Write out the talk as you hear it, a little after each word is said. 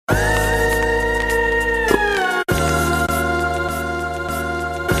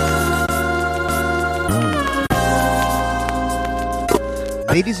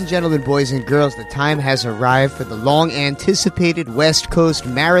Ladies and gentlemen, boys and girls, the time has arrived for the long-anticipated West Coast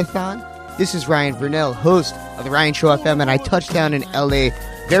Marathon. This is Ryan Vernell, host of The Ryan Show FM, and I touched down in LA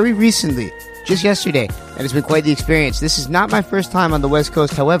very recently, just yesterday, and it's been quite the experience. This is not my first time on the West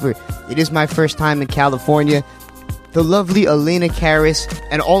Coast, however, it is my first time in California. The lovely Elena Karas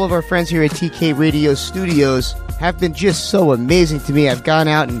and all of our friends here at TK Radio Studios have been just so amazing to me. I've gone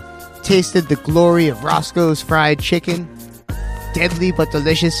out and tasted the glory of Roscoe's Fried Chicken. Deadly but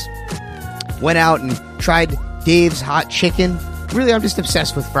delicious. Went out and tried Dave's Hot Chicken. Really, I'm just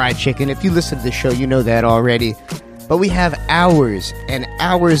obsessed with fried chicken. If you listen to the show, you know that already. But we have hours and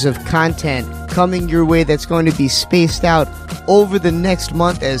hours of content coming your way that's going to be spaced out over the next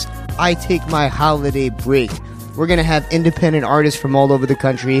month as I take my holiday break. We're going to have independent artists from all over the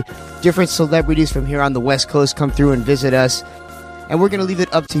country, different celebrities from here on the West Coast come through and visit us, and we're going to leave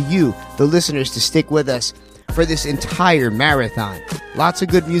it up to you, the listeners, to stick with us for this entire marathon. Lots of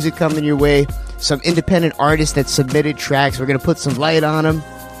good music coming your way, some independent artists that submitted tracks. We're going to put some light on them.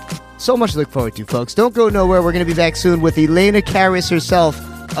 So much to look forward to, folks. Don't go nowhere. We're going to be back soon with Elena Karas herself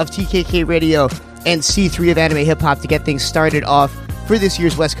of TKK Radio and C3 of Anime Hip Hop to get things started off for this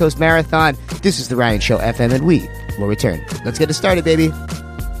year's West Coast Marathon. This is The Ryan Show FM, and we will return. Let's get it started, baby.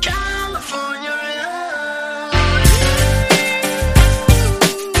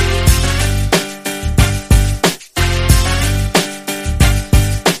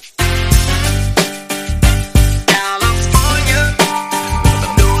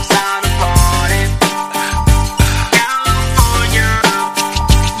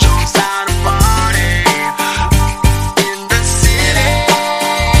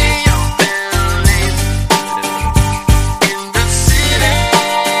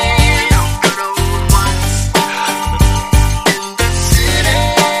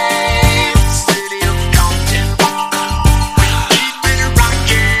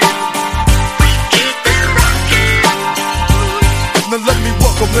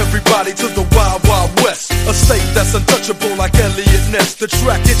 The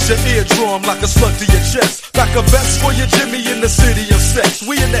track hits your eardrum like a slug to your chest. Like a vest for your Jimmy in the city of sex.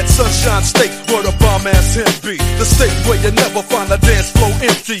 We in that sunshine state where the bomb ass him be. The state where you never find a dance floor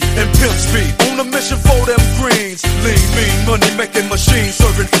empty and pimp speed. On a mission for them greens. Lean, mean, money making machines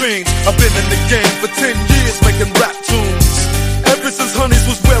serving fiends. I've been in the game for 10 years making rap tunes. Ever since Honeys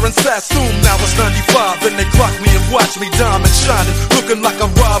was wearing Sassoon, now it's 95 and they clock me and watch me diamond shining, looking like I'm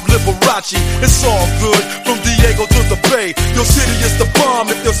Rob Liberace. It's all good, from Diego to the Bay. Your city is the bomb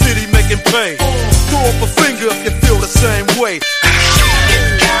if your city making pay. Throw up a finger if you feel the same way. Shake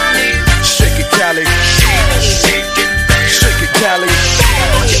it, Cali. Shake it, Cali. Shake it, Cali.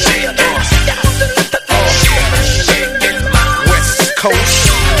 West Coast.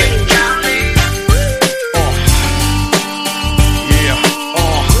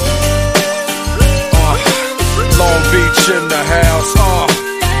 In the house,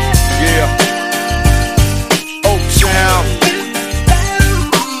 yeah. Oaktown,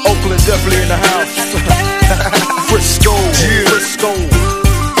 Oakland definitely in the house. Frisco, yeah. Frisco.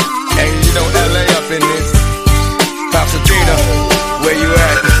 Hey, you know LA up in this. Pasadena, where you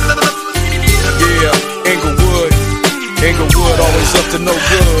at? Yeah, Inglewood, always up to no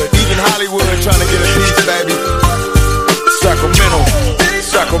good. Even Hollywood trying to get a piece, baby.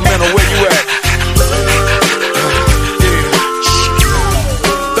 Sacramento, where you at?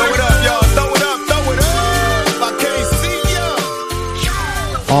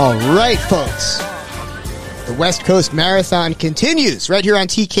 All right, folks. The West Coast Marathon continues right here on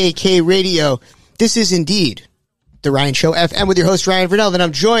TKK Radio. This is indeed The Ryan Show FM with your host, Ryan Vernell. And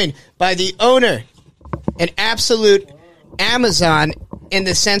I'm joined by the owner, an absolute Amazon in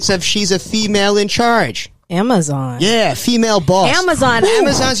the sense of she's a female in charge. Amazon. Yeah, female boss. Amazon.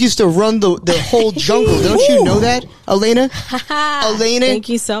 Amazons used to run the whole jungle. Don't you know that, Elena? Elena. Thank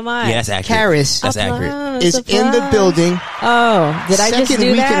you so much. Yeah, that's accurate. Karas. That's accurate. Is in the building. Oh, did I just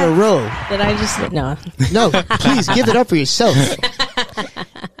do that? Second week in a row. Did I just... No. No, please give it up for yourself.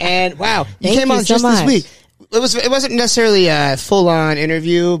 And wow, you came on just this week. It wasn't necessarily a full-on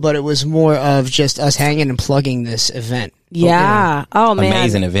interview, but it was more of just us hanging and plugging this event. Yeah. Oh, man.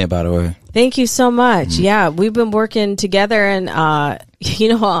 Amazing event, by the way. Thank you so much. Mm-hmm. Yeah, we've been working together, and you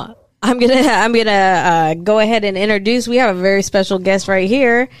know, I'm gonna go ahead and introduce. We have a very special guest right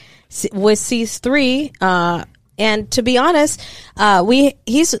here with C3, And to be honest,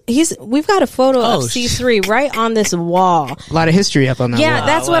 we've got a photo of C3 right on this wall. A lot of history up on that Yeah, wall.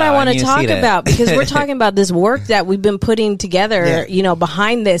 that's what I want to didn't talk see that. about, because we're talking about this work that we've been putting together,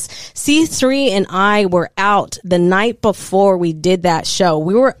 behind this. C3 and I were out the night before we did that show.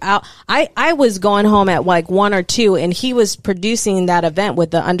 We were out. I was going home at like 1 or 2, and he was producing that event with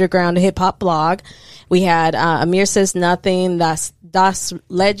the Underground Hip Hop blog. We had Amir Says Nothing, Das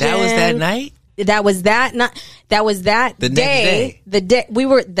Legend. That was that night? That was that The day. next day. The day we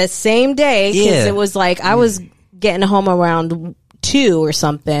were the same day, because Yeah. it was like I was getting home around 2 or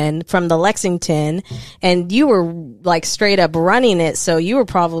something from the Lexington, and you were like straight up running it, so you were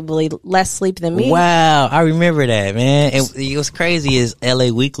probably less sleep than me. Wow, I remember that, man. It was crazy. Is LA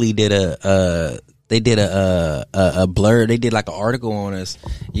Weekly did a blur. They did like an article on us,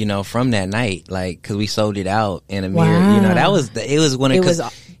 from that night, like, cause we sold it out in a mirror. Wow. It was one of It was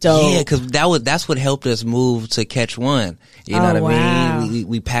dope. Yeah, cause that's what helped us move to Catch One. You know what wow. I mean?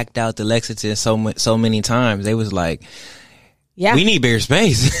 We packed out the Lexington so many times. They was like, Yeah. we need bigger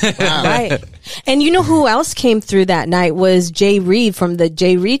space. Right. And you know who else came through that night was Jay Reed from the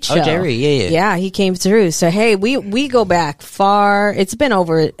Jay Reed show. Oh, Jay Reed, yeah. Yeah, he came through. So hey, we go back far. It's been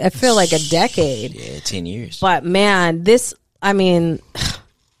over, I feel like, a decade. Yeah, 10 years. But man,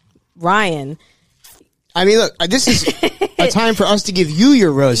 Ryan. I mean, look, this is a time for us to give you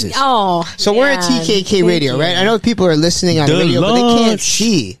your roses. Oh, So we're at man, TKK thank Radio, you. right? I know people are listening on the radio, but they can't lunch.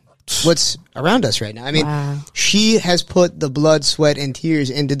 see what's around us right now. I mean, Wow. she has put the blood, sweat, and tears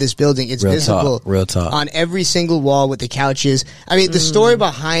into this building. It's Real visible talk, real talk. on every single wall with the couches. I mean, the story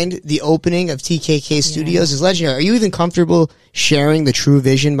behind the opening of TKK Studios is legendary. Are you even comfortable sharing the true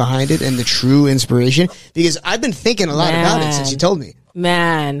vision behind it and the true inspiration? Because I've been thinking a lot about it since you told me.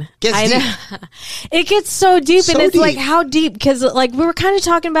 Man, Gets I deep. know. It gets so deep, So and it's like, deep. how deep? Because like we were kind of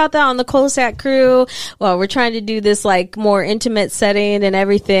talking about that on the Cosat crew. Well, we're trying to do this like more intimate setting and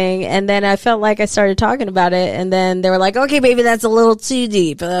everything, and then I felt like I started talking about it, and then they were like, "Okay, baby, that's a little too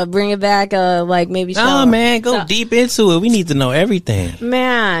deep. Bring it back. Like maybe." Oh man, go deep into it. We need to know everything.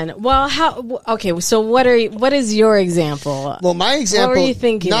 Man, well, okay, so what is your example? Well, my example, were you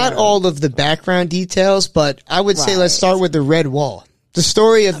thinking not of? all of the background details, but I would say Right. let's start with the Red Wall. The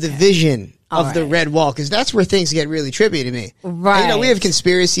story of the vision All of the right. Red Wall, because that's where things get really trippy to me. Right. You know, we have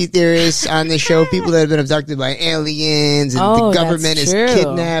conspiracy theorists on the show, people that have been abducted by aliens, and Oh, the government that's is true.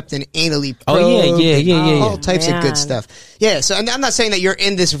 kidnapped and anally Oh, probed. yeah, and yeah. all types of man. good stuff. Yeah, so and I'm not saying that you're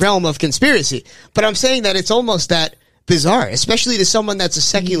in this realm of conspiracy, but I'm saying that it's almost that bizarre, especially to someone that's a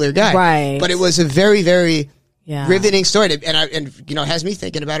secular guy. Right. But it was a very, very Yeah. riveting story, and has me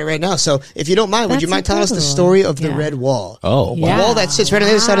thinking about it right now. So, if you don't mind, would you That's mind telling us the incredible. story of the Yeah. Red Wall? Oh, The wall that sits right on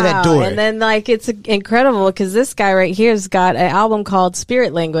the other side of that Wow. door. And then like it's incredible because this guy right here has got an album called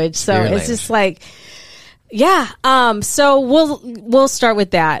Spirit Language. So Spirit it's Language. just like, yeah. So we'll start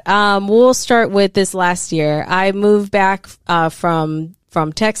with that. We'll start with this last year. I moved back from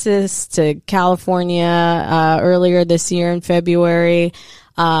Texas to California earlier this year in February.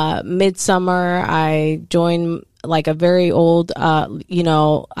 Midsummer, I joined like a very old, I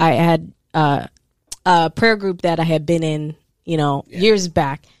had a prayer group that I had been in, years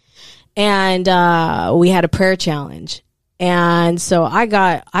back. And we had a prayer challenge. And so I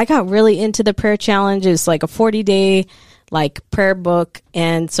got really into the prayer challenge. It's like a 40-day like prayer book,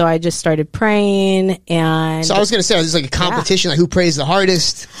 and so I just started praying. And So I was going to say, there's like a competition, like who prays the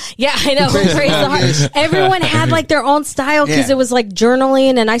hardest. yeah, I know. prays the Praise the longest. heart. Everyone had like their own style because Yeah. it was like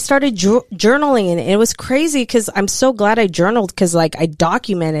journaling, and I started journaling, and it was crazy because I'm so glad I journaled because like I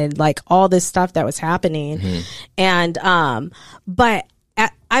documented like all this stuff that was happening, and but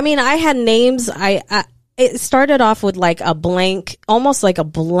I had names. It started off with like a blank, almost like a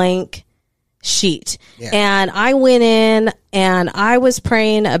blank sheet. Yeah. And I went in and I was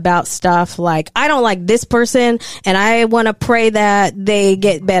praying about stuff like, I don't like this person and I want to pray that they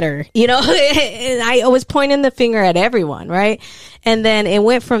get better, and I was pointing the finger at everyone. Right. And then it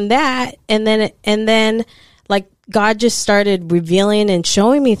went from that. And then like God just started revealing and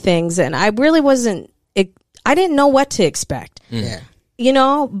showing me things. And I really I didn't know what to expect. Yeah.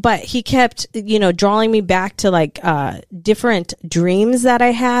 But he kept, drawing me back to like different dreams that I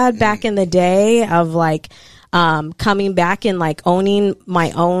had back in the day of like coming back and like owning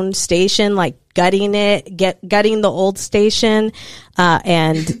my own station, like gutting the old station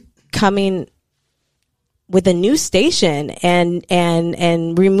and coming with a new station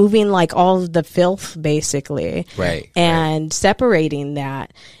and removing like all of the filth basically. Right. And separating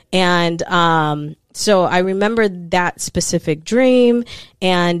that. And so I remember that specific dream,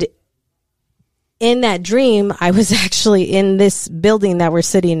 and in that dream, I was actually in this building that we're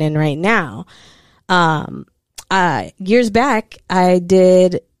sitting in right now. years back,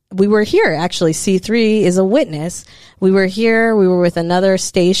 we were here, actually. C3 is a witness. We were here. We were with another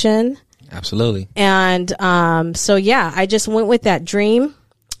station. Absolutely. And so, yeah, I just went with that dream.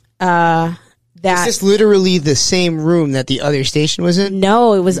 Is this literally the same room that the other station was in?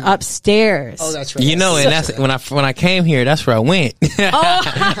 No, it was upstairs. Oh, that's right. You know, and that's when I came here, that's where I went. It's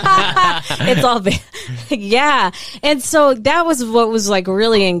all bad. Yeah. And so that was what was like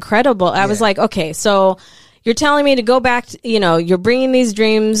really incredible. I was like, okay, so you're telling me to go back to, you're bringing these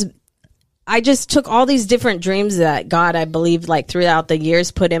dreams. I just took all these different dreams that God, I believe, like throughout the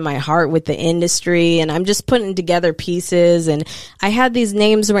years put in my heart with the industry, and I'm just putting together pieces, and I had these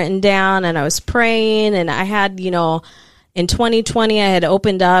names written down, and I was praying, and I had, in 2020, I had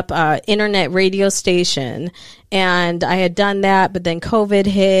opened up a internet radio station, and I had done that, but then COVID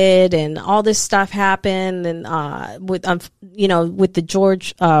hit, and all this stuff happened, and with the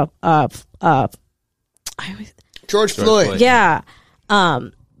George Floyd. Yeah.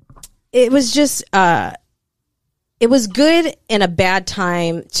 It was just, it was good and a bad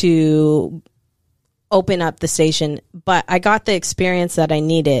time to open up the station, but I got the experience that I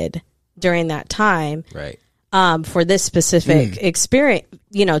needed during that time. Right. For this specific experience,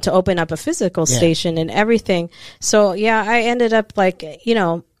 to open up a physical station and everything. So yeah, I ended up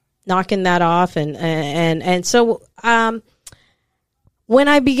knocking that off. And so, when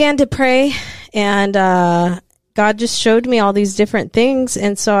I began to pray and, God just showed me all these different things.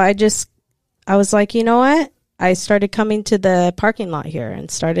 And so I was like, you know what? I started coming to the parking lot here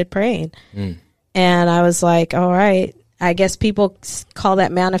and started praying. And I was like, all right, I guess people call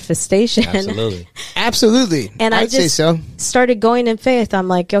that manifestation. Absolutely. And I'd say so. Started going in faith. I'm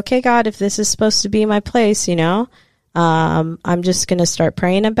like, okay, God, if this is supposed to be my place, I'm just going to start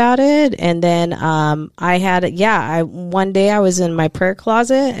praying about it. And then, one day I was in my prayer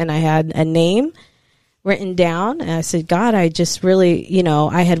closet and I had a name written down, and I said, God, I just really,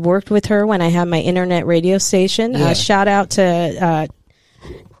 I had worked with her when I had my internet radio station. Shout out to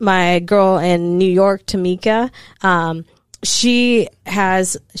my girl in New York, Tamika. She's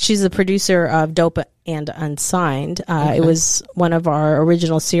the producer of Dope and Unsigned. It was one of our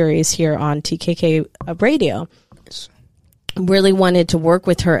original series here on TKK Radio. Really wanted to work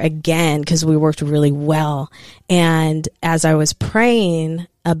with her again because we worked really well. And as I was praying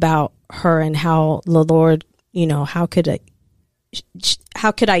about her and how the Lord, how could I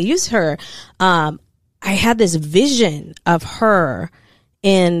use her? I had this vision of her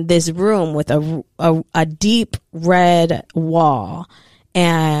in this room with a deep red wall.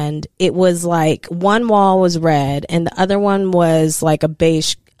 And it was like one wall was red and the other one was like a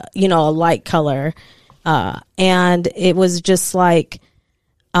beige, a light color. And it was just like,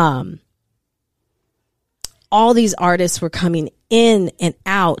 all these artists were coming in and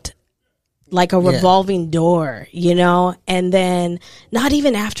out like a revolving door, and then not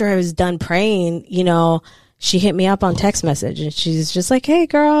even after I was done praying, she hit me up on text message and she's just like, hey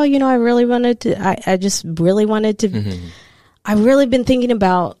girl, I really wanted to, I just really wanted to, I've really been thinking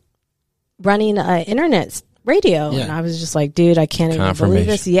about running an internet radio. And I was just like, dude, I can't even believe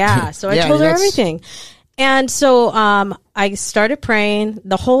this. Yeah. So I told her everything. And so, I started praying.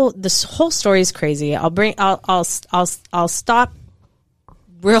 This whole story is crazy. I'll stop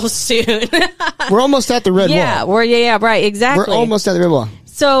real soon. We're almost at the red wall. Right, exactly. We're almost at the red wall.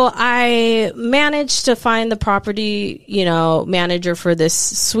 So I managed to find the property, manager for this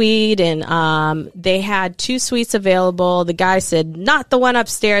suite, and they had 2 suites available. The guy said, not the one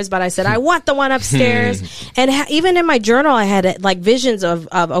upstairs, but I said, I want the one upstairs. And even in my journal, I had like visions of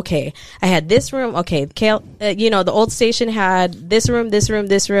okay, I had this room. Okay, the old station had this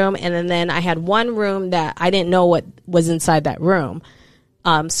room, and then I had one room that I didn't know what was inside that room.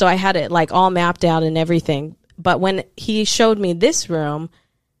 So I had it like all mapped out and everything. But when he showed me this room,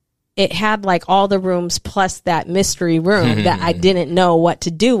 it had like all the rooms plus that mystery room that I didn't know what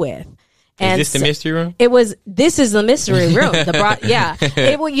to do with. And is this the mystery room? This is the mystery room.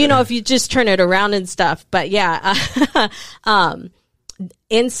 If you just turn it around and stuff. But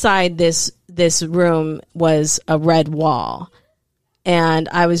inside this room was a red wall. And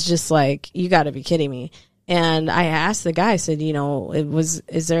I was just like, you gotta be kidding me. And I asked the guy, I said,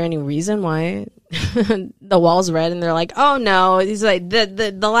 is there any reason why the wall's red? And they're like, oh no. He's like,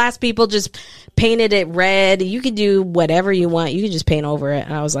 the last people just painted it red. You could do whatever you want. You could just paint over it.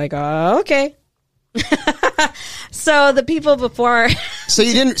 And I was like, oh, okay. So the people before. So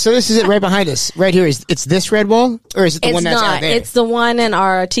this is it right behind us, right here. It's this red wall, or is it the one that's out there? It's the one in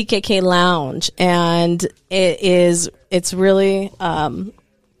our TKK lounge, and it's really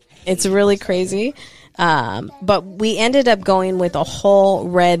crazy. But we ended up going with a whole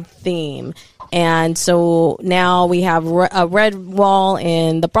red theme. And so now we have a red wall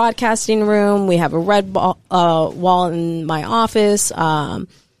in the broadcasting room. We have a red wall in my office.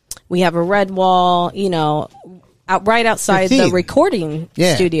 We have a red wall, right outside the recording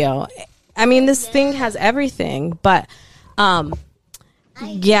studio. I mean, this thing has everything, but,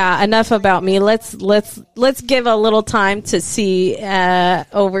 enough about me. Let's give a little time to see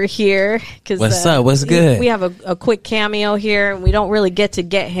over here. What's up? What's good? We have a quick cameo here, and we don't really get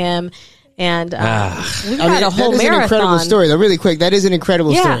him. And we've had a whole that is marathon. An incredible story, though. Really quick, that is an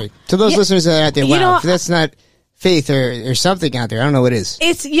incredible story. To those listeners that are out there, wow, if that's not faith or something out there, I don't know what is.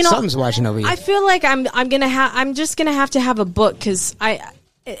 It's something's watching over you. I feel like I'm just gonna have to have a book because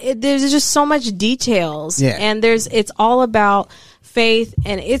there's just so much details, and it's all about faith,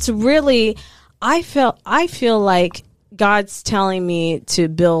 and it's really I feel like God's telling me to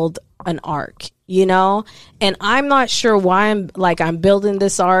build an ark, and I'm not sure why I'm building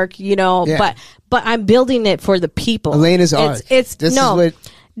this ark, but I'm building it for the people. Elena's ark.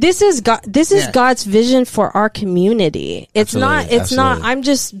 This is God's vision for our community. It's Absolutely. not, I'm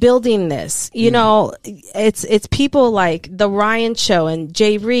just building this, it's people like the Ryan Show and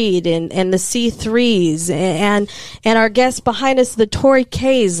Jay Reed and the C3s and our guests behind us, the Tori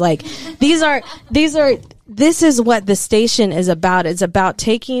K's. Like this is what the station is about. It's about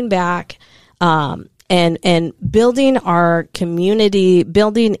taking back, and building our community,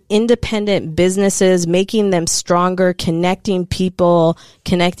 building independent businesses, making them stronger, connecting people,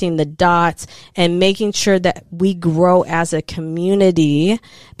 connecting the dots, and making sure that we grow as a community,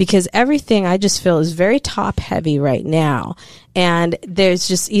 because everything I just feel is very top heavy right now. And there's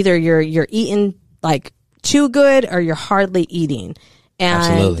just either you're eating like too good or you're hardly eating. And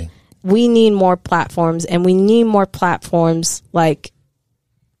Absolutely. We need more platforms, and we need more platforms like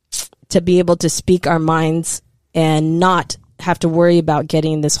to be able to speak our minds and not have to worry about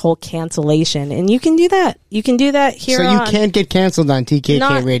getting this whole cancellation. And you can do that. You can do that here. So you can't get canceled on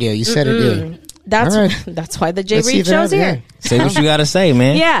TKK Radio. You said it here. That's why the Jay Reed Show's here. Yeah. Say what you got to say,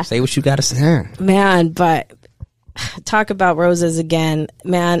 man. Yeah. Say what you got to say. Yeah. Man, but talk about roses again.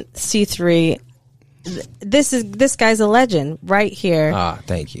 Man, C3, this guy's a legend right here.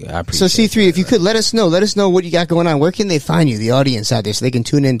 Thank you. I appreciate So C3, if you could let us know what you got going on. Where can they find you, the audience out there, so they can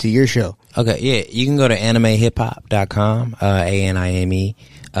tune into your show? Okay, yeah, you can go to animehiphop.com, ANIME,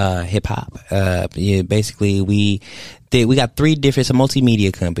 hip hop. Basically we got three different, it's a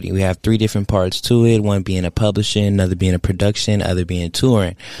multimedia company. We have three different parts to it. One being a publishing, another being a production, other being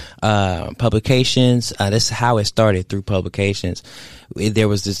touring. Publications, this is how it started, through publications. There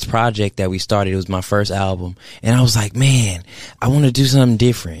was this project that we started. It was my first album, and I was like, man, I want to do something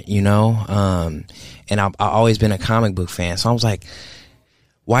different, and I've always been a comic book fan. So I was like,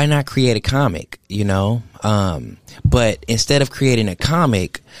 why not create a comic, but instead of creating a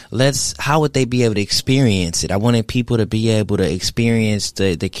comic, how would they be able to experience it? I wanted people to be able to experience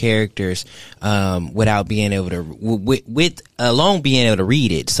the characters, without being able to, alone being able to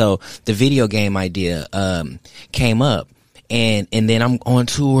read it. So the video game idea, came up. And then I'm on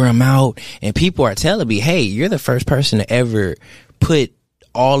tour, I'm out, and people are telling me, hey, you're the first person to ever put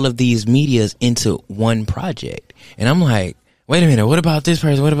all of these medias into one project. And I'm like, wait a minute, what about this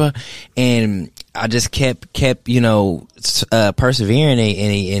person? What about, and I just kept, persevering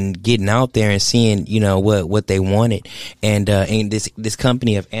and getting out there and seeing, what they wanted. And this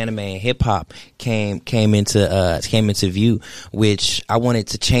company of anime and hip hop came into view, which I wanted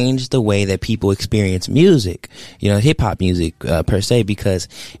to change the way that people experience music, hip hop music, per se, because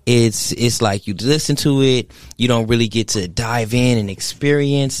it's like you listen to it, you don't really get to dive in and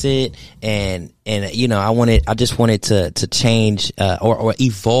experience it. And I just wanted to change, or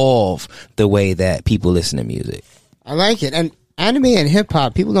evolve the way that people listen to music. I like it. And anime and hip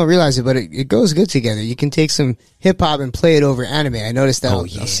hop, people don't realize it, but it goes good together. You can take some hip hop and play it over anime. I noticed that. I'll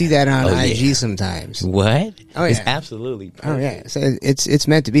see that on IG sometimes. What? Oh, yeah. It's absolutely perfect. Oh, yeah. So it's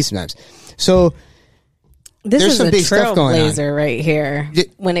meant to be sometimes. So this there's is some a big stuff going on trailblazer right here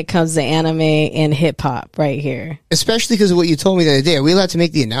when it comes to anime and hip hop right here. Especially because of what you told me the other day. Are we allowed to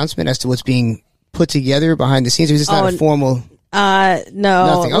make the announcement as to what's being put together behind the scenes, or is this not a formal? No.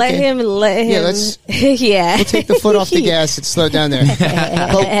 Nothing. Let Okay. him. Yeah. We'll take the foot off the gas and slow down there.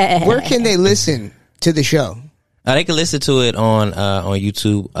 But where can they listen to the show? They can listen to it on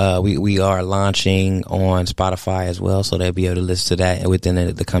YouTube. We are launching on Spotify as well, so they'll be able to listen to that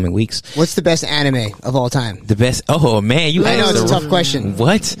within the coming weeks. What's the best anime of all time? The best? Oh man, I know it's a tough question.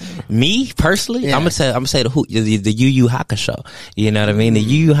 What? Me personally? Yeah. I'm gonna say the Yu Yu Hakusho. You know what I mean? The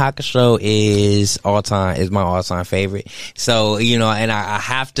Yu Yu Hakusho is my all time favorite. So and I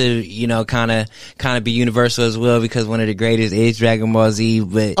have to kind of be universal as well, because one of the greatest is Dragon Ball Z.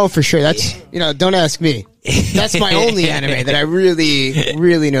 But Oh, for sure. That's don't ask me. That's my only anime that I really,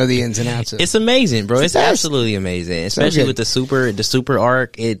 really know the ins and outs of. it's amazing, bro. It's the best. absolutely amazing, especially good. with the super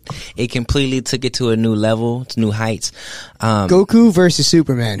arc. It completely took it to a new level, to new heights. Goku versus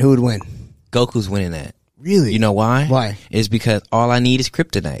Superman. Who would win? Goku's winning that. Really? You know why? Why? It's because all I need is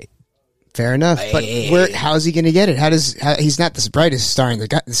kryptonite. Fair enough. But how's he going to get it? He's not the brightest star in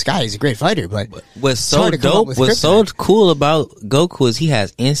the sky. He's a great fighter, but What's it's hard so to come up dope, with what's so kryptonite. cool about Goku is he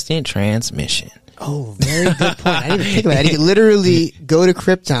has instant transmission. Oh, very good point. I didn't even think about that. He could literally go to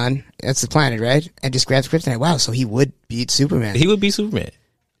Krypton, that's the planet, right? And just grab kryptonite. Wow, so he would beat Superman. He would be Superman.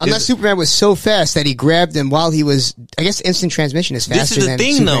 Unless Superman was so fast that he grabbed him while he was, I guess instant transmission is faster This is the than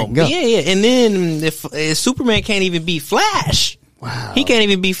thing, Superman though. can go. Yeah. And then if Superman can't even beat Flash. Wow. He can't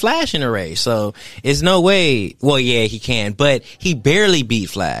even beat Flash in a race. So it's no way. Well, yeah, he can, but he barely beat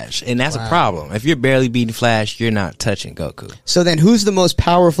Flash. And that's a problem. If you're barely beating Flash, you're not touching Goku. So then who's the most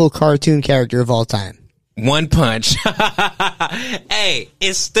powerful cartoon character of all time? One Punch. Hey,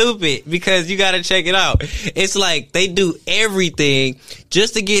 it's stupid because you got to check it out. It's like they do everything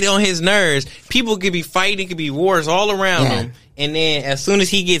just to get on his nerves. People could be fighting, could be wars all around him. And then as soon as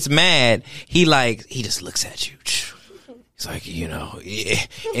he gets mad, he just looks at you. It's like,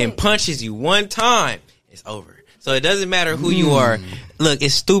 and punches you one time. It's over. So it doesn't matter who you are. Look,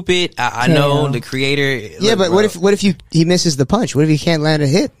 it's stupid. I know the creator. Yeah, but what if he misses the punch? What if he can't land a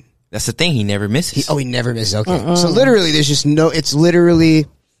hit? That's the thing. He never misses. He never misses. Okay. So literally there's just it's literally,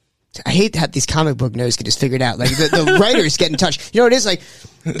 I hate that these comic book nerds can just figure it out. Like the writers get in touch. It is like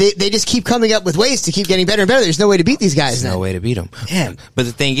they just keep coming up with ways to keep getting better and better. There's no way to beat these guys. There's no way to beat them. Damn. But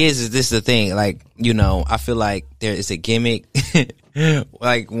the thing is this is the thing. Like, I feel like there is a gimmick.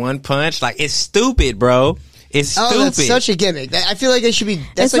 Like One Punch. Like, it's stupid, bro. It's stupid. Oh, that's such a gimmick. I feel like it should be.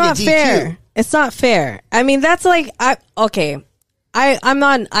 That's It's like not a DQ. fair. It's not fair. I mean, that's like I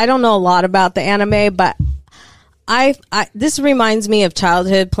don't know a lot about the anime, but this reminds me of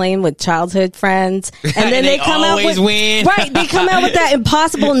childhood, playing with childhood friends, and then And they they come out always with win. right. They come out with that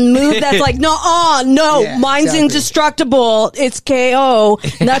impossible move that's like, no, Yeah, mine's exactly. indestructible. It's KO.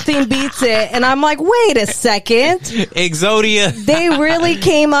 Nothing beats it. And I'm like, wait a second. Exodia. They really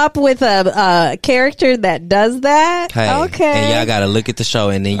came up with a character that does that. Hey, Okay. and y'all gotta look at the show,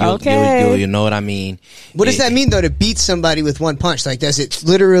 and then you'll know what I mean. What does that mean though, to beat somebody with one punch? Like, does it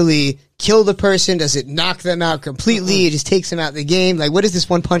literally kill the person? Does it knock them out completely? It just takes them out of the game? Like, what does this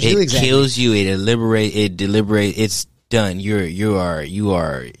one punch do It exactly? kills you. It deliberates. It's done. You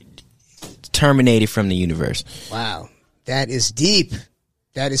are terminated from the universe. Wow. That is deep.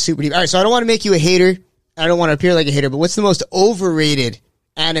 That is super deep. All right, so I don't want to make you a hater. I don't want to appear like a hater, but what's the most overrated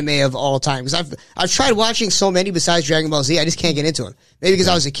anime of all time? Because I've tried watching so many besides Dragon Ball Z. I just can't get into them. Maybe because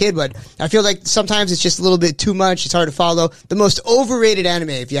I was a kid, but I feel like sometimes it's just a little bit too much. It's hard to follow. The most overrated anime,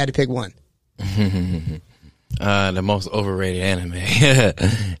 if you had to pick one. The most overrated anime.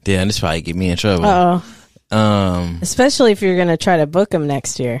 Damn, this probably get me in trouble. Especially if you're going to try to book him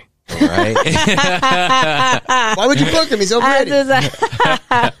next year. Right? Why would you book him? He's overrated.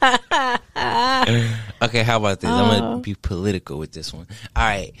 Okay, how about this? I'm gonna be political with this one. All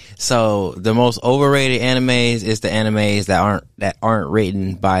right, so the most overrated animes is the animes that aren't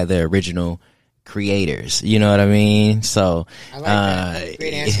written by the original creators. You know what I mean? So I like that.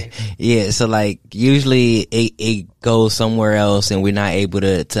 Great answer. Yeah, so like usually it goes somewhere else, and we're not able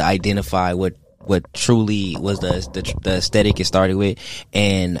to identify what truly was the aesthetic it started with.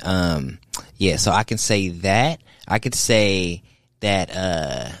 And yeah, so I can say that. I could say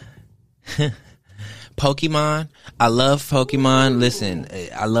that Pokemon. I love Pokemon. Listen,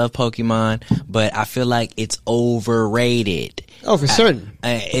 I love Pokemon, but I feel like it's overrated. Oh, for certain.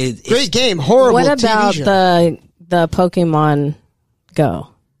 It's Great game. Horrible What TV about show. the Pokemon Go?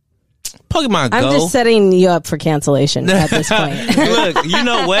 Pokemon Go. I'm just setting you up for cancellation at this point. Look, you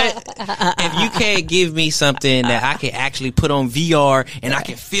know what? If you can't give me something that I can actually put on VR and I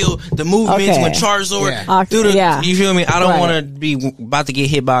can feel the movements Okay. when Charizard Yeah. do the, Yeah. you feel me? I don't Right. want to be about to get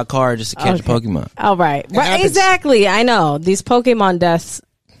hit by a car just to catch a Pokemon. All right. Right, happens. exactly. I know. These Pokemon deaths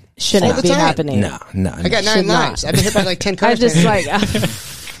All shouldn't the be time. happening. No. I got 9 Should not. lives. I've been hit by like 10 I cars. just man. like,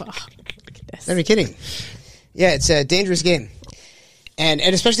 I'm not kidding. Yeah, it's a dangerous game. And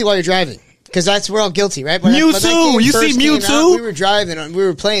especially while you're driving. Because we're all guilty, right? When Mewtwo! that game You first see came Mewtwo? out, we were driving and we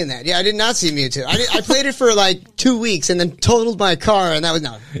were playing that. Yeah, I did not see Mewtwo. I played it for like 2 weeks and then totaled my car, and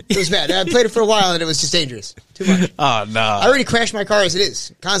it was bad. I played it for a while and it was just dangerous. Too much. Oh, no. I already crashed my car as it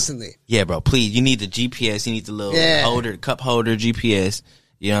is, constantly. Yeah, bro, please. You need the GPS. You need the little holder, cup holder GPS.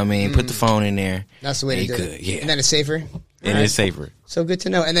 You know what I mean? Put the phone in there. That's the way to do it. Yeah. And then it's safer. And it's safer. So good to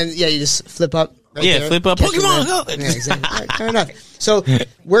know. And then, you just flip up. Right there. Flip up. Catch Pokemon, them go. there. Yeah, exactly. All right, fair enough. So,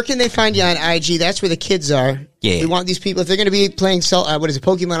 where can they find you on IG? That's where the kids are. Yeah. We want these people, if they're going to be playing,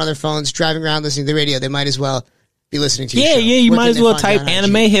 Pokemon on their phones, driving around, listening to the radio, they might as well be listening to your show. You Where might can as they well find you type on IG?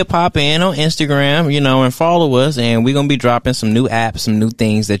 Anime Hip Hop in on Instagram, and follow us. And we're gonna be dropping some new apps, some new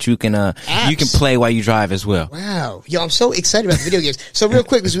things that you can play while you drive as well. Wow. Yo, I'm so excited about the video games. So real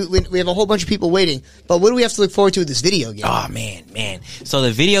quick, because we have a whole bunch of people waiting, but what do we have to look forward to with this video game? Oh man. So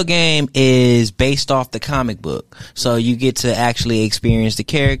the video game is based off the comic book. So you get to actually experience the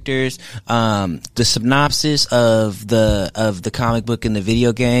characters. The synopsis of the comic book in the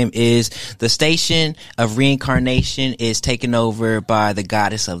video game is the station of reincarnation is taken over by the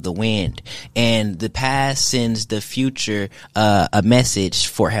goddess of the wind, and the past sends the future a message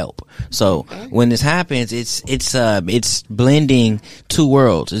for help. So when this happens, it's blending two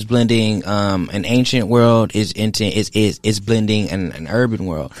worlds. It's blending an ancient world is blending an urban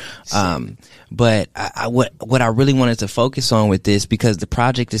world. But what I really wanted to focus on with this, because the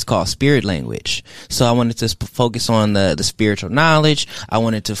project is called Spirit Language, so I wanted to focus on the spiritual knowledge. I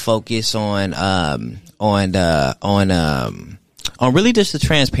wanted to focus on really just the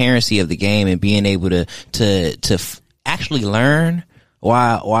transparency of the game and being able to actually learn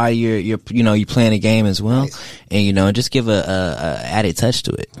while you're playing a game as well. Nice. And just give a added touch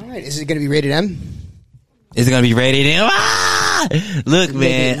to it. All right, is it going to be rated M? Is it going to be rated M? Look,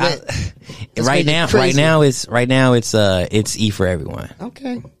 man, right now it's E for everyone.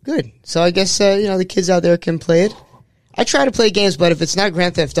 Okay, good. So I guess the kids out there can play it. I try to play games, but if it's not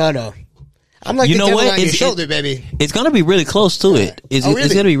Grand Theft Auto, I'm like the devil on your shoulder, baby. It's going to be really close to it. It's going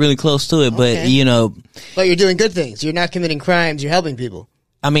to be really close to it, but But you're doing good things. You're not committing crimes. You're helping people.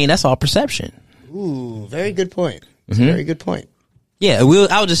 I mean, that's all perception. Ooh, very good point. Very good point. Yeah, I was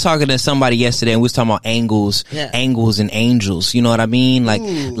just talking to somebody yesterday, and we was talking about angles and angels. You know what I mean?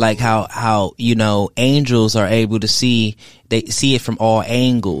 Like how angels are able to see it from all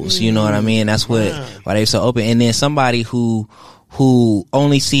angles. You know what I mean? That's why they're so open. And then somebody who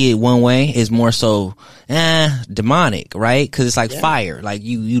only see it one way is more so demonic, right? Because it's like fire. Like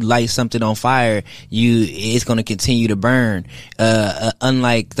you light something on fire, it's going to continue to burn.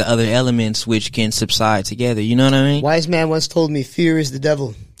 Unlike the other elements, which can subside together. You know what I mean? Wise man once told me, "Fear is the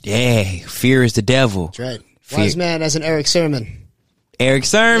devil." Yeah, fear is the devil. That's right. Wise man as in Eric Sermon. Eric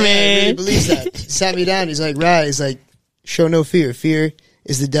Sermon. Yeah, he really believes that. He sat me down. He's like, "Right." He's like, "Show no fear. Fear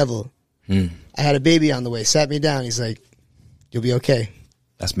is the devil." I had a baby on the way. Sat me down. He's like, "You'll be okay."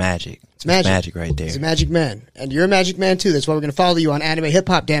 That's magic. It's magic. That's magic right there. He's a magic man. And you're a magic man, too. That's why we're going to follow you on Anime Hip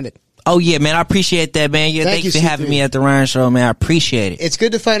Hop, damn it. Oh, yeah, man. I appreciate that, man. Yeah, thank you for having me at the Ryan Show, man. I appreciate it. It's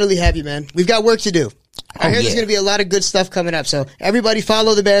good to finally have you, man. We've got work to do. I hear there's going to be a lot of good stuff coming up. So everybody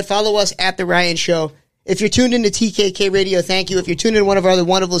follow the band. Follow us at The Ryan Show. If you're tuned into TKK Radio, thank you. If you're tuned in to one of our other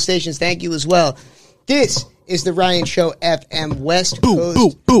wonderful stations, thank you as well. This is The Ryan Show FM West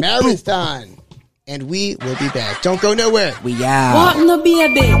Coast Marathon. And we will be back. Don't go nowhere. We out. What no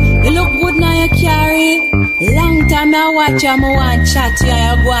baby? You look good now you carry. Long time I watch you, I want chat to you,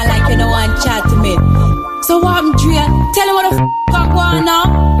 and you go on like you don't want chat to me. So what I'm Drea? Tell me what the I want now.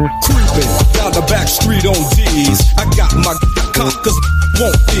 Creeping down the back street on D's. I got my cockers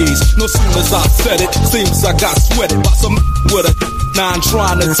won't these. No soon as I said it, seems I got sweated by some with a 9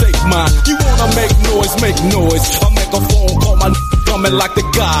 trying to take mine. You wanna make noise, make noise. I make a phone call, my coming like the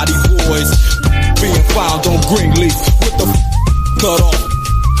Gotti boys. Being found on Greenleaf with the cut off.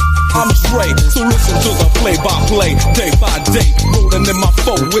 I'm Dre, so listen to the play-by-play, day by day. Rolling in my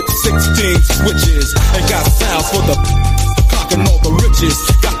 4 with 16 switches. And got sounds for the clocking all the riches.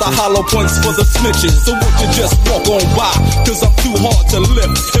 Got the hollow points for the snitches. So won't you just walk on by, cause I'm too hard to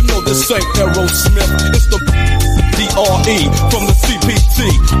lift. And no, this ain't Aerosmith, it's the DRE from the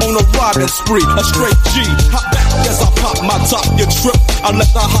CPT. On a riding spree, a straight G. Hop back as I pop my top, you trip. I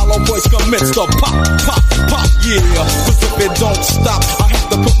let the hollow boys commence to pop, pop, pop, yeah. Cause if it don't stop, I have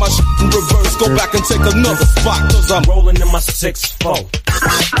to put my shit in reverse, go back and take another spot. Cause I'm rolling in my 6-4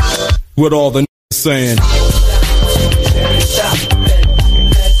 with all the saying hell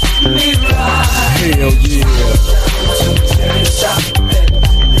yeah.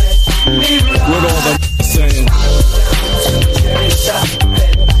 With all the saying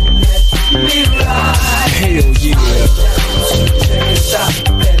hell yeah.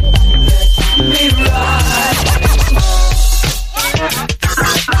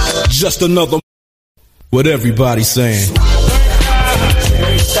 just another what everybody's saying.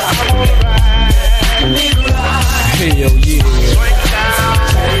 Hell yeah.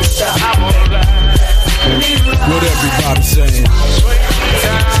 What everybody's saying.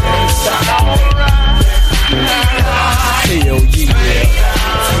 Hell yeah.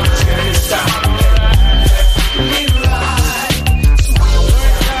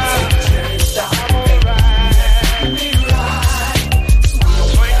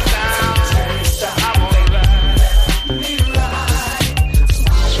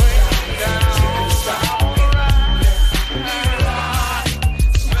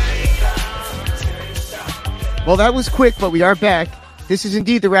 Well, that was quick, but we are back. This is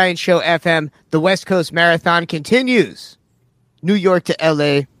indeed the Ryan Show FM. The West Coast Marathon continues. New York to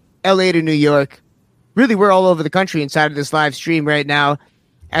LA, LA to New York. Really, we're all over the country inside of this live stream right now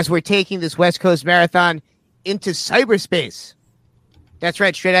as we're taking this West Coast Marathon into cyberspace. That's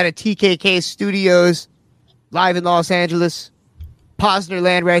right, straight out of TKK Studios, live in Los Angeles, Posner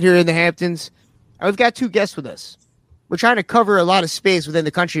Land right here in the Hamptons. And we've got two guests with us. We're trying to cover a lot of space within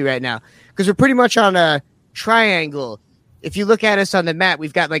the country right now because we're pretty much on a triangle. If you look at us on the map,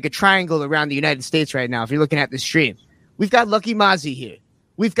 we've got like a triangle around the United States right now. If you're looking at the stream, we've got Lucky Mozzie here.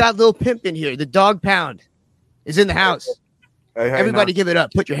 We've got Lil Pimpin here. The Dog Pound is in the house. Hey, everybody give it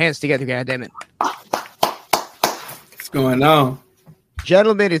up. Put your hands together, goddammit. What's going on?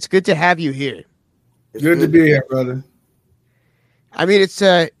 Gentlemen, it's good to have you here. It's good to be here, brother. I mean,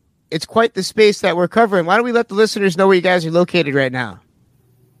 it's quite the space that we're covering. Why don't we let the listeners know where you guys are located right now?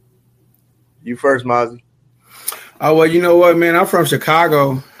 You first, Mozzie. Oh, well, you know what, man? I'm from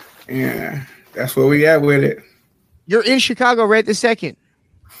Chicago, and that's where we at with it. You're in Chicago right this second?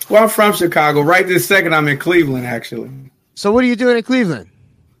 Well, I'm from Chicago. Right this second, I'm in Cleveland, actually. So what are you doing in Cleveland?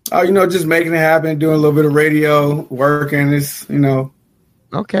 Oh, just making it happen, doing a little bit of radio, working.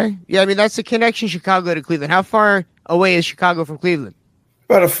 Okay. Yeah, I mean, that's the connection, Chicago to Cleveland. How far away is Chicago from Cleveland?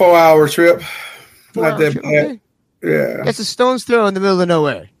 About a 4-hour trip. Not that bad. Okay. Yeah. That's a stone's throw in the middle of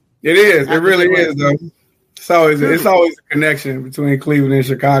nowhere. It is. It really is, though. It's always a connection between Cleveland and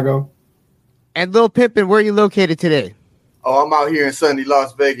Chicago. And Lil Pimpin, where are you located today? Oh, I'm out here in sunny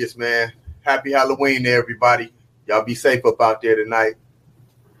Las Vegas, man. Happy Halloween to everybody. Y'all be safe up out there tonight.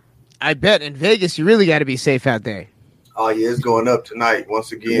 I bet in Vegas you really got to be safe out there. Oh, yeah, it's going up tonight.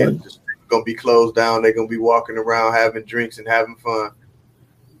 Once again, it's going to be closed down. They're going to be walking around having drinks and having fun.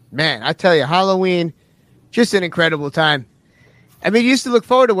 Man, I tell you, Halloween, just an incredible time. I mean, you used to look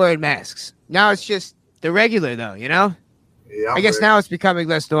forward to wearing masks. Now it's just the regular, though, you know? Yeah, I guess now it's becoming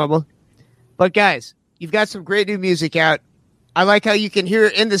less normal. But, guys, you've got some great new music out. I like how you can hear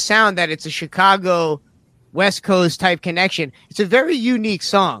in the sound that it's a Chicago West Coast type connection. It's a very unique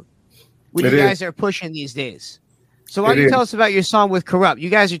song, what you guys are pushing these days. So why don't you tell us about your song with Kurupt?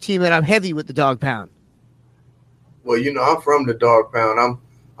 You guys are teaming up heavy with the Dog Pound. Well, I'm from the Dog Pound.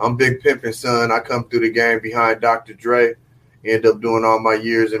 I'm Big Pimpin's son. I come through the game behind Dr. Dre. End up doing all my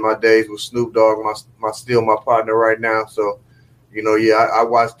years and my days with Snoop Dogg, my partner right now. So, I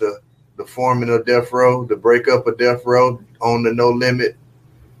watched the forming of Death Row, the breakup of Death Row, on the No Limit,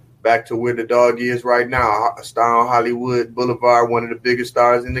 back to where the dog is right now, a star on Hollywood Boulevard, one of the biggest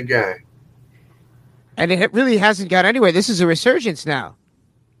stars in the game. And it really hasn't got anywhere. This is a resurgence now.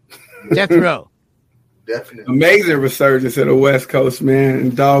 Death Row. Definitely. Amazing resurgence of the West Coast, man,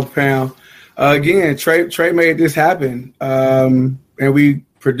 and Dog Pound. Again, Trey made this happen, and we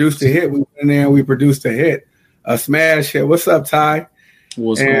produced a hit. We went in there and we produced a hit, a smash hit. What's up, Ty?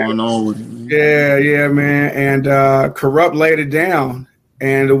 What's going on with you? Yeah, man. And Kurupt laid it down,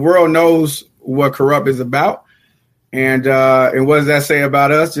 and the world knows what Kurupt is about. And what does that say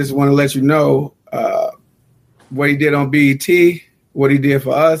about us? Just want to let you know what he did on BET, what he did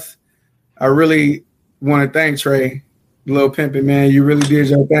for us. I really want to thank Trey. Lil Pimpin', man, you really did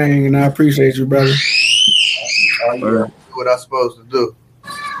your thing, and I appreciate you, brother. You do what I'm supposed to do.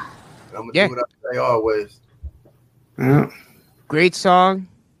 I'm going to do what I say always. Yeah. Great song.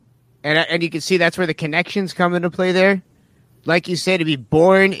 And you can see that's where the connections come into play there. Like you said, to be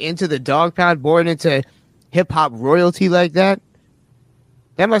born into the Dog Pound, born into hip-hop royalty like that,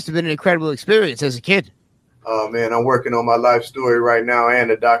 that must have been an incredible experience as a kid. Oh, man, I'm working on my life story right now and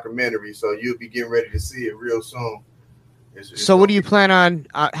a documentary, so you'll be getting ready to see it real soon. So what do you plan on?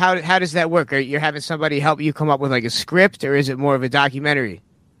 How does that work? Are you having somebody help you come up with like a script, or is it more of a documentary?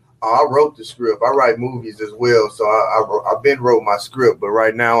 I wrote the script. I write movies as well, so I've been wrote my script, but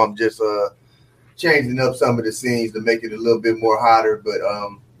right now I'm just changing up some of the scenes to make it a little bit more hotter. But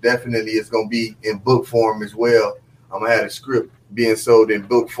definitely it's gonna be in book form as well. I'm gonna have the script being sold in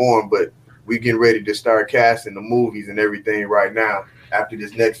book form, but we're getting ready to start casting the movies and everything right now. after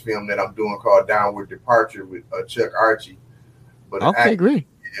this next film that I'm doing called Downward Departure with Chuck Archie. But okay, great.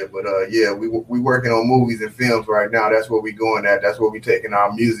 Yeah, but we working on movies and films right now. That's where we going at. That's where we taking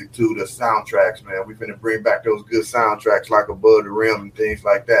our music to, the soundtracks, man. We finna bring back those good soundtracks like Above the Rim and things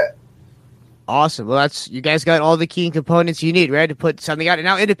like that. Awesome. Well, you guys got all the key components you need, right, to put something out. And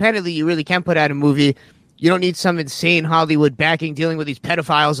now, independently, you really can put out a movie. You don't need some insane Hollywood backing dealing with these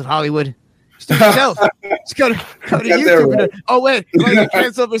pedophiles of Hollywood. Just do it yourself. Just go to YouTube. Right. Oh, wait. You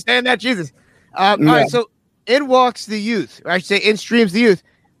can't understand that? Jesus. All right, so in walks the youth, or I should say in streams the youth.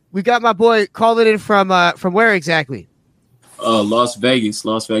 We got my boy calling in from where exactly? Las Vegas,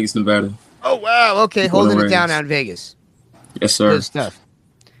 Nevada. Oh, wow. Okay, holding it down out in Vegas. Yes, sir. Good stuff.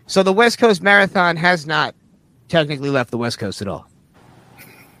 So the West Coast Marathon has not technically left the West Coast at all.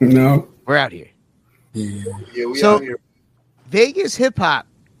 No. We're out here. Yeah, we so, out here. Vegas hip-hop,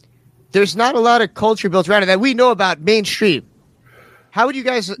 there's not a lot of culture built around it that we know about mainstream. How would you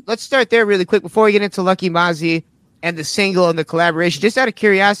guys, let's start there really quick before we get into Lucky Mozzie and the single and the collaboration. Just out of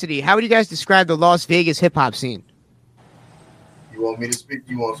curiosity, how would you guys describe the Las Vegas hip-hop scene? You want me to speak?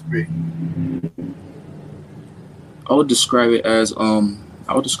 You want to speak? I would describe it as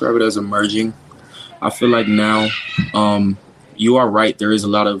emerging. I feel like now, you are right.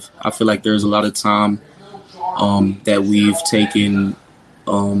 I feel like there's a lot of time that we've taken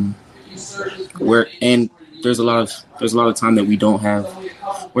there's a lot of time that we don't have,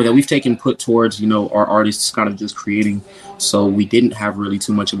 or that we've taken put towards, our artists kind of just creating. So we didn't have really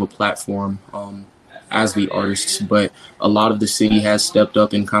too much of a platform as the artists, but a lot of the city has stepped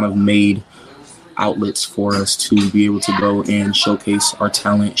up and kind of made outlets for us to be able to go and showcase our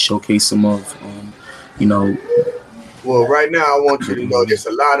talent, showcase some of, Well, right now I want you to know there's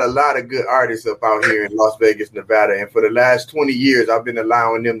a lot of good artists up out here in Las Vegas, Nevada. And for the last 20 years, I've been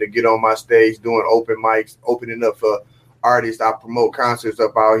allowing them to get on my stage, doing open mics, opening up for artists. I promote concerts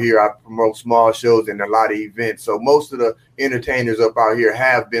up out here. I promote small shows and a lot of events. So most of the entertainers up out here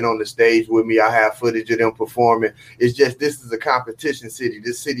have been on the stage with me. I have footage of them performing. It's just, this is a competition city.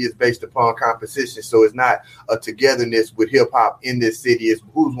 This city is based upon competition. So it's not a togetherness with hip hop in this city. It's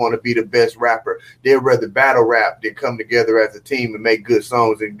who's want to be the best rapper. They'd rather battle rap than come together as a team and make good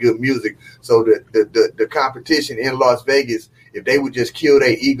songs and good music. So the competition in Las Vegas, if they would just kill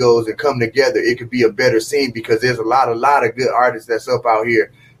their egos and come together, it could be a better scene, because there's a lot of good artists that's up out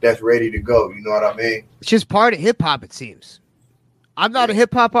here that's ready to go. You know what I mean? It's just part of hip-hop, it seems. I'm not a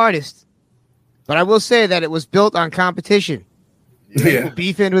hip-hop artist, but I will say that it was built on competition. People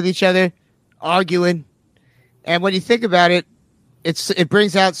beefing with each other, arguing. And when you think about it, it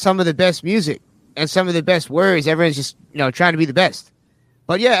brings out some of the best music and some of the best words. Everyone's just, trying to be the best.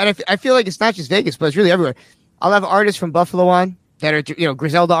 But yeah, and I feel like it's not just Vegas, but it's really everywhere. I'll have artists from Buffalo on that are,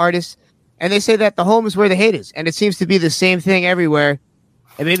 Griselda artists, and they say that the home is where the hate is. And it seems to be the same thing everywhere.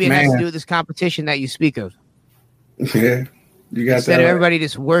 And maybe it has to do with this competition that you speak of. Yeah, you got Instead that. of everybody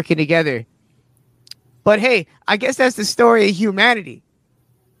just working together. But hey, I guess that's the story of humanity.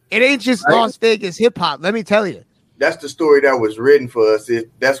 It ain't just Las Vegas hip hop, let me tell you. That's the story that was written for us.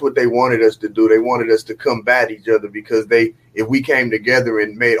 That's what they wanted us to do. They wanted us to combat each other, because if we came together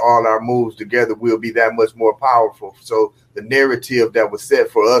and made all our moves together, we'll be that much more powerful. So the narrative that was set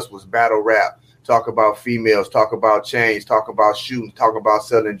for us was battle rap. Talk about females, talk about chains, talk about shooting, talk about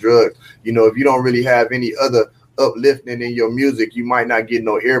selling drugs. If you don't really have any other uplifting in your music, you might not get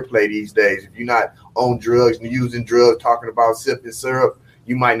no airplay these days. If you're not on drugs and using drugs, talking about sipping syrup,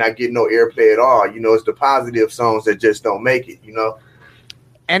 you might not get no airplay at all. It's the positive songs that just don't make it,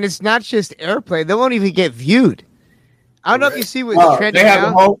 And it's not just airplay. They won't even get viewed. I don't know if you see what's trending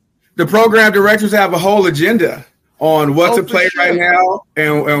now. The program directors have a whole agenda on what to play right now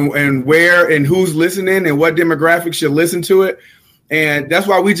and where and who's listening and what demographics should listen to it. And that's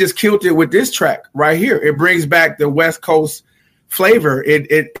why we just killed it with this track right here. It brings back the West Coast flavor.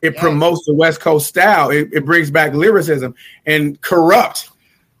 It promotes the West Coast style. It brings back lyricism. And Corrupt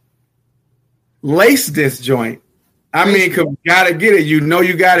lace this joint. I mean, gotta get it.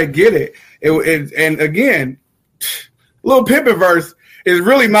 You gotta get it. And again, Lil Pimpin' verse is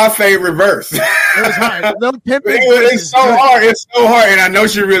really my favorite verse. It was hard. It's so hard. It's so hard. And I know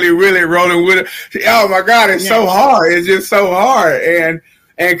she really, really rolling with it. Oh my God, it's so hard. It's just so hard. And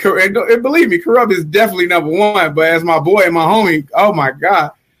believe me, Corrupt is definitely number one. But as my boy and my homie, oh my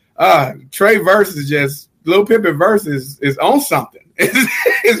God, Trey verse is just, Lil Pimpin' verse is on something.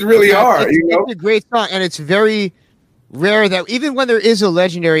 It's really hard. It's a great song, and it's very rare that even when there is a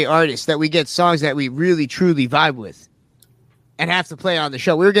legendary artist that we get songs that we really truly vibe with and have to play on the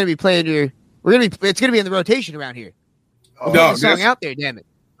show. We're going to be playing it's going to be in the rotation around here. Oh, no, song out there, damn it.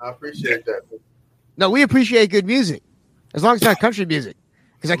 I appreciate that. No, we appreciate good music. as long as it's not country music,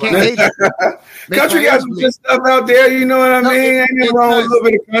 because I can't hate it. Country got some good stuff out there. You know what I mean? Ain't nothing wrong with a little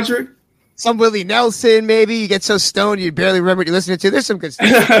bit of country. Some Willie Nelson, maybe. You get so stoned you barely remember what you're listening to. There's some good stuff.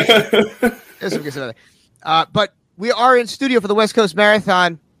 There's some good stuff there. But we are in studio for the West Coast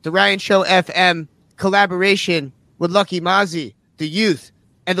Marathon, the Ryan Show FM collaboration with Lucky Mozzie, the Youth,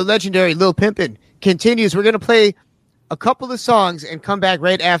 and the legendary Lil Pimpin' continues. We're going to play a couple of songs and come back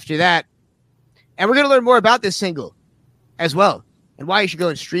right after that. And we're going to learn more about this single as well and why you should go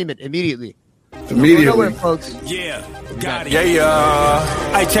and stream it immediately. Immediately. Folks. Yeah, got it.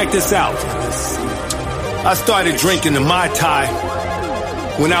 Yeah, Hey, check this out. I started drinking the Mai Tai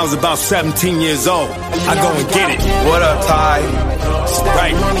when I was about 17 years old. I go and get it. What up, Ty?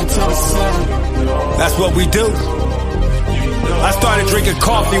 Right. That's what we do. I started drinking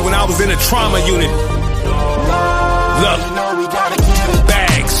coffee when I was in a trauma unit. Look,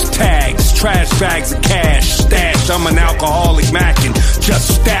 bags, tags, trash bags of cash, stash. I'm an alcoholic mackin',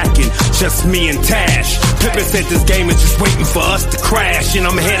 just stacking, just me and Tash. Pippin said this game is just waiting for us to crash, and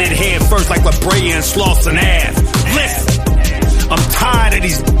I'm headed head first like La Brea and Slauson Ave. Listen, I'm tired of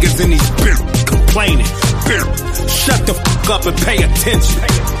these niggas in these beer complaining. Beer, shut the fuck up and pay attention.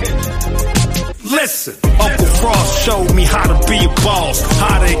 Listen, Uncle Frost showed me how to be a boss,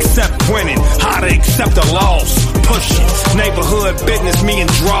 how to accept winning, how to accept a loss. Push it, neighborhood business, me and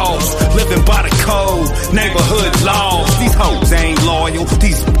draws, living by the code, neighborhood laws. These hoes ain't loyal,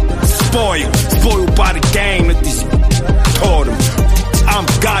 these spoiled by the game that these taught them. I'm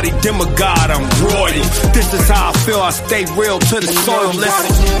Gotti, demigod, I'm royal. This is how I feel, I stay real to the soil. Listen.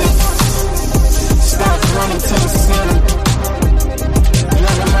 Stop running to the center.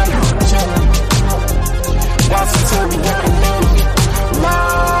 Watch until we got a minute.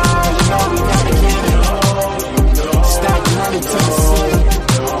 Wow, you know we gotta get it. Stop running to the city.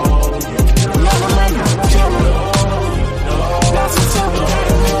 Never mind, kill it. Watch until we got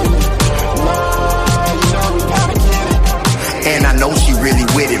a minute. Wow, you know we gotta get it. And I know she really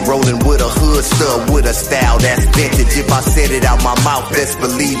with it, rolling with a hood stud, with a style that's vintage. If I said it out my mouth, best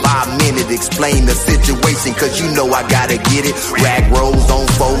believe I meant it. Explain the situation, cause you know I gotta get it. Rag rolls on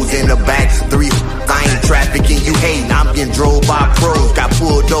foes in the back, 3 I ain't trafficking, you hating, I'm getting drove by pros. Got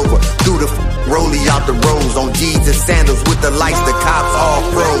pulled over, through the rollie out the roads. On jeans and sandals with the lights, the cops all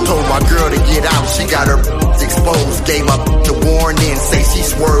froze. Told my girl to get out, she got her exposed. Gave up the warning, say she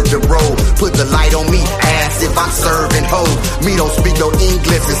swerved the road. Put the light on me, ass if I'm serving hoes. Me don't speak no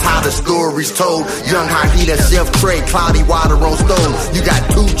English, it's how the story's told. Young Hahita, Chef Trey, cloudy water on stove. You got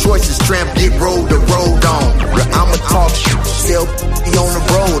 2 choices, tramp, get rolled, the road on. I'ma talk shit, sell on the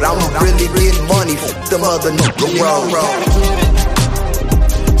road. I'ma really get money, the mother the road.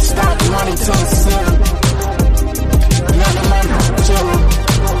 Stop running to the center. Never mind, chillin'.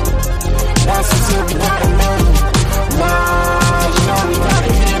 That's until we got a million. Wow, you know we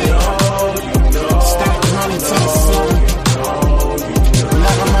gotta hit it. Stop running to the center.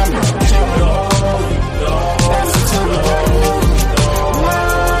 Never mind, chillin'. That's until we got a million.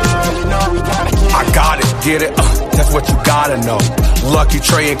 Wow, you know we gotta get it. I got it, get it. That's what you gotta know. Lucky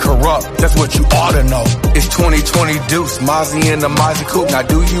Trey and Corrupt, that's what you ought to know. It's 2020 Deuce, Mozzie and the Mozzie Coupe. Now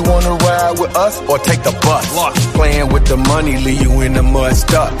do you wanna ride with us or take the bus? Playing with the money, leave you in the mud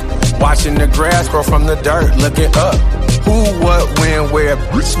stuck. Watching the grass grow from the dirt, looking up. Who, what, when, where,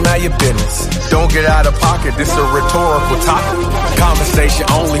 smell your business. Don't get out of pocket, this a rhetorical topic. Conversation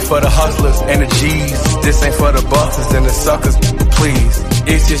only for the hustlers and the G's. This ain't for the busters and the suckers, please.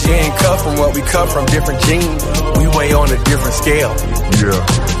 It's just you ain't cut from what we cut from, different genes. We weigh on a different scale.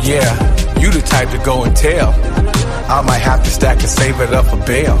 Yeah, you the type to go and tell. I might have to stack and save it up for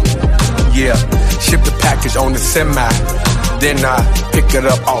bail. Yeah, ship the package on the semi. Then I pick it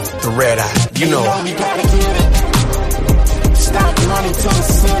up off the red eye. You know we gotta get it. Stop running to the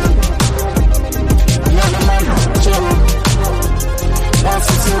center. Never mind, chillin'. That's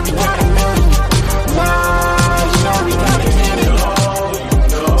until we got a million. Wow, you know we gotta get it.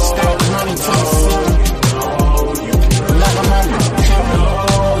 Stop running to the center. Never mind, chillin'.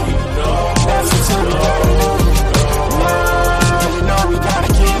 That's until we got a million. Wow, you know we gotta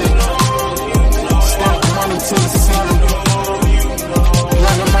get it. Stop running to the center.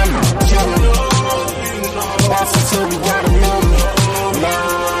 Never mind, chillin'. That's until we got a million. Wow,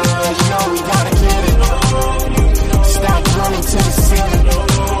 you know we gotta get it. Stop running to the center.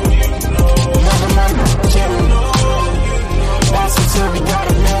 Never mind, chillin'. That's until we got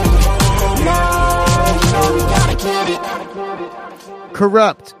a million. Wow, you know we gotta get it.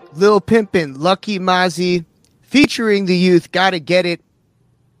 Corrupt, Lil Pimpin', Lucky Mozzie, featuring the Youth, Gotta Get It.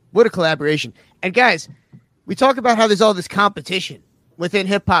 What a collaboration. And guys, we talk about how there's all this competition within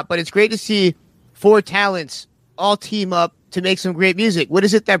hip-hop, but it's great to see 4 talents all team up to make some great music? What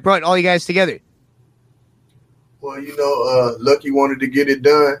is it that brought all you guys together? Well, Lucky wanted to get it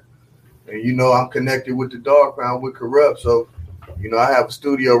done. And, I'm connected with the Dog Pound with Kurupt. So, I have a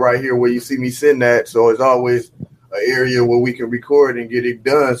studio right here where you see me sitting at. So it's always an area where we can record and get it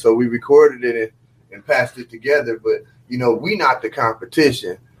done. So we recorded it and passed it together. But, we not the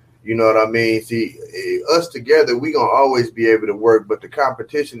competition. You know what I mean? See, us together, we going to always be able to work. But the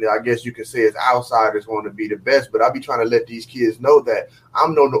competition, I guess you could say, is outsiders want to be the best. But I be trying to let these kids know that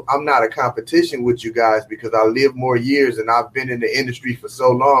I'm not a competition with you guys because I live more years and I've been in the industry for so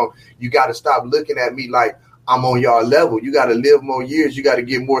long. You got to stop looking at me like I'm on y'all level. You got to live more years. You got to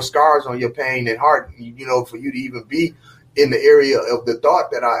get more scars on your pain and heart, for you to even be in the area of the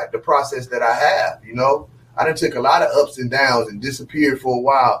the process that I have, I done took a lot of ups and downs and disappeared for a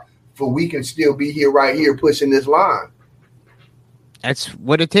while. For we can still be here right here pushing this line. That's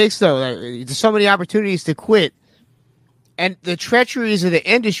what it takes, though. There's so many opportunities to quit, and the treacheries of the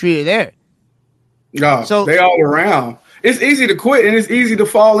industry are there. No, so they all around. It's easy to quit, and it's easy to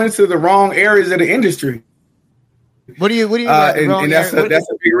fall into the wrong areas of the industry. What do you mean by the wrong that's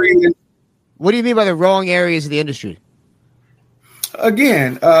a big reason. What do you mean by the wrong areas of the industry?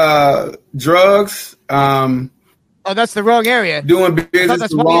 Again, drugs. Oh, that's the wrong area. Doing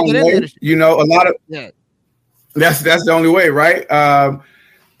business the wrong way. A lot of that's the only way, right?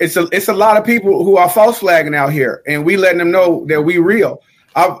 It's a lot of people who are false flagging out here, and we letting them know that we real.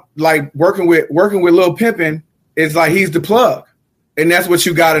 I like working with Lil Pimpin'. It's like he's the plug, and that's what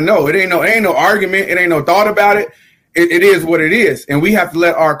you got to know. It ain't no argument. It ain't no thought about it. It is what it is, and we have to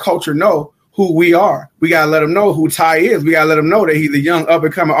let our culture know who we are. We gotta let them know who Ty is. We gotta let them know that he's a young up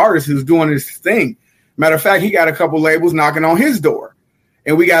and coming artist who's doing his thing. Matter of fact, he got a couple labels knocking on his door,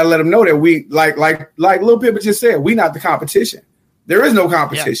 and we got to let him know that we like Lil Pimpin' just said, we not the competition. There is no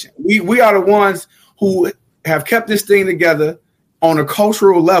competition. Yeah. We are the ones who have kept this thing together on a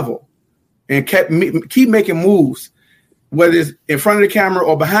cultural level and keep making moves, whether it's in front of the camera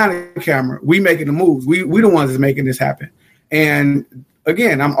or behind the camera. We making the moves. We the ones that's making this happen. And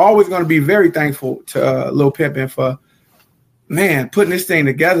again, I'm always going to be very thankful to Lil Pimpin' for. Man, putting this thing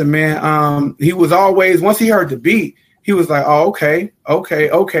together, man. He was always, once he heard the beat, he was like, "Oh, okay,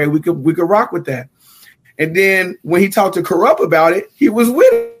 we could rock with that." And then when he talked to Kurupt about it, he was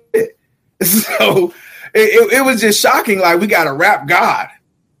with it. So it was just shocking. Like, we got a rap god,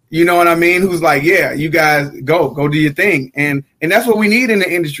 you know what I mean? Who's like, "Yeah, you guys go do your thing," and that's what we need in the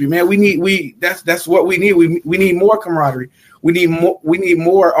industry, man. That's what we need. We need more camaraderie. We need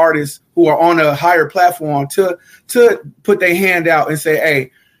more artists who are on a higher platform to put their hand out and say,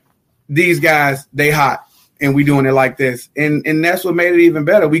 "Hey, these guys, they hot, and we doing it like this." And that's what made it even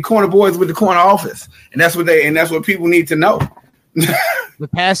better. We corner boys with the corner office, and that's what people need to know. The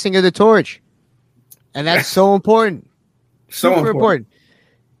passing of the torch, and that's so important. Super important,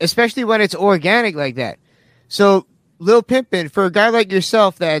 especially when it's organic like that. So, Lil Pimpin', for a guy like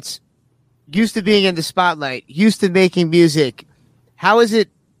yourself that's used to being in the spotlight, used to making music, how is it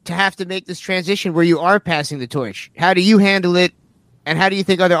to have to make this transition where you are passing the torch? How do you handle it, and how do you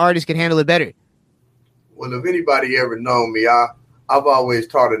think other artists can handle it better? Well, if anybody ever known me, I've always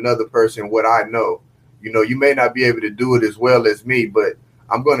taught another person what I know. You may not be able to do it as well as me, but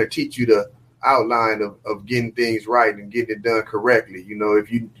I'm going to teach you the outline of getting things right and getting it done correctly.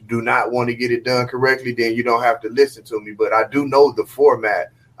 If you do not want to get it done correctly, then you don't have to listen to me. But I do know the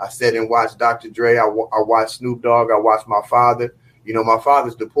format. I sat and watched Dr. Dre. I watched Snoop Dogg. I watched my father. My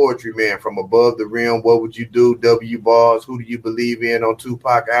father's the poetry man from Above the Rim. What Would You Do? W Balls. Who Do You Believe In? On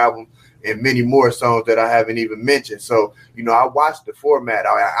Tupac album, and many more songs that I haven't even mentioned. So, I watched the format.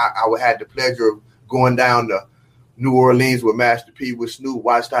 I had the pleasure of going down to New Orleans with Master P with Snoop,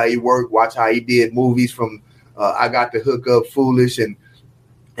 watched how he worked, watched how he did movies from I Got the Hook Up, Foolish, and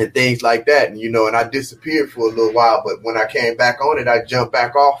things like that. And I disappeared for a little while, but when I came back on it, I jumped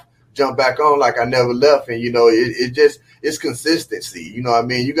back on like I never left. And it's consistency. What I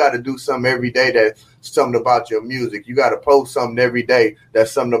mean? You got to do something every day that's something about your music. You got to post something every day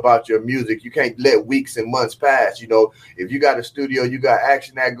that's something about your music. You can't let weeks and months pass. If you got a studio, you got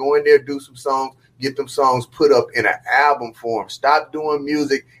Action Act, go in there, do some songs, get them songs put up in an album form. Stop doing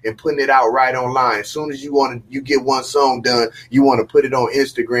music and putting it out right online. As soon as you get one song done, you want to put it on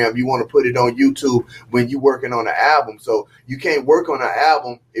Instagram, you want to put it on YouTube when you're working on an album. So you can't work on an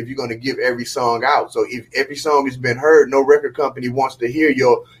album if you're going to give every song out. So if every song has been heard, no record company wants to hear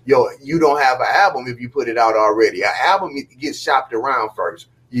you don't have an album if you put it out already. An album gets shopped around first.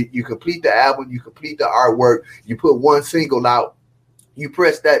 You complete the album, you complete the artwork, you put one single out, you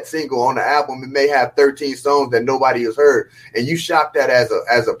press that single on the album, it may have 13 songs that nobody has heard, and you shop that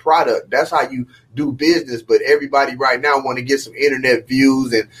as a product. That's how you do business. But everybody right now want to get some internet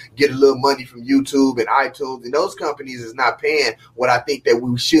views and get a little money from YouTube and iTunes, and those companies is not paying what I think that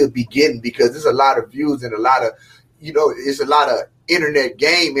we should be getting, because there's a lot of views and a lot of, it's a lot of internet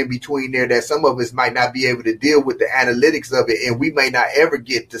game in between there that some of us might not be able to deal with the analytics of it, and we may not ever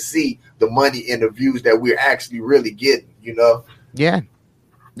get to see the money and the views that we're actually really getting, Yeah,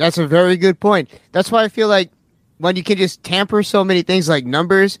 that's a very good point. That's why I feel like when you can just tamper so many things like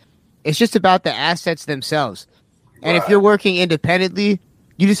numbers, it's just about the assets themselves. And if you're working independently,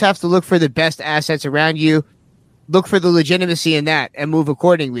 you just have to look for the best assets around you, look for the legitimacy in that, and move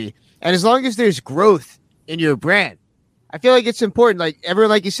accordingly. And as long as there's growth in your brand, I feel like it's important. Like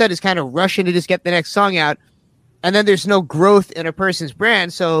everyone, like you said, is kind of rushing to just get the next song out, and then there's no growth in a person's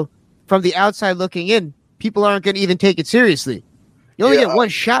brand. So from the outside looking in, people aren't going to even take it seriously. You only get one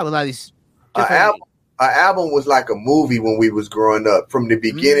shot with a lot of these. An album was like a movie when we was growing up. From the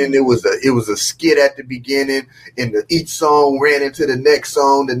beginning, it was a skit at the beginning, and each song ran into the next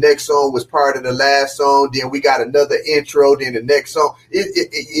song. The next song was part of the last song. Then we got another intro. Then the next song.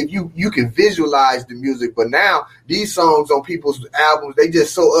 If you can visualize the music, but now these songs on people's albums, they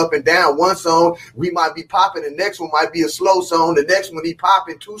just so up and down. One song we might be popping, the next one might be a slow song. The next one he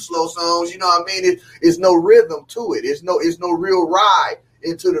popping 2 slow songs. You know what I mean? It's no rhythm to it. It's no real ride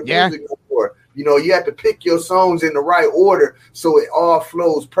into the music anymore. You have to pick your songs in the right order so it all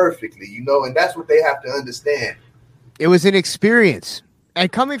flows perfectly, and that's what they have to understand. It was an experience.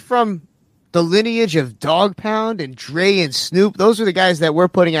 And coming from the lineage of Dog Pound and Dre and Snoop, those are the guys that were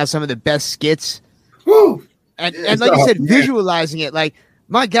putting out some of the best skits. Woo! And like you said, visualizing it, like,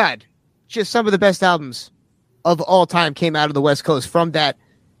 my God, just some of the best albums of all time came out of the West Coast from that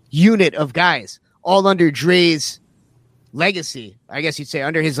unit of guys, all under Dre's legacy, I guess you'd say,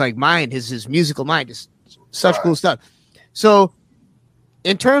 under his mind, his musical mind, just such cool stuff. So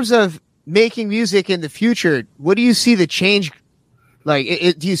in terms of making music in the future, what do you see the change? Like,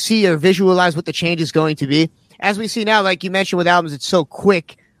 do you see or visualize what the change is going to be? As we see now, like you mentioned with albums, it's so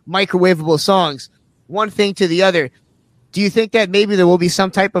quick, microwavable songs, one thing to the other. Do you think that maybe there will be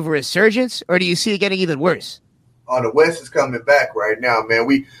some type of a resurgence, or do you see it getting even worse? The West is coming back right now,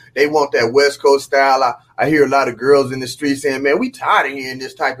 man. They want that West Coast style. I hear a lot of girls in the street saying, man, we tired of hearing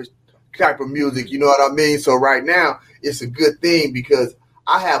this type of music. You know what I mean? So right now, it's a good thing because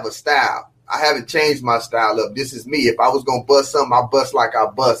I have a style. I haven't changed my style up. This is me. If I was going to bust something, I bust like I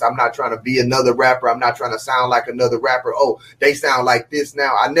bust. I'm not trying to be another rapper. I'm not trying to sound like another rapper. Oh, they sound like this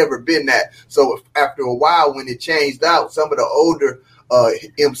now. I've never been that. So after a while, when it changed out, some of the older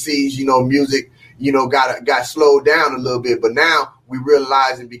MCs, music, got slowed down a little bit, but now we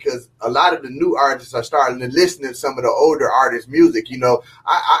realizing because a lot of the new artists are starting to listen to some of the older artists' music.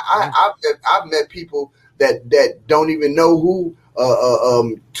 I've met people that don't even know who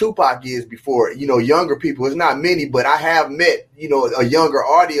Tupac is before. Younger people. It's not many, but I have met a younger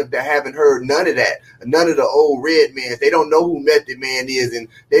audience that haven't heard none of that, none of the old Redmans. They don't know who Method Man is, and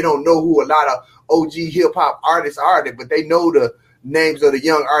they don't know who a lot of OG hip hop artists are. But they know the names of the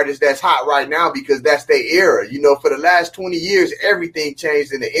young artists that's hot right now because that's their era. For the last 20 years, everything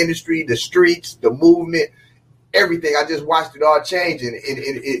changed in the industry, the streets, the movement, everything. I just watched it all change, and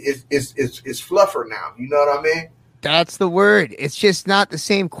it's fluffer now. You know what I mean? That's the word. It's just not the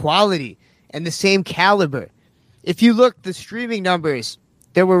same quality and the same caliber. If you look the streaming numbers,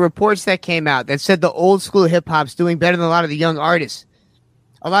 there were reports that came out that said the old school hip hop's doing better than a lot of the young artists.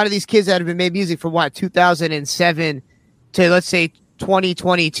 A lot of these kids that have been made music from 2007 to, let's say,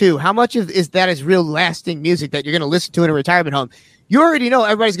 2022. How much of that is real lasting music that you're going to listen to in a retirement home? You already know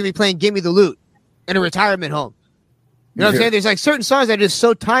everybody's going to be playing Gimme the Loot in a retirement home. You know what I'm saying? There's like certain songs that are just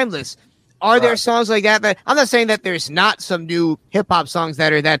so timeless. Are there songs like that? I'm not saying that there's not some new hip hop songs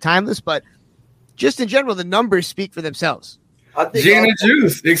that are that timeless, but just in general, the numbers speak for themselves. Gin and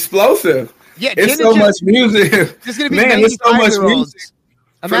Juice, explosive. Yeah, it's so much music. There's going to be 95-year-olds.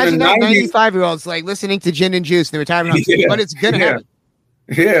 Imagine that 95-year-olds like listening to Gin and Juice in the retirement home, but it's going to happen.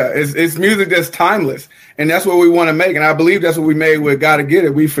 Yeah, it's music that's timeless, and that's what we want to make. And I believe that's what we made with "Gotta Get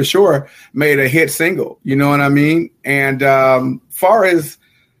It." We for sure made a hit single. You know what I mean? And far as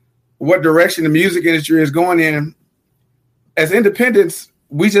what direction the music industry is going in, as independents,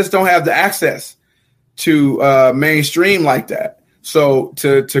 we just don't have the access to mainstream like that. So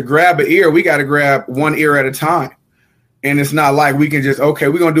to grab an ear, we got to grab one ear at a time. And it's not like we can just, okay,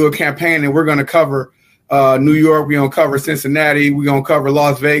 we're going to do a campaign and we're going to cover New York, we're going to cover Cincinnati, we're going to cover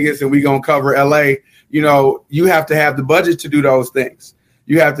Las Vegas, and we're going to cover LA. You have to have the budget to do those things.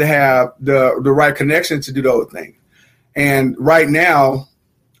 You have to have the right connection to do those things. And right now,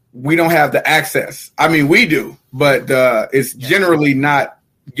 we don't have the access. I mean, we do, but it's generally not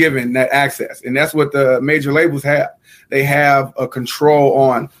given that access. And that's what the major labels have. They have a control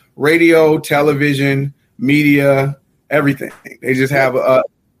on radio, television, media, everything. They just have a...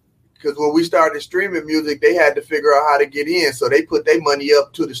 Because when we started streaming music, they had to figure out how to get in. So they put their money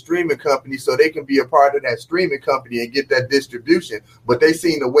up to the streaming company so they can be a part of that streaming company and get that distribution. But they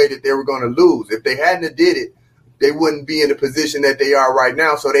seen the way that they were going to lose. If they hadn't did it, they wouldn't be in the position that they are right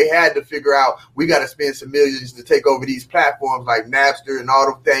now. So they had to figure out, we got to spend some millions to take over these platforms like Napster and all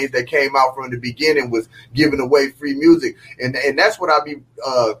the things that came out from the beginning was giving away free music. And that's what I be,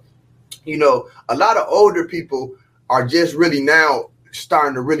 a lot of older people are just really now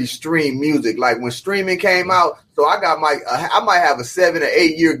starting to really stream music. Like when streaming came out, so I might have a 7 or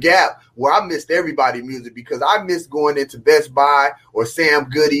 8 year gap where I missed everybody's music because I missed going into Best Buy or Sam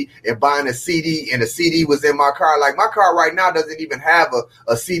Goody and buying a CD, and the CD was in my car. Like my car right now doesn't even have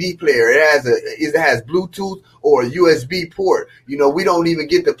a CD player. It has Bluetooth or a USB port. We don't even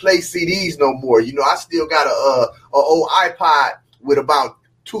get to play CDs no more. I still got a old iPod with about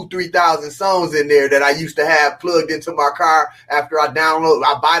 2,000-3,000 songs in there that I used to have plugged into my car after I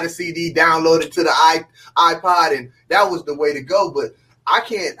buy the CD, download it to the iPod, and that was the way to go. But I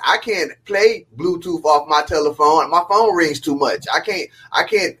can't play Bluetooth off my telephone. My phone rings too much. I can't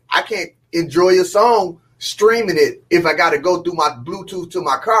enjoy a song streaming it if I got to go through my Bluetooth to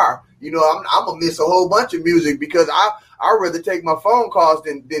my car. I'm gonna miss a whole bunch of music because I'd rather take my phone calls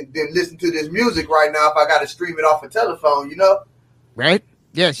than listen to this music right now if I got to stream it off a telephone. Right?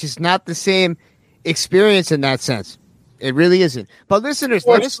 Yeah, it's just not the same experience in that sense. It really isn't. But listeners,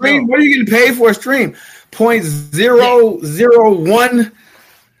 let us know. What are you getting paid for a stream? 0.001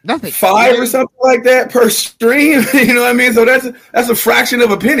 nothing 5 or something like that per stream. You know what I mean? So that's a fraction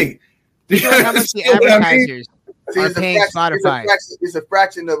of a penny. How much the advertisers are paying Spotify? It's a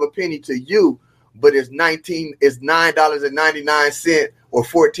fraction of a penny to you, but it's $9.99 or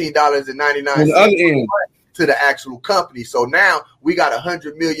 $14.99 to the actual company. So now we got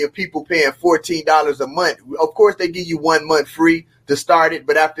 100 million people paying $14 a month. Of course, they give you 1 month free to start it,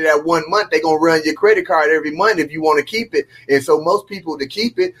 but after that 1 month, they're going to run your credit card every month if you want to keep it. And so most people, to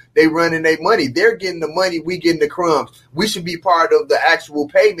keep it, they running their money. They're getting the money, we getting the crumbs. We should be part of the actual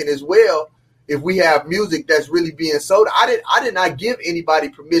payment as well if we have music that's really being sold. I did not give anybody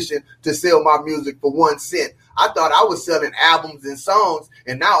permission to sell my music for 1 cent. I thought I was selling albums and songs,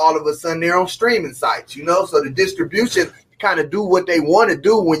 and now all of a sudden they're on streaming sites, so the distribution kind of do what they want to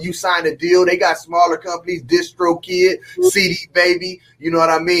do when you sign a deal. They got smaller companies, DistroKid, CD Baby, you know what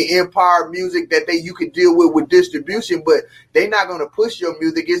I mean, Empire Music that you can deal with distribution, but they're not going to push your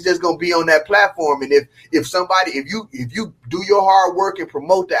music. It's just going to be on that platform. And if you do your hard work and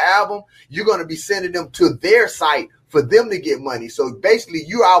promote the album, you're going to be sending them to their site for them to get money. So basically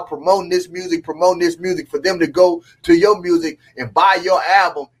you're out promoting this music for them to go to your music and buy your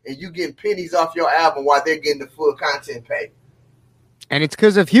album, and you getting pennies off your album while they're getting the full content pay. And it's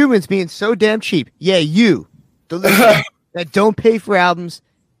because of humans being so damn cheap. Yeah, you, the listeners that don't pay for albums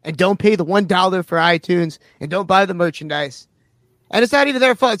and don't pay the $1 for iTunes and don't buy the merchandise. And it's not even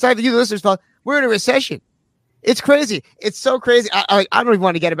their fault. It's not even you, the listeners' fault. We're in a recession. It's crazy. It's so crazy. I don't even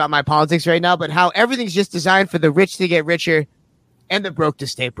want to get about my politics right now, but how everything's just designed for the rich to get richer and the broke to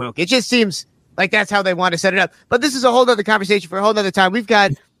stay broke. It just seems like that's how they want to set it up. But this is a whole other conversation for a whole other time. We've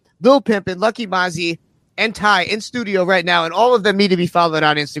got Lil Pimp and Lucky Mozzie and Ty in studio right now, and all of them need to be followed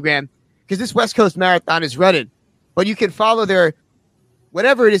on Instagram because this West Coast Marathon is running. But you can follow their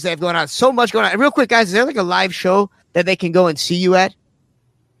whatever it is they have going on. So much going on. And real quick, guys, is there like a live show that they can go and see you at?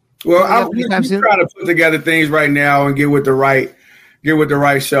 Well, I'm trying to put together things right now and get with the right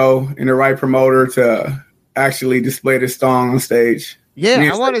show and the right promoter to actually display this song on stage.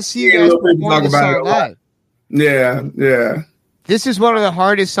 Yeah, I want to see you guys perform this song live. Yeah. This is one of the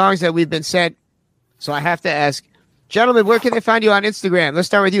hardest songs that we've been sent, so I have to ask, gentlemen, where can they find you on Instagram? Let's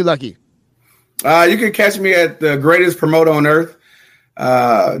start with you, Lucky. You can catch me at the greatest promoter on earth.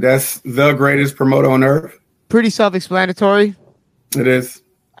 That's the greatest promoter on earth. Pretty self-explanatory. It is.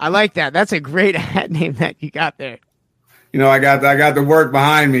 I like that. That's a great hat name that you got there. I got the work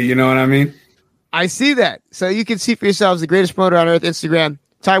behind me. You know what I mean? I see that. So you can see for yourselves the greatest promoter on earth, Instagram.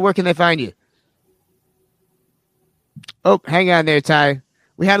 Ty, where can they find you? Oh, hang on there, Ty.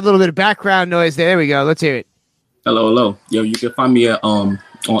 We had a little bit of background noise there. There we go. Let's hear it. Hello. Yo, you can find me at on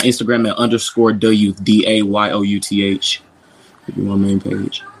Instagram at _WDAYOUTH. If you're on my main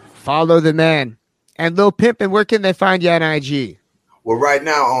page. Follow the man. And Lil Pimp, and where can they find you on IG? Well, right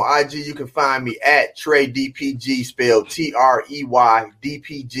now on IG, you can find me at Trey DPG, spelled TREY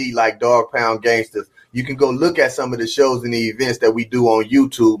DPG, like Dog Pound Gangsters. You can go look at some of the shows and the events that we do on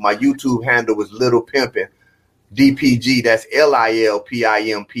YouTube. My YouTube handle is Little Pimpin' DPG. That's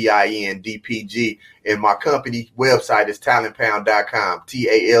LILPIMPIN DPG. And my company website is talentpound.com,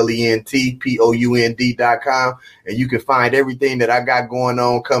 TALENTPOUND.com. And you can find everything that I got going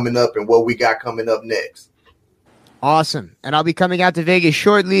on coming up and what we got coming up next. Awesome. And I'll be coming out to Vegas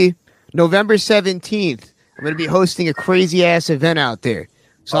shortly, November 17th. I'm going to be hosting a crazy-ass event out there.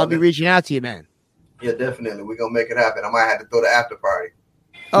 So I'll be reaching out to you, man. Yeah, definitely. We're going to make it happen. I might have to throw the after party.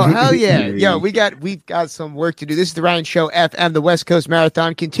 Oh, hell yeah. Yo, we've got some work to do. This is the Ryan Show FM. The West Coast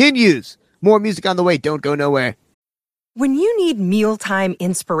Marathon continues. More music on the way. Don't go nowhere. When you need mealtime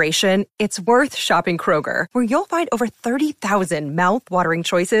inspiration, it's worth shopping Kroger, where you'll find over 30,000 mouth-watering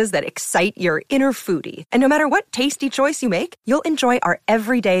choices that excite your inner foodie. And no matter what tasty choice you make, you'll enjoy our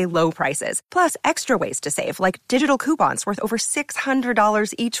everyday low prices, plus extra ways to save, like digital coupons worth over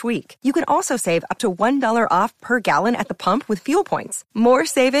 $600 each week. You can also save up to $1 off per gallon at the pump with fuel points. More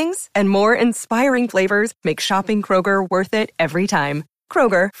savings and more inspiring flavors make shopping Kroger worth it every time.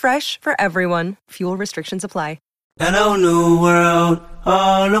 Kroger, fresh for everyone. Fuel restrictions apply. Hello, new world,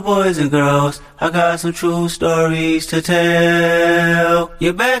 all the boys and girls. I got some true stories to tell.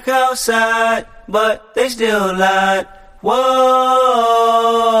 You're back outside, but they still lied. Whoa,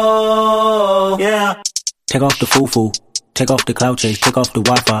 yeah. Take off the foo-foo, take off the cloud chase, take off the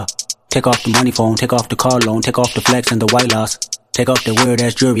Wi-Fi, take off the money phone, take off the car loan, take off the flex and the white loss, take off the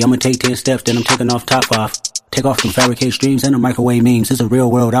weird-ass jewelry. I'ma take 10 steps, then I'm taking off top 5. Take off them fabricated streams and the microwave memes. It's a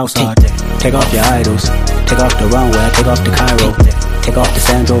real world outside. Take off your idols. Take off the runway. Take off the Cairo. Take off the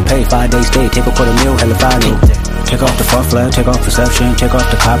Sandro Pay. 5-day stay. Take a $250,000. Hella follow. Take off the fuck flag. Take off perception. Take off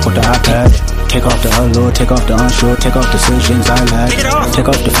the cop with the iPad. Take off the allure. Take off the unsure. Take off decisions I lack. Take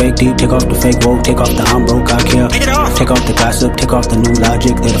off the fake deep. Take off the fake woke. Take off the I'm broke, I care. Take off the gossip. Take off the new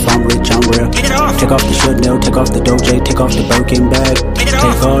logic that if I'm rich, I'm real. Take off the Chanel. Take off the Doja. Take off the Birkin bag.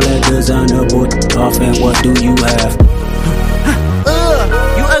 Take all that designer boy off and what do you have?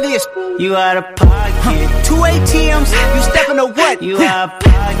 You ugly as you out of pocket. 2 ATMs, you stepping to what? You out of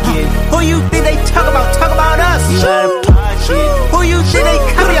pocket. Who you think they talk about? Talk about us. You out of pocket. Who you think they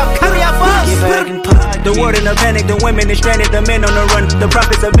carry out for us? Get back in pocket. The world in a panic, the women is stranded, the men on the run. The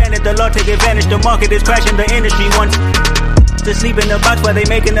profits abandoned, the law take advantage. The market is crashing, the industry wants to sleep in the box while they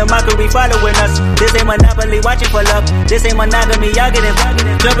making a mockery following us. This ain't Monopoly, watching for love. This ain't monogamy, y'all get it.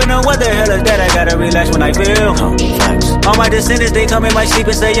 Jumping on what the hell is that? I gotta relax when I feel. All my descendants, they come in my sleep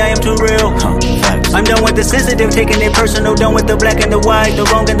and say I am too real. I'm done with the sensitive, taking it personal. Done with the black and the white, the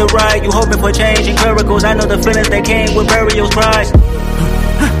wrong and the right. You hoping for change and miracles. I know the feelings that came with burials, cries.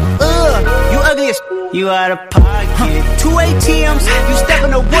 You ugly as you out of pocket. 2 ATMs, you stepping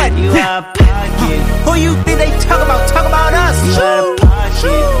to what? You out of pocket. Who you think they talk about? Talk about us. You out of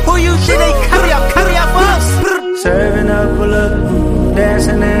pocket. Who you think they carry out for us? Serving up a look,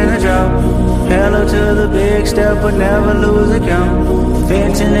 dancing in a drop. Hello to the big step, but never lose a count.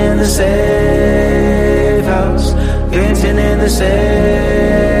 Venting in the safe house. Venting in the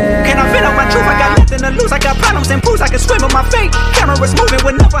safe. Can I vent on my truth? I got nothing to lose. I got problems and booze. I can swim with my fate. Cameras moving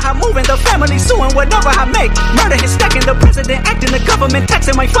whenever I'm moving. The family suing whatever I make. Murder is stacking. The president acting. The government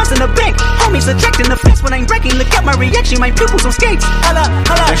taxing my funds in the bank. Homies ejecting the fence when I'm breaking. Look at my reaction. My pupils on skates. Holla,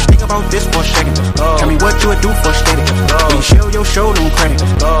 holla. Let's think about this for a second. Tell me what you would do for steady. When you show your show, no credit.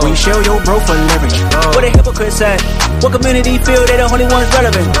 When you show your bro for leverage. What a hypocrite said. What community feel they the only ones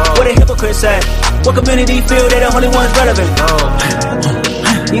relevant? What a hypocrite said. What community feel they the only ones relevant?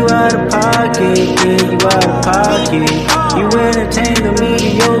 You out of pocket, yeah, you out of pocket. You entertain the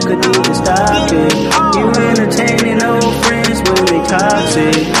mediocre, need to stop it. You entertaining old friends, but they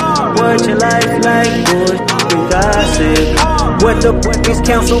toxic. What your life like, bullshit and gossip. What the fuck is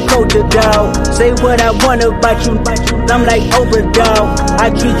council culture, dog? Say what I want about you, I'm like Oprah, dog.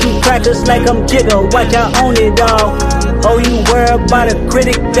 I treat you crackers like I'm Jigga, watch I own it, dog. Oh, you worry about a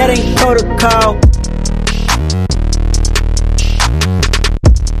critic, that ain't protocol.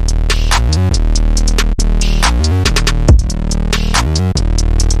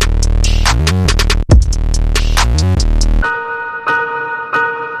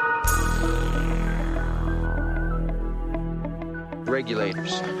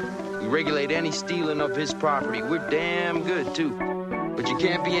 Regulators. We regulate any stealing of his property. We're damn good, too. But you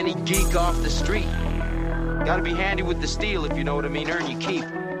can't be any geek off the street. Gotta be handy with the steel, if you know what I mean. Earn your keep.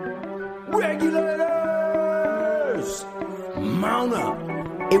 Regulators! Mount up!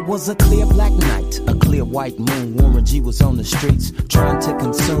 It was a clear black night, a clear white moon. Warren G was on the streets, trying to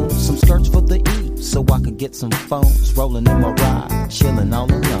consume some skirts for the E. so I could get some phones rolling in my ride, chilling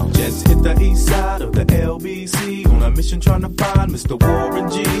all alone. Just hit the east side of the LBC on a mission trying to find Mr. Warren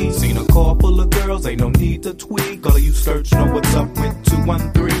G. Seen a car full of girls, ain't no need to tweak. All of you search know what's up with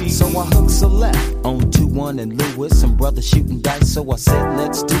 213. So I hooked a left on 21 and Lewis. Some brothers shooting dice, so I said,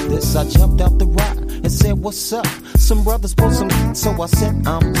 let's do this. I jumped out the ride and said, what's up? Some brothers pulled some, so I said,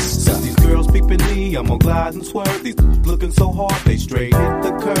 I'm stuck. These girls peeping me, I'm gonna glide and swerve. These looking so hard, they straight hit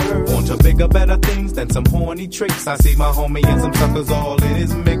the curve. Want to bigger, better things than some horny tricks. I see my homie and some suckers all in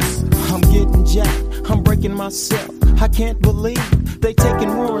his mix. I'm getting jacked, I'm breaking myself. I can't believe they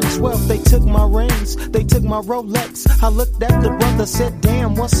taking Warren's wealth. They took my rings, they took my Rolex. I looked at the brother, said,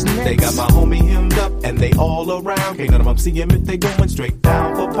 damn, what's next? They got my homie hemmed up and they all around. Can't none of them see him if they going straight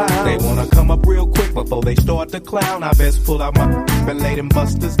down for pound. They wanna come up real quick before they start to clown. I best pull out my and lay them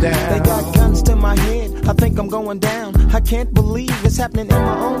busters down. They got guns to my head, I think I'm going down. I can't believe it's happening in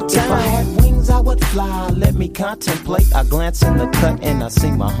my own town. If I had wings, I would fly, let me contemplate. I glance in the cut and I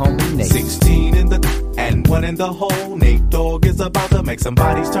see my homie Nate. 16 in the and 1 in the hole. Nate Dogg is about to make some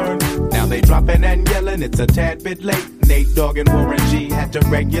bodies turn. Now they dropping and yelling, it's a tad bit late. Nate Dogg and Warren G had to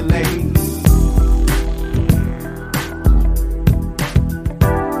regulate.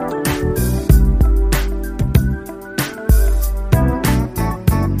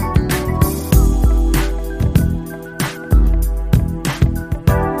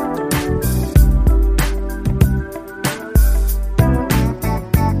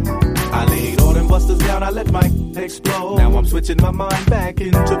 Explode. Now I'm switching my mind back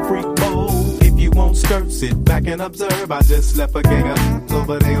into freak mode. If you won't skirt, sit back and observe. I just left a gang of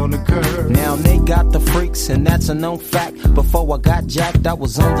over there on the curb. Now they got the freaks, and that's a known fact. Before I got jacked, I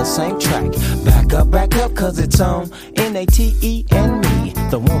was on the same track. Back up, cause it's on N-A-T-E and me,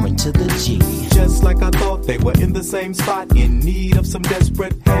 the woman to the G. Just like I thought, they were in the same spot, in need of some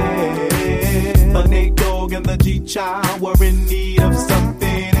desperate help. The Nate Dogg and the G-Child were in need of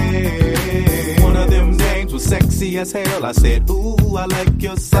something else. One of them dames was sexy as hell. I said, ooh, I like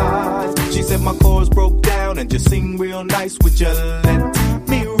your size. She said my chords broke down and just sing real nice. Would you let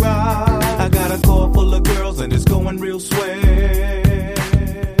me ride? I got a car full of girls and it's going real swell.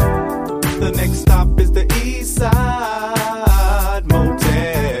 The next stop is the East Side Motel.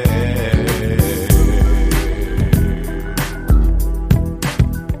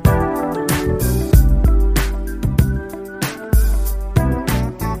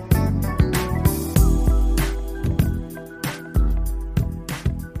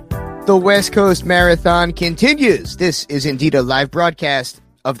 The West Coast Marathon continues. This is indeed a live broadcast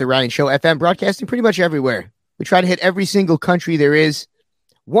of The Ryan Show FM, broadcasting pretty much everywhere. We try to hit every single country there is.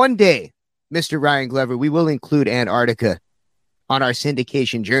 One day, Mr. Ryan Glover, we will include Antarctica on our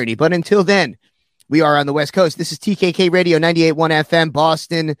syndication journey. But until then, we are on the West Coast. This is TKK Radio 98.1 FM,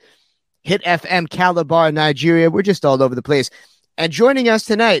 Boston, Hit FM, Calabar, Nigeria. We're just all over the place. And joining us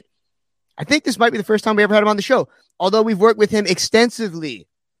tonight, I think this might be the first time we ever had him on the show, although we've worked with him extensively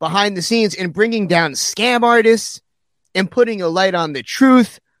behind the scenes in bringing down scam artists and putting a light on the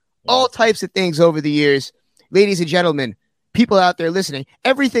truth, all types of things over the years. Ladies and gentlemen, people out there listening,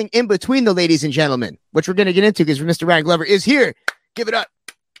 everything in between the ladies and gentlemen, which we're going to get into because Mr. Ryan Glover is here. Give it up.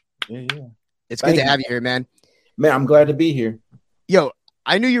 Yeah. It's good to have you here, man. Man, I'm glad to be here. Yo,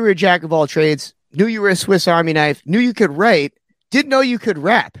 I knew you were a jack of all trades, knew you were a Swiss Army knife, knew you could write, didn't know you could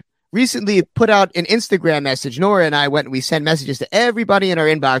rap. Recently put out an Instagram message. Nora and I went and we sent messages to everybody in our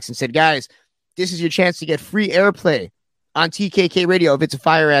inbox and said, guys, this is your chance to get free airplay on TKK Radio if it's a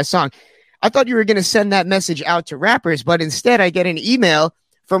fire-ass song. I thought you were going to send that message out to rappers, but instead I get an email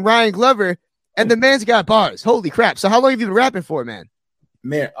from Ryan Glover, and the man's got bars. Holy crap. So how long have you been rapping for, man?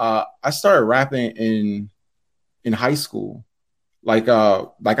 Man, I started rapping in high school. Like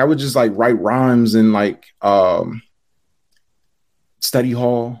I would just like write rhymes in like study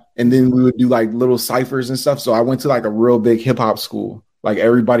hall, and then we would do like little ciphers and stuff. So I went to like a real big hip hop school. Like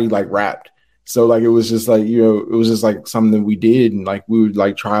everybody like rapped. So like it was just like, you know, it was just like something that we did, and like we would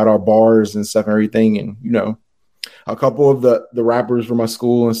like try out our bars and stuff and everything. And you know, a couple of the rappers from my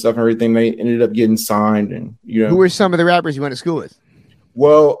school and stuff and everything, they ended up getting signed. And you know, who were some of the rappers you went to school with?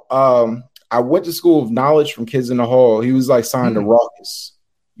 Well, I went to School of Knowledge from Kids in the Hall. He was like signed to Raucus,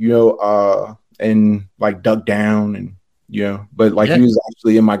 you know, and like Duck Down, and you know, but like he was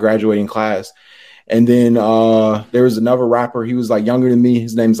actually in my graduating class. And then there was another rapper. He was like younger than me.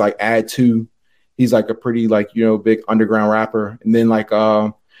 His name's like Ad2. He's like a pretty like, you know, big underground rapper. And then like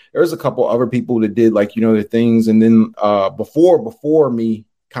there was a couple other people that did like, you know, their things. And then before me,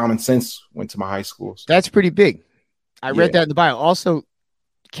 Common Sense went to my high school. So. That's pretty big. I read that in the bio. Also,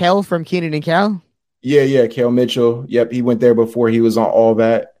 Kel from Keenan and Kel. Yeah, Kel Mitchell. Yep, he went there before he was on All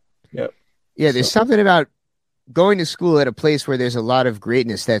That. Yep. Yeah, there's something about going to school at a place where there's a lot of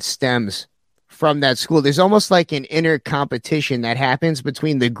greatness that stems from that school. There's almost like an inner competition that happens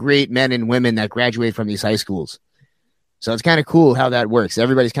between the great men and women that graduate from these high schools. So it's kind of cool how that works.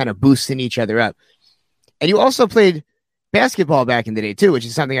 Everybody's kind of boosting each other up. And you also played basketball back in the day too, which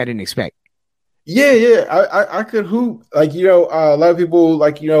is something I didn't expect. Yeah. I could hoop. Like, a lot of people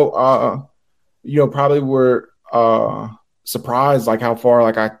probably were surprised like how far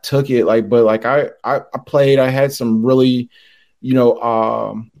like I took it. Like, but like I played, I had some really,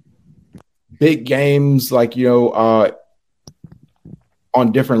 big games, like,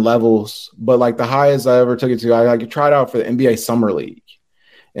 on different levels, but like the highest I ever took it to, I tried out for the NBA Summer League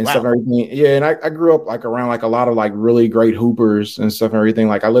and stuff and everything. Yeah. And I grew up like around like a lot of like really great hoopers and stuff and everything.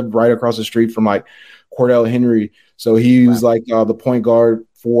 Like I lived right across the street from like Cordell Henry. So he was like the point guard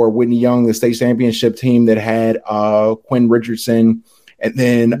for Whitney Young, the state championship team that had Quinn Richardson. And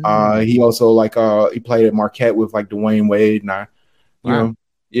then he also like he played at Marquette with like Dwayne Wade. And you know,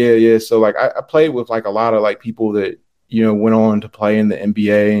 yeah. So like I played with like a lot of like people that, went on to play in the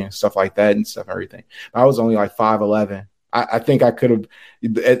NBA and stuff like that and stuff and everything. I was only like 5'11". I think I could have,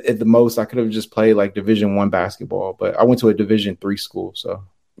 at the most, I could have just played like Division I basketball, but I went to a Division III school. So,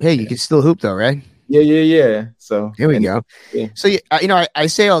 hey, you can still hoop though, right? Yeah. So here we go. Yeah. So, I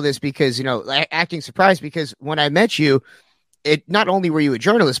say all this because, acting surprised because when I met you, it not only were you a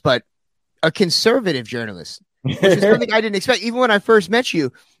journalist, but a conservative journalist, which is something I didn't expect. Even when I first met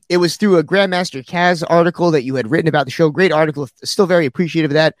you, it was through a Grandmaster Caz article that you had written about the show. Great article. Still very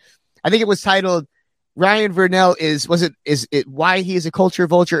appreciative of that. I think it was titled Ryan Verneuille is it why he is a culture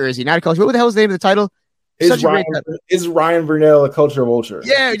vulture or is he not a culture? What the hell is the name of the title? Is Ryan Verneuille a culture vulture?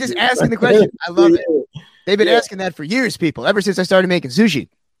 Yeah, just asking the question. I love it. They've been asking that for years, people, ever since I started making sushi.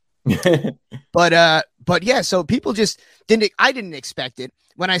 But yeah, so people just I didn't expect it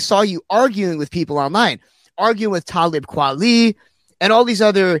when I saw you arguing with people online, arguing with Talib Kweli and all these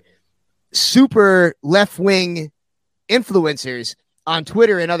other super left-wing influencers on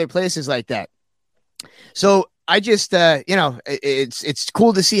Twitter and other places like that. So I just, it's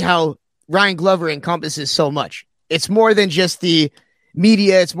cool to see how Ryan Glover encompasses so much. It's more than just the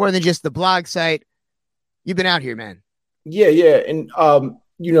media. It's more than just the blog site. You've been out here, man. Yeah. And,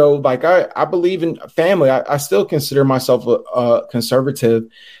 like I believe in family. I still consider myself a conservative.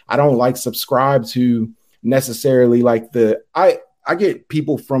 I don't like subscribe to necessarily like I get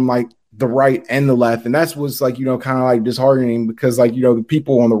people from like the right and the left. And that's what's like, kind of like disheartening because like, the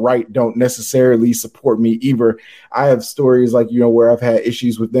people on the right don't necessarily support me either. I have stories like, where I've had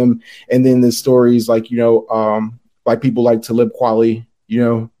issues with them. And then the stories like, like people like Talib Kweli,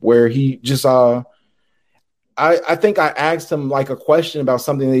 where he just, I think I asked him like a question about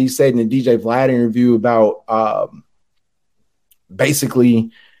something that he said in the DJ Vlad interview about basically,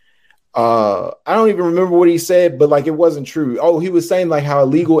 I don't even remember what he said, but like it wasn't true. Oh, he was saying like how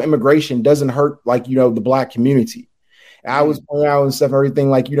illegal immigration doesn't hurt like, the black community. And I was pointing out and stuff, and everything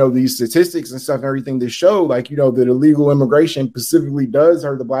like, these statistics and stuff and everything that show like, that illegal immigration specifically does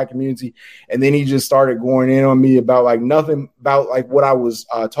hurt the black community. And then he just started going in on me about like nothing about like what I was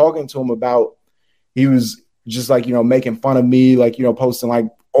talking to him about. He was just like, making fun of me, like, posting like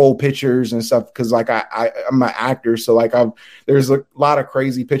old pictures and stuff. Cause like I'm an actor. So like there's a lot of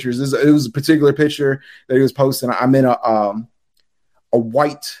crazy pictures. It was a particular picture that he was posting. I'm in a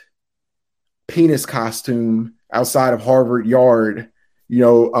white penis costume outside of Harvard Yard,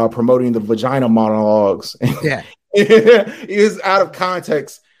 promoting the vagina monologues. Yeah. He was out of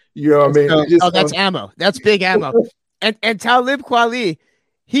context. What I mean? That's ammo. That's big ammo. And Talib Kweli,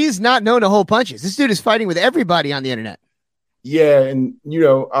 he's not known to hold punches. This dude is fighting with everybody on the internet. Yeah, and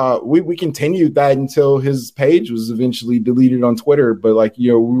we continued that until his page was eventually deleted on Twitter. But like,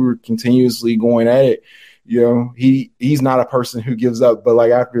 we were continuously going at it. He's not a person who gives up. But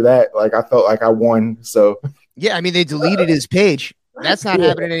like after that, like I felt like I won. So yeah, I mean they deleted his page. That's not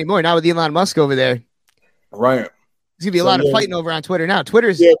happening anymore. Not with Elon Musk over there. Right. There's gonna be a lot of fighting over on Twitter now.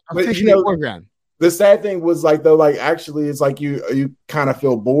 Twitter's officially a war ground. The sad thing was like though, like actually it's like you kind of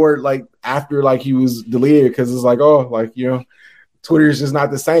feel bored like after like he was deleted because it's like, oh, like, Twitter is just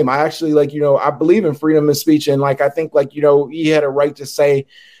not the same. I actually like, I believe in freedom of speech. And like, I think like, he had a right to say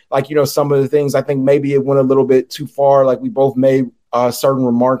like, some of the things. I think maybe it went a little bit too far. Like we both made certain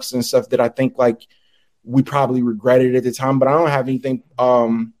remarks and stuff that I think like we probably regretted at the time, but I don't have anything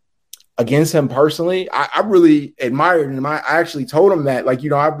against him personally. I really admired him. I actually told him that, like,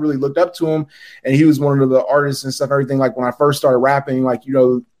 I really looked up to him and he was one of the artists and stuff, everything. Like when I first started rapping, like,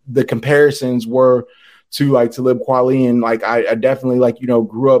 the comparisons were to like Talib Kweli. And like, I definitely like,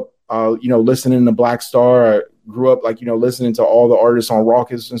 grew up, listening to Black Star. I grew up, like, you know, listening to all the artists on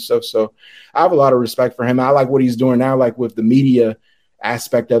Rawkus and stuff. So I have a lot of respect for him. I like what he's doing now, like with the media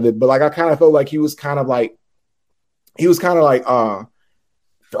aspect of it. But like, I kind of felt like he was kind of like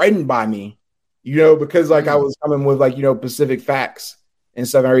threatened by me, you know, because like I was coming with like, you know, specific facts and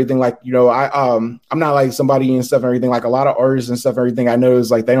stuff and everything. Like, you know, I'm not like somebody and stuff and everything. Like a lot of artists and stuff and everything I know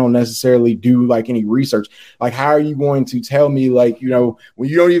is like they don't necessarily do like any research. Like, how are you going to tell me, like, you know, when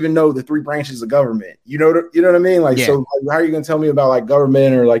you don't even know the 3 branches of government, you know what I mean? Like, so like, how are you going to tell me about like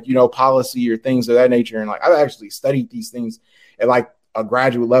government or like, you know, policy or things of that nature? And like, I've actually studied these things at like a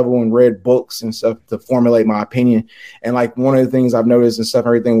graduate level and read books and stuff to formulate my opinion. And like, one of the things I've noticed and stuff and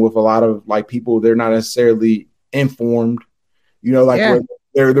everything with a lot of like people, they're not necessarily informed. You know, like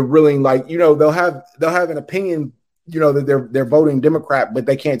they're really like, you know, they'll have an opinion, you know, that they're voting Democrat, but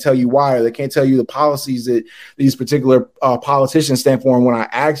they can't tell you why, or they can't tell you the policies that these particular politicians stand for. And when I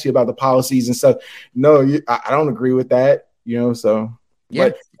ask you about the policies and stuff, no, I don't agree with that, you know, so. Yeah.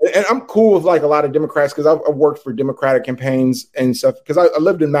 But, and I'm cool with like a lot of Democrats because I've worked for Democratic campaigns and stuff because I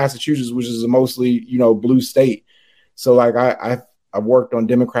lived in Massachusetts, which is a mostly, you know, blue state. So like I've worked on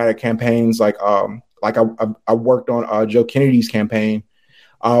Democratic campaigns, like I worked on Joe Kennedy's campaign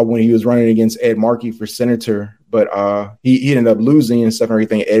when he was running against Ed Markey for senator, but he ended up losing and stuff and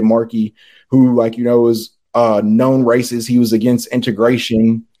everything. Ed Markey, who, like, you know, was known racist. He was against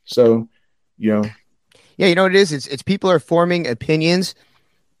integration. So, you know. Yeah, you know what it is? It's people are forming opinions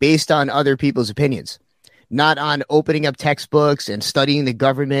based on other people's opinions, not on opening up textbooks and studying the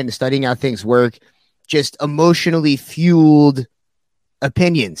government and studying how things work. Just emotionally fueled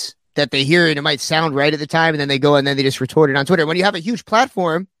opinions that they hear and it might sound right at the time, and then they go and then they just retort it on Twitter. When you have a huge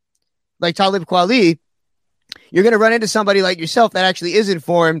platform like Talib Kweli, you're going to run into somebody like yourself that actually is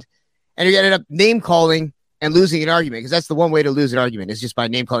informed, and you're going to end up name calling and losing an argument, because that's the one way to lose an argument is just by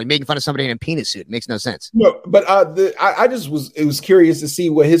name calling, making fun of somebody in a penis suit. It makes no sense. No, but I just was curious to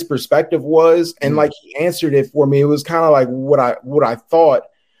see what his perspective was, and like he answered it for me. It was kind of like what I thought.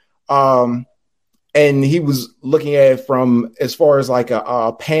 And he was looking at it from as far as like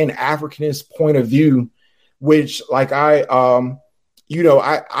a Pan-Africanist point of view, which like I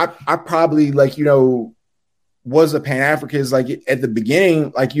probably like, you know, was a Pan-Africanist like at the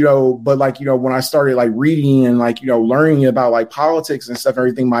beginning, like, you know, but like, you know, when I started like reading and like, you know, learning about like politics and stuff,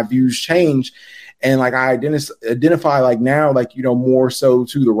 everything, my views changed. And like I identify like now, like, you know, more so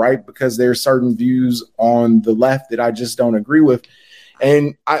to the right because there's certain views on the left that I just don't agree with.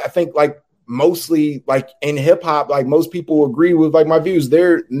 And I think like, mostly like in hip hop, like most people agree with like my views.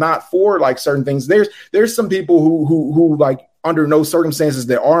 They're not for like certain things. There's some people who like under no circumstances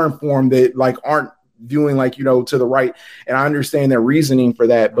that are informed that like aren't viewing like, you know, to the right. And I understand their reasoning for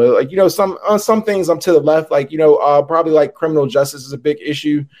that. But like, you know, some things I'm to the left, like, you know, probably like criminal justice is a big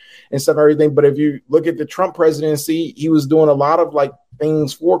issue and stuff, everything. But if you look at the Trump presidency, he was doing a lot of like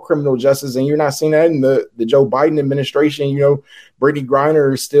things for criminal justice. And you're not seeing that in the Joe Biden administration. You know, Brittany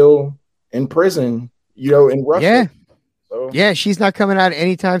Griner is still in prison, you know, in Russia. Yeah. So. Yeah, she's not coming out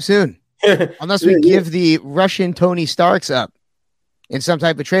anytime soon. Unless we give the Russian Tony Starks up in some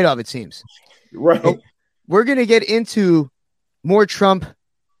type of trade-off, it seems. Right. But we're going to get into more Trump,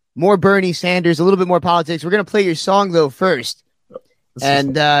 more Bernie Sanders, a little bit more politics. We're going to play your song, though, first.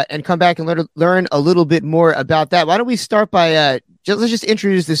 And come back and learn a little bit more about that. Why don't we start by let's just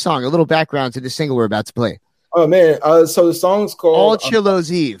introduce this song, a little background to the single we're about to play. Oh man! So the song's called "All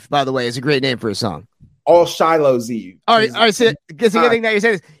Shiloh's Eve." By the way, is a great name for a song. All Shiloh's Eve. All right. So the good thing that you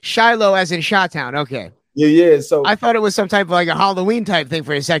said is Shiloh, as in Chi-Town. Okay. Yeah. So I thought it was some type of like a Halloween type thing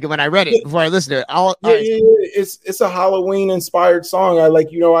for a second when I read it before I listened to it. It's a Halloween inspired song.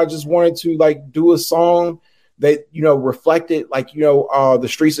 I just wanted to like do a song that, you know, reflected like, you know, the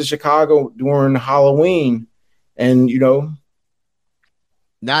streets of Chicago during Halloween, and you know,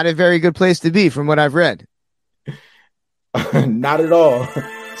 not a very good place to be from what I've read. Not at all.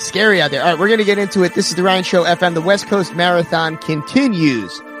 Scary out there. All right, we're going to get into it. This is the Ryan Show FM. The West Coast Marathon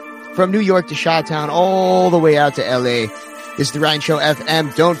continues from New York to Chi-Town all the way out to LA. This is the Ryan Show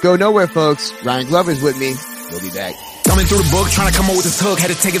FM. Don't go nowhere, folks. Ryan Glover's with me. We'll be back. Thumbing through the book, trying to come up with this hook. Had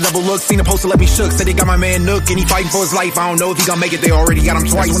to take a double look, seen a poster let me shook. Said they got my man Nook, and he fighting for his life. I don't know if he gonna make it, they already got him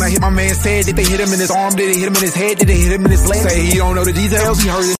twice. When I hit my man's head, did they hit him in his arm? Did they hit him in his head? Did they hit him in his leg? Say he don't know the details, he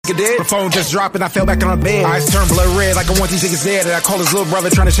heard this nigga dead. The phone just dropped and I fell back on the bed. Eyes turned blood red like I want these niggas dead. And I called his little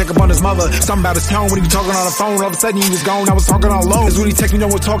brother trying to check up on his mother. Something about his tone when he was talking on the phone. All of a sudden he was gone, I was talking all alone. Cause when he text me no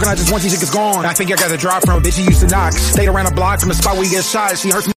one talking, I just want these niggas gone. I think I got the drop from a bitch he used to knock. Stayed around the block from the spot where he gets shot. She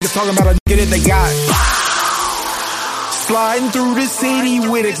heard some niggas talking about a nigga that they got. Sliding through the city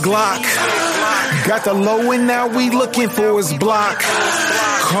with a Glock. Got the low and now we looking for his block.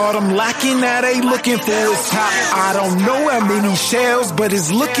 Caught him lacking, now they looking for his top. I don't know how many shells, but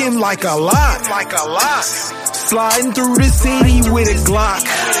it's looking like a lot. Sliding through the city with a Glock.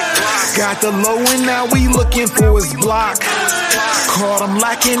 Got the low and now we looking for his block. Caught him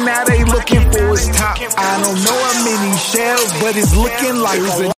lacking, now they looking for his top. I don't know how many shells, but it's looking like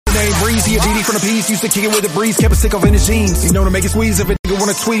a lot. Name Breeze, he a DD from the piece, used to kick it with the breeze, kept a sick off in his jeans. You know to make it squeeze if a nigga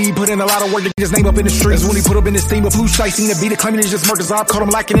wanna tweet, put in a lot of work to get his name up in the streets. When he put up in his steam, a blue shite seen the beat, claiming it's just murder's op, caught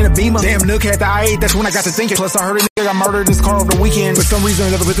him lacking in a beamer. Damn, Nook had the I-8, that's when I got to thinking. Plus I heard a nigga got murdered in his car over the weekend. For some reason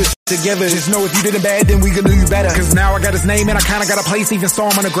I never put this shit together. Just know if you did it bad, then we could do you better. Cause now I got his name and I kinda got a place, even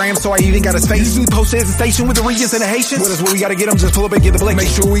saw him on the gram, so I even got his face. Usually posted at the station with the Regents and the Haitians. Well, that's where we gotta get him, just pull up and get the blink. Make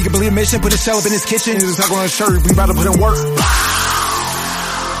sure we complete a mission, put his cell up in his kitchen. Just talk on his shirt, we about to put in work.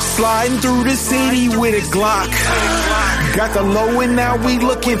 Sliding through the city with a Glock. Got the low and now we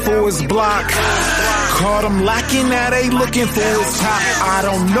looking for his block. Caught him lacking, now they looking for his top. I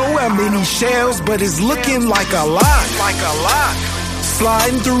don't know how many shells, but it's looking like a lot.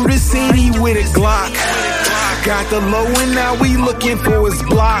 Sliding through the city with a Glock. Got the low and now we looking for his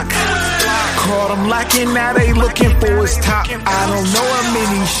block. Caught him lacking, now they looking for his top. I don't know how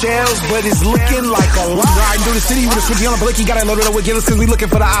many shells, but it's looking like a lot. Riding through the city with a switchy on a blicky, got it loaded up with Gillis cause we looking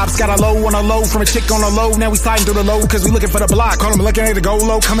for the ops. Got a low on a low from a chick on a low, now we sliding through the low cause we looking for the block. Caught him looking at the go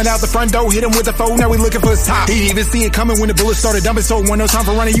low, coming out the front door, hit him with the foe, now we looking for his top. He didn't even see it coming when the bullets started dumping, so when no time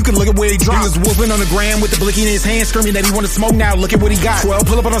for running, you can look at where he dropped. He was whooping on the ground with the blicky in his hand, screaming that he wanted smoke, now look at what he got. 12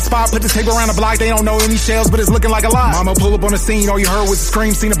 pull up on the spot, put the tape around the block, they don't know any shells, but it's looking like a lot. Mama pull up on the scene, all you heard was a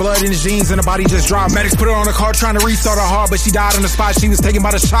scream, seen the blood in his jeans and the body just dropped. Medics put her on the car trying to restart her heart, but she died on the spot, she was taken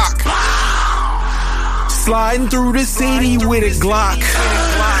by the shock. Sliding through the city with a Glock.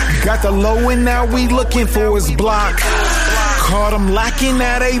 Got the low and now we looking for his block. Caught him lacking,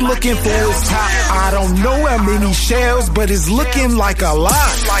 now they looking for his top. I don't know how many shells, but it's looking like a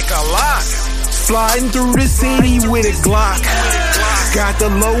lot. Sliding through the city with a Glock. Got the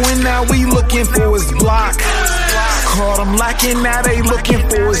low and now we looking for his block. Caught him lacking, now they looking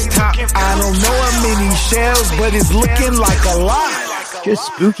for his top. I don't know how many shells, but it's looking like a lot. Just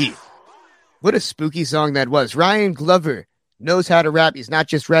spooky. What a spooky song that was. Ryan Glover knows how to rap. He's not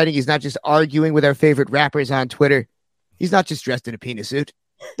just writing. He's not just arguing with our favorite rappers on Twitter. He's not just dressed in a penis suit.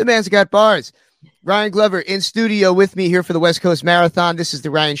 The man's got bars. Ryan Glover in studio with me here for the West Coast Marathon. This is the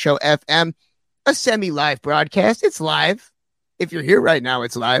Ryan Show FM, a semi-live broadcast. It's live. If you're here right now,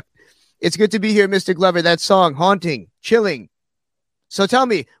 it's live. It's good to be here, Mr. Glover. That song, haunting, chilling. So tell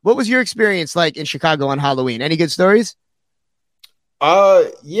me, what was your experience like in Chicago on Halloween? Any good stories?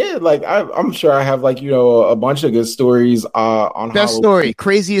 Yeah, like I'm sure I have like, a bunch of good stories on Best Halloween. story,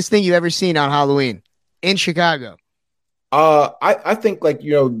 craziest thing you ever seen on Halloween in Chicago. I think like,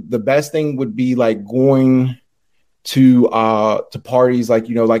 the best thing would be like going to parties like,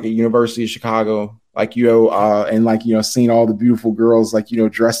 like at University of Chicago, like, and like, seeing all the beautiful girls, like,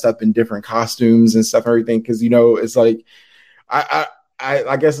 dressed up in different costumes and stuff, and everything. Cause, it's like,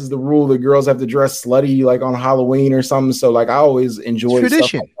 I guess it's the rule that girls have to dress slutty, like on Halloween or something. So like, I always enjoy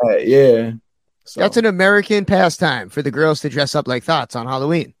tradition. Stuff like that. Yeah. So. That's an American pastime for the girls to dress up like thoughts on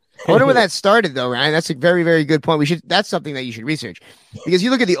Halloween. I wonder when that started though, Ryan. That's a very, very good point. That's something that you should research, because you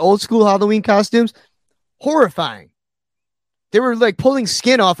look at the old school Halloween costumes, horrifying. They were like pulling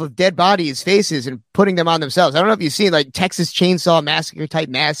skin off of dead bodies' faces and putting them on themselves. I don't know if you've seen like Texas Chainsaw Massacre type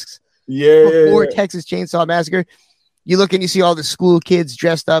masks. Yeah. Before Texas Chainsaw Massacre, you look and you see all the school kids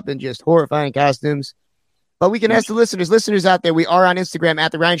dressed up in just horrifying costumes. But we can ask the listeners out there. We are on Instagram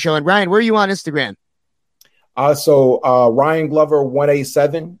at The Ryan Show. And Ryan, where are you on Instagram? So Ryan Glover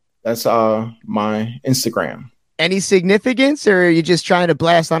 187. That's my Instagram. Any significance, or are you just trying to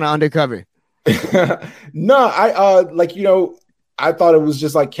blast on an undercover? No, I thought it was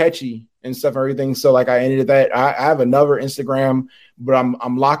just like catchy and stuff and everything. So like I ended that. I have another Instagram, but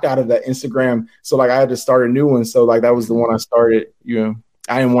I'm locked out of that Instagram. So like I had to start a new one. So like that was the one I started.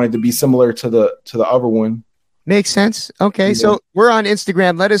 I didn't want it to be similar to the other one. Makes sense. Okay, yeah. So we're on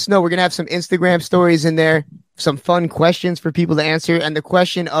Instagram. Let us know. We're gonna have some Instagram stories in there, some fun questions for people to answer, and the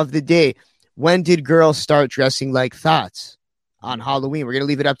question of the day: when did girls start dressing like thoughts on Halloween? We're gonna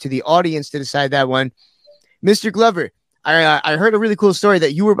leave it up to the audience to decide that one. Mr. Glover, I heard a really cool story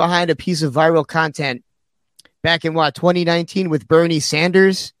that you were behind a piece of viral content back in 2019 with Bernie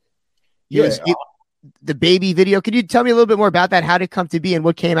Sanders. The baby video. Could you tell me a little bit more about that? How did it come to be and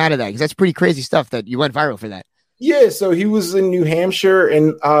what came out of that? Because that's pretty crazy stuff that you went viral for that. Yeah, so he was in New Hampshire,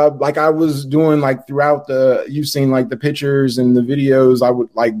 and like I was doing like throughout you've seen like the pictures and the videos, I would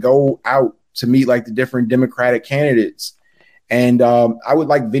like go out to meet like the different Democratic candidates. And I would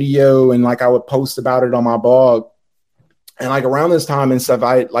like video and like I would post about it on my blog. And like around this time and stuff,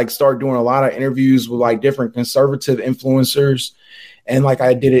 I like started doing a lot of interviews with like different conservative influencers. And like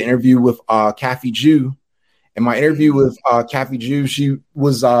I did an interview with Kathy Jew. And my interview with Kathy Jew, she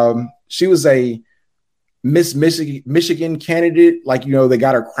was a Miss Michigan candidate. Like, you know, they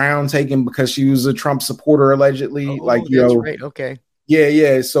got her crown taken because she was a Trump supporter, allegedly. Like, you know, right. Okay.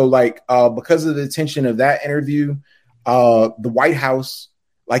 Yeah. So like, because of the attention of that interview, the White House,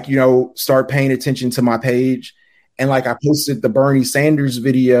 like, you know, started paying attention to my page. And like, I posted the Bernie Sanders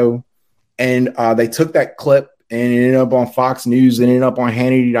video and they took that clip and it ended up on Fox News and ended up on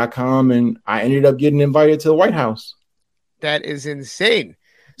Hannity.com. And I ended up getting invited to the White House. That is insane.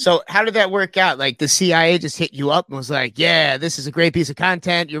 So how did that work out? Like the CIA just hit you up and was like, yeah, this is a great piece of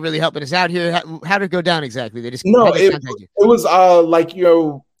content. You're really helping us out here. How did it go down exactly? They just it was like, you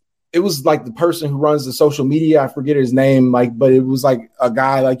know, it was like the person who runs the social media. I forget his name, like, but it was like a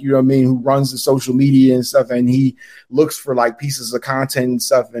guy, like, you know what I mean, who runs the social media and stuff. And he looks for like pieces of content and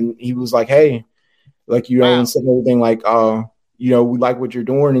stuff. And he was like, hey, like, you know, and stuff, everything like, you know, we like what you're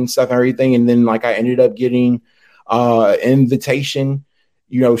doing and stuff and everything. And then like I ended up getting an invitation,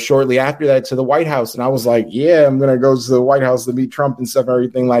 you know, shortly after that to the White House. And I was like, yeah, I'm going to go to the White House to meet Trump and stuff and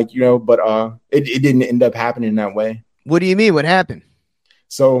everything, like, you know, but it didn't end up happening that way. What do you mean? What happened?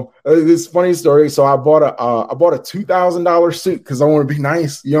 So this funny story. So I bought a $2,000 suit because I want to be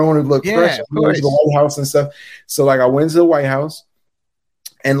nice. You don't want to look fresh. I went to the White House and stuff. So like I went to the White House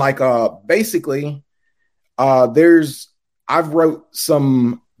and like basically I've wrote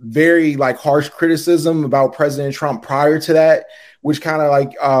some very like harsh criticism about President Trump prior to that, which kind of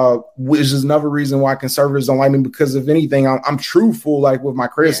like which is another reason why conservatives don't like me, because if anything, I'm truthful like with my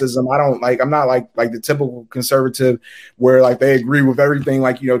criticism. I don't like, I'm not like the typical conservative where like they agree with everything.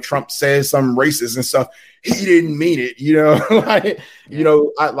 Like, you know, Trump says something racist and stuff, he didn't mean it, you know. Like, you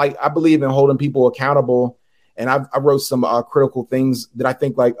know, I believe in holding people accountable. And I wrote some critical things that I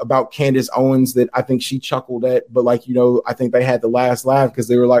think like about Candace Owens that I think she chuckled at, but like, you know, I think they had the last laugh because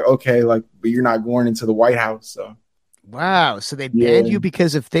they were like, okay, like, but you're not going into the White House. So. Wow. So they banned you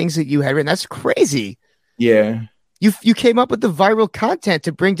because of things that you had written. That's crazy. Yeah. You came up with the viral content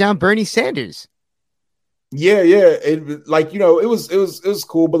to bring down Bernie Sanders. Yeah. It like, you know, it was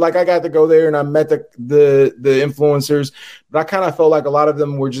cool, but like I got to go there and I met the influencers, but I kind of felt like a lot of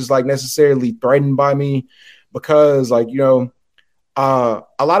them were just like necessarily threatened by me because like, you know,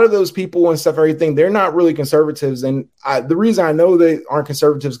 a lot of those people and stuff, everything, they're not really conservatives. And the reason I know they aren't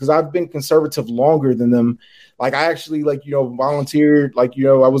conservatives because I've been conservative longer than them. Like I actually like, you know, volunteered, like, you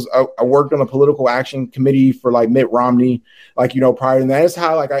know, I worked on a political action committee for like Mitt Romney, like, you know, prior to that. That's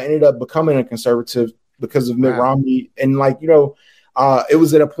how like I ended up becoming a conservative because of Mitt Romney. And like, you know, it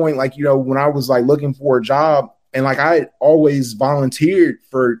was at a point like, you know, when I was like looking for a job and like I had always volunteered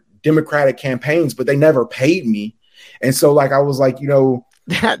for Democratic campaigns, but they never paid me. And so like, I was like, you know,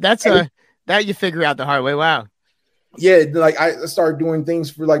 that you figure out the hard way. Wow. Yeah. Like I started doing things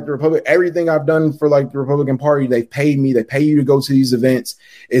for like the Republic, everything I've done for like the Republican Party, they paid me, they pay you to go to these events.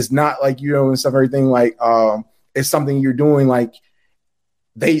 It's not like, you know, and stuff, everything like, it's something you're doing. Like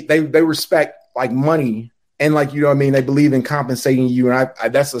they respect like money and like, you know what I mean? They believe in compensating you. And I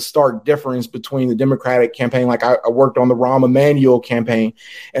that's a stark difference between the Democratic campaign. Like I worked on the Rahm Emanuel campaign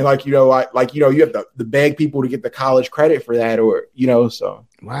and like, you know, you have to beg people to get the college credit for that or, you know, so.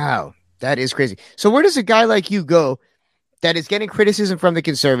 Wow. That is crazy. So where does a guy like you go that is getting criticism from the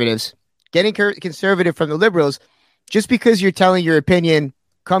conservatives, getting conservative from the liberals, just because you're telling your opinion,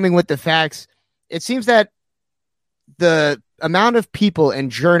 coming with the facts? It seems that the amount of people and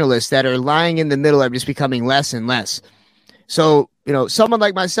journalists that are lying in the middle are just becoming less and less. So, you know, someone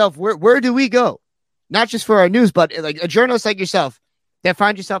like myself, where do we go? Not just for our news, but like a journalist like yourself that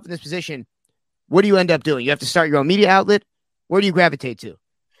finds yourself in this position. What do you end up doing? You have to start your own media outlet. Where do you gravitate to?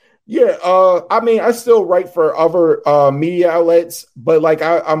 Yeah, I mean, I still write for other media outlets, but like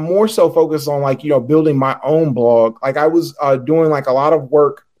I'm more so focused on like, you know, building my own blog. Like I was doing like a lot of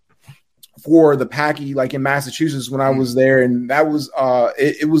work for the Packy, like in Massachusetts when I was there, and that was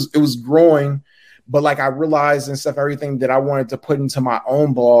it was growing, but like I realized and stuff, everything that I wanted to put into my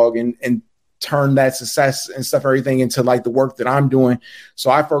own blog and turn that success and stuff, everything into like the work that I'm doing. So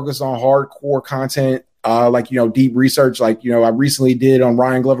I focus on hardcore content. Like, you know, deep research, like, you know, I recently did on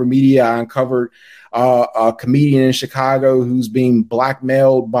Ryan Glover Media. I uncovered a comedian in Chicago who's being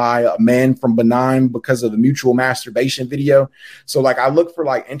blackmailed by a man from Benign because of the mutual masturbation video. So like, I look for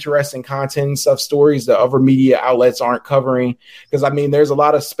like interesting content and stuff, stories that other media outlets aren't covering. Cause I mean, there's a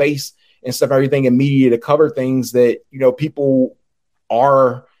lot of space and stuff, everything in media to cover things that, you know, people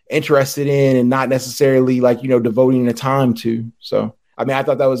are interested in and not necessarily like, devoting the time to. So, I mean, I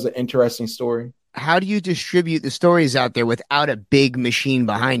thought that was an interesting story. How do you distribute the stories out there without a big machine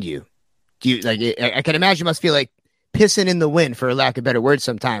behind you? Do you like, I can imagine it must feel like pissing in the wind, for lack of a better word,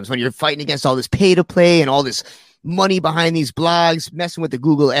 sometimes when you're fighting against all this pay to play and all this money behind these blogs, messing with the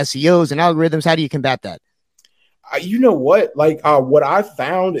Google SEOs and algorithms. How do you combat that? You know what? Like, what I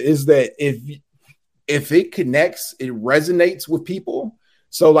found is that if it connects, it resonates with people.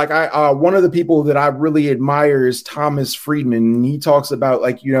 So like one of the people that I really admire is Thomas Friedman. And he talks about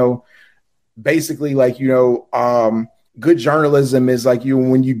like, basically like, good journalism is like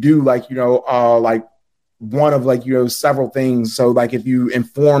when you do like, like one of like, several things. So like if you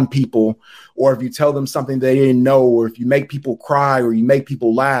inform people or if you tell them something they didn't know, or if you make people cry or you make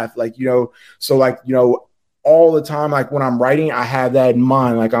people laugh, like, so like, all the time, like when I'm writing, I have that in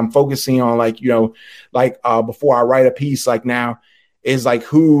mind. Like I'm focusing on like, before I write a piece, like now is like,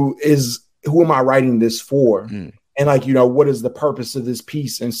 who am I writing this for? And like, what is the purpose of this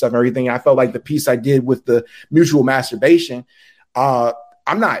piece and stuff and everything. And I felt like the piece I did with the mutual masturbation, I'm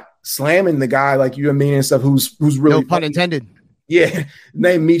not slamming the guy, like, you know what I mean, and stuff, who's really, no pun intended. Yeah,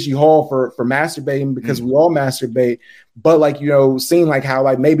 named Michi Hall for masturbating, because we all masturbate. But like, seeing like how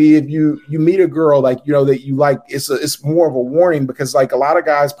like maybe if you meet a girl like, that you like, it's more of a warning, because like a lot of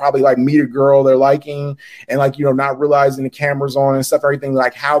guys probably like meet a girl they're liking and like, not realizing the camera's on and stuff, everything,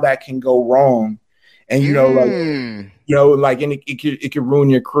 like how that can go wrong. And, like, and it could ruin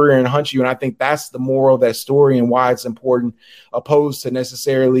your career and hunt you. And I think that's the moral of that story and why it's important, opposed to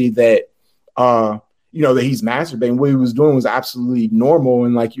necessarily that, that he's masturbating. What he was doing was absolutely normal.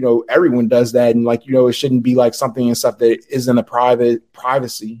 And like, everyone does that. And like, it shouldn't be like something and stuff that isn't a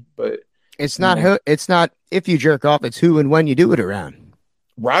privacy, but it's not, it's not if you jerk off, it's who and when you do it around.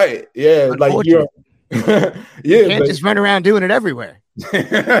 Right. Yeah. Like, yeah, you can't just run around doing it everywhere.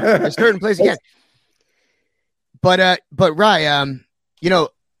 There's certain places you can. But Rye,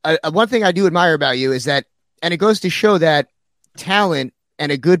 one thing I do admire about you is that, and it goes to show that talent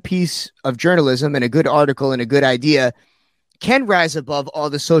and a good piece of journalism and a good article and a good idea can rise above all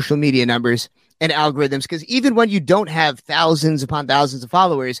the social media numbers and algorithms. Because even when you don't have thousands upon thousands of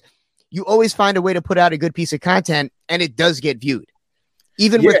followers, you always find a way to put out a good piece of content and it does get viewed.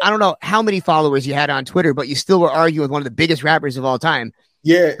 Even with, I don't know how many followers you had on Twitter, but you still were arguing with one of the biggest rappers of all time.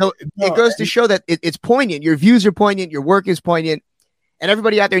 Yeah. So it goes to show that it's poignant. Your views are poignant. Your work is poignant. And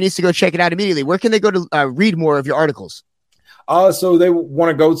everybody out there needs to go check it out immediately. Where can they go to read more of your articles? So they want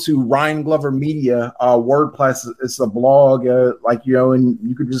to go to Ryan Glover Media, WordPress. It's a blog, and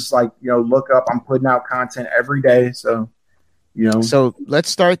you could just look up. I'm putting out content every day. So, So let's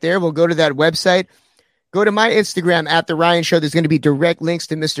start there. We'll go to that website. Go to my Instagram at The Ryan Show. There's going to be direct links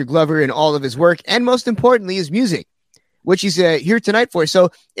to Mr. Glover and all of his work. And most importantly, his music, which he's here tonight for.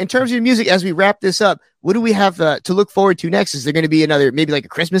 So in terms of your music, as we wrap this up, what do we have to look forward to next? Is there going to be another, maybe like a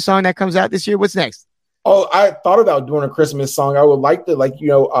Christmas song that comes out this year? What's next? Oh, I thought about doing a Christmas song. I would like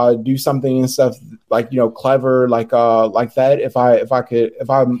to do something and stuff clever, like that. If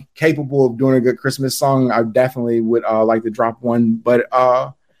I'm capable of doing a good Christmas song, I definitely would like to drop one. But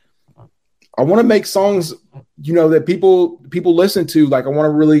I want to make songs, that people listen to. Like I want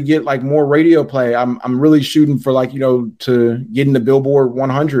to really get like more radio play. I'm really shooting for to get in the Billboard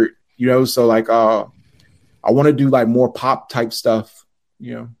 100. So like I want to do like more pop type stuff.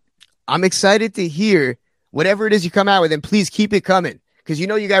 I'm excited to hear whatever it is you come out with, and please keep it coming, because you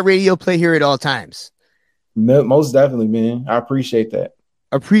got radio play here at all times. Most definitely, man. I appreciate that.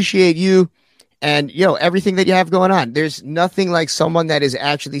 Appreciate you. And, everything that you have going on. There's nothing like someone that is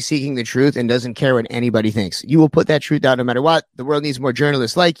actually seeking the truth and doesn't care what anybody thinks. You will put that truth out no matter what. The world needs more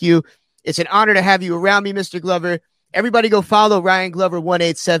journalists like you. It's an honor to have you around me, Mr. Glover. Everybody go follow Ryan Glover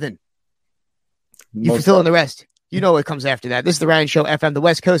 187. You can fill in the rest. You know what comes after that. This is The Ryan Show FM. The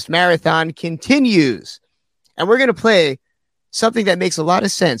West Coast Marathon continues. And we're going to play something that makes a lot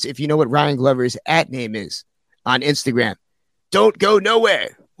of sense if you know what Ryan Glover's @name is on Instagram. Don't go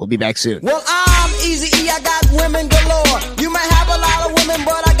nowhere. We'll be back soon. Well, I'm Eazy-E, I got women galore. You may have a lot of women,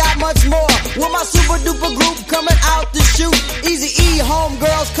 but I got much more. With my super duper group coming out to shoot. Eazy-E,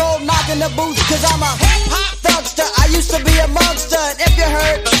 homegirls, cold knocking the boots. Cause I'm a hip-hop thugster, I used to be a monster. And if you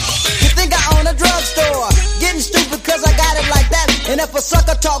heard, you think I own a drugstore. Getting stupid cause I got it like that. And if a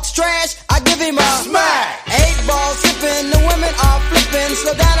sucker talks trash, I give him a smack. 8 balls sipping, the women are flipping.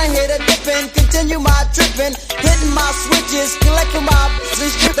 Slow down and hit a dipping, continue my tripping. Hitting my switches, collecting my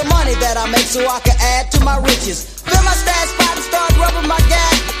business. The money that I make so I can add to my riches. Fill my stash spot and start rubbing my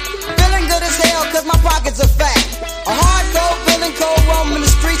gap. Feeling good as hell cause my pockets are fat. A hardcore feeling cold roaming the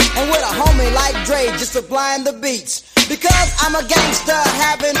streets. And with a homie like Dre just supplying the beats. Because I'm a gangster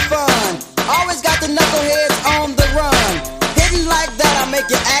having fun. Always got the knuckleheads on the run. Hitting like that, I make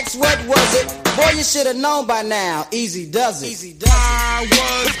you ask what was it. Boy, you should have known by now. Easy does it. Easy does it. I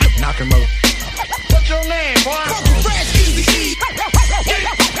was knocking mode. What's your name, boy?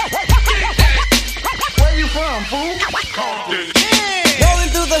 Where you from, fool?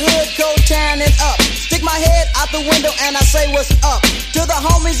 Rolling through the hood, cold tearing it up. Stick my head out the window and I say what's up. To the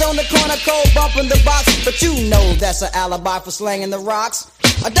homies on the corner, cold bumping the box. But you know that's an alibi for slanging the rocks.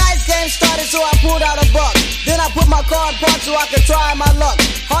 A dice game started, so I pulled out a buck. Then I put my car in park so I could try my luck.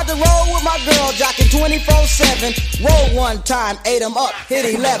 Hard to roll with my girl, jocking 24/7. Roll one time, 8 'em up, hit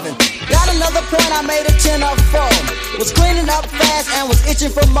 11. Got another point, I made a 10 of 4. Was cleaning up fast and was itching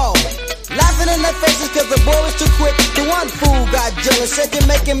for more. Laughing in their faces cause the boy was too quick. The one fool got jealous, said you're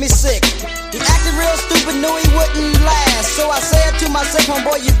making me sick. He acted real stupid, knew he wouldn't last. So I said to myself,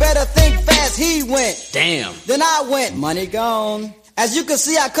 homeboy, you better think fast. He went, damn. Then I went, money gone. As you can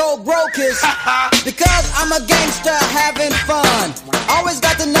see, I cold broke his. Because I'm a gangster having fun. Always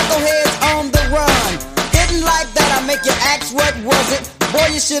got the knuckleheads on the run. Hitting like that, I make you ask what was it. Boy,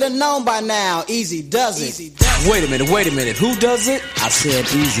 you should have known by now. Easy does it. Wait a minute. Who does it? I said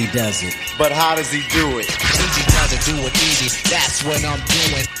Easy does it. But how does he do it? Easy does it, do it easy. That's what I'm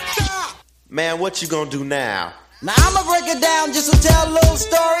doing. Man, what you gonna do now? Now I'ma break it down just to tell a little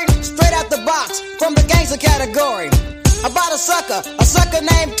story. Straight out the box, from the gangster category. About a sucker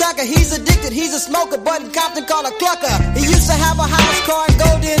named Tucker. He's addicted, he's a smoker, but in Compton called a clucker. He used to have a house car and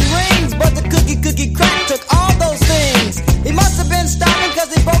golden rings, but the cookie crack took all those things. He must have been stopping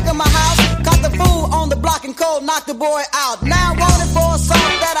cause he broke in my house. Caught the fool on the block and cold knocked the boy out. Now wanted for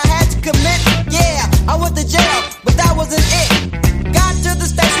assault that I had to commit. Yeah, I went to jail, but that wasn't it. Got to the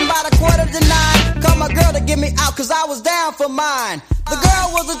station by the 8:45. Called my girl to get me out cause I was down for mine. The girl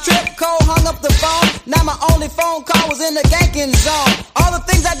was a trip, cold hung up the phone. Now my only phone call was in the ganking zone. All the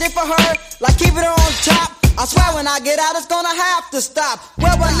things I did for her, like keeping her on top. I swear when I get out it's gonna have to stop.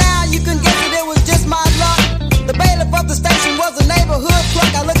 Well, by now you can guess that it was just my luck. The bailiff of the station was a neighborhood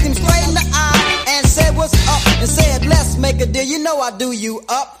clerk. I looked him straight in the eye and said what's up. And said let's make a deal, you know I do you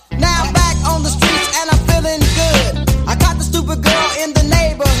up. Now I'm back on the streets and I'm feeling good. I caught the stupid girl in the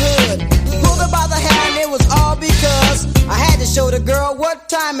neighborhood. Pulled her by the hand, it was all because I had to show the girl what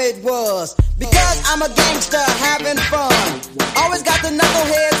time it was. Because I'm a gangster having fun. Always got the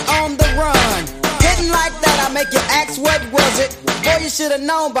knuckleheads on the run. Hitting like that, I make you ask what was it. Boy, you should have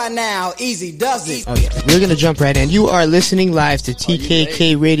known by now. Easy does it. Oh yeah, we're gonna jump right in. You are listening live to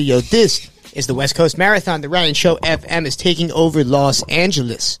TKK Radio. This is the West Coast Marathon. The Ryan Show FM is taking over Los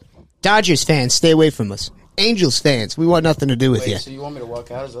Angeles. Dodgers fans, stay away from us. Angels fans, we want nothing to do with you. So you want me to walk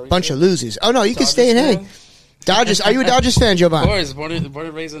out? Is that Bunch of losers. Oh no, you can stay and hang. Dodgers, are you a Dodgers fan, Jovan? Of course, born and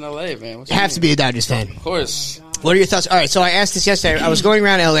raised in LA, man. You have to be a Dodgers fan. Of course. What are your thoughts? All right, so I asked this yesterday. I was going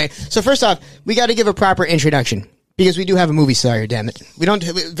around LA. So first off, we got to give a proper introduction because we do have a movie star here, damn it. We don't.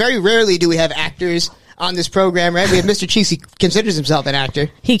 Very rarely do we have actors on this program, right? We have Mr. Cheeks. He considers himself an actor.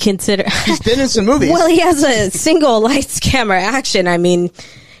 He's been in some movies. Well, he has a single lights, camera, action. I mean,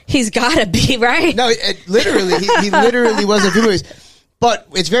 he's got to be, right? No, literally. He literally was in a few movies. But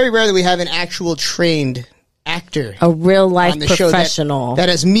it's very rare that we have an actual trained actor. A real life on the professional. Show that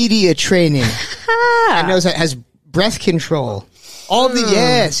has media training. And knows that has breath control. All of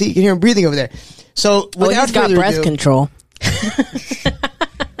the, see, you can hear him breathing over there. So, without he's got breath ado, control.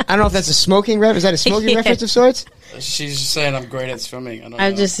 I don't know if that's a smoking reference. Is that a smoking reference of sorts? She's just saying I'm great at swimming.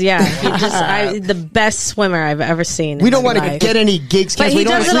 The best swimmer I've ever seen. We don't want to get any gigs canceled. We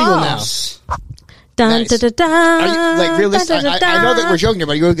don't. It's legal now. Dun, dun, dun, dun, Are you, like, realistic? I know that we're joking here,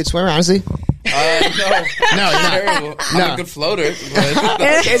 but are you a good swimmer, honestly? No, you're not. I'm a good floater.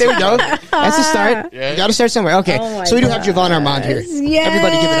 Okay, there we go. That's a start. Yeah. You got to start somewhere. Okay, so we do have Jovan Armand here. Yes.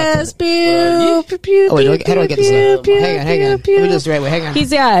 Everybody give it up. Oh, wait, how do I get this up? Hang on. Let me do this the right way. Hang on. He's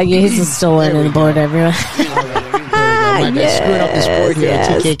still learning the board, everyone. I've been screwing up this board here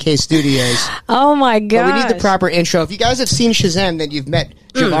at TKK Studios. Oh my god! But we need the proper intro. If you guys have seen Shazam, then you've met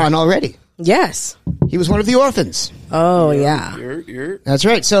Jovan already. Yes, he was one of the orphans. Oh yeah, that's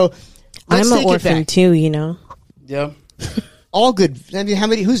right. So I'm an orphan too. You know. Yeah. All good. I mean, how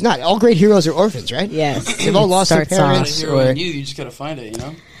many? Who's not? All great heroes are orphans, right? Yes. They've all lost their parents. You just gotta find it. You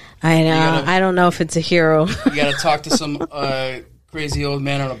know. I know. I don't know if it's a hero. You gotta talk to some crazy old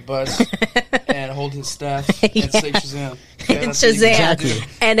man on a bus and hold his staff and say Shazam. It's Shazam. Exactly.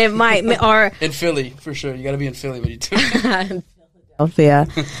 And it might or in Philly for sure. You gotta be in Philly when you do it. Yeah. Oh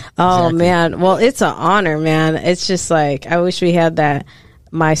exactly. Man. Well, it's an honor, man. It's just like I wish we had that.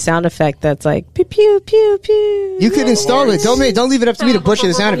 My sound effect that's like pew pew pew pew. You could install it. Don't leave it up to me to butcher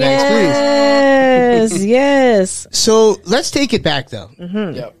the sound effects, please. Yes, yes. So let's take it back, though.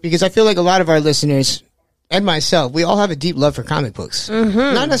 Mm-hmm. Because I feel like a lot of our listeners and myself, we all have a deep love for comic books. Mm-hmm.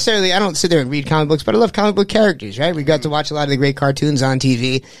 Not necessarily, I don't sit there and read comic books, but I love comic book characters, right? We got to watch a lot of the great cartoons on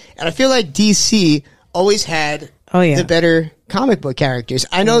TV. And I feel like DC always had the better comic book characters.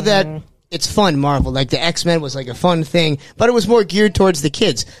 I know that it's fun, Marvel. Like, the X-Men was like a fun thing, but it was more geared towards the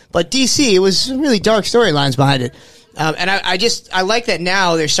kids. But DC, it was really dark storylines behind it. And I like that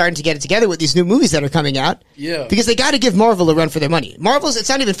now they're starting to get it together with these new movies that are coming out. Yeah. Because they got to give Marvel a run for their money. Marvel's, it's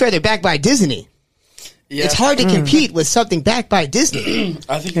not even fair. They're backed by Disney. Yeah. It's hard to compete with something backed by Disney.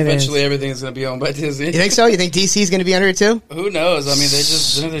 I think eventually everything's going to be owned by Disney. You think so? You think DC's going to be under it too? Who knows? I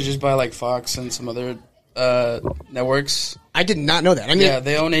mean, they just buy like Fox and some other networks. I did not know that. I mean, yeah,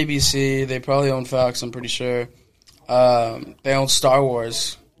 they own ABC. They probably own Fox, I'm pretty sure. They own Star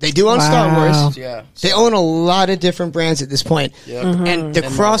Wars. They do own Star Wars. Yeah. They own a lot of different brands at this point. Yep. And the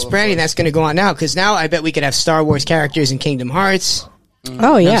And cross-branding that's going to go on now, because now I bet we could have Star Wars characters in Kingdom Hearts. Oh, You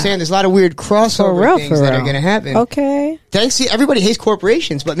know what yeah. I'm saying? There's a lot of weird crossover For real, things that are going to happen. Okay. Thanks to everybody hates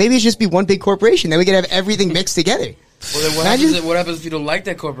corporations, but maybe it's just be one big corporation. Then we could have everything mixed together. Well, then what happens if you don't like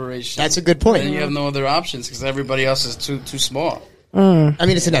that corporation? That's a good point. Then you have no other options because everybody else is too small. I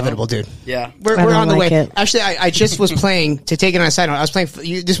mean, it's inevitable, dude. Yeah. We're on the way. Actually, I just was playing, to take it on a side note, I was playing,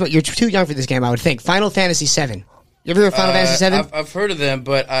 you're too young for this game, I would think, Final Fantasy VII. You ever heard of Final Fantasy VII? I've heard of them,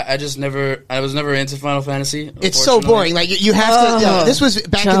 but I was never into Final Fantasy. It's so boring. Like, you have to, this was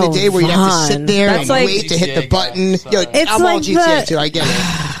back in the day where you'd have to sit there and wait to hit the button. Yo, I'm all GTA too, I get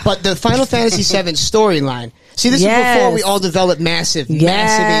it. But the Final Fantasy VII storyline, see, this is before we all developed massive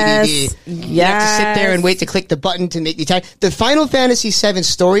ADD. You have to sit there and wait to click the button to make the attack. The Final Fantasy VII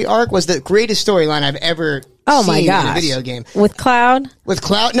story arc was the greatest storyline I've ever seen in a video game. With Cloud? With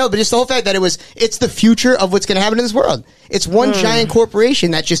Cloud? No, but just the whole fact that it's the future of what's going to happen in this world. It's one giant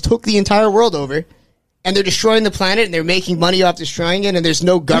corporation that just took the entire world over, and they're destroying the planet, and they're making money off destroying it, and there's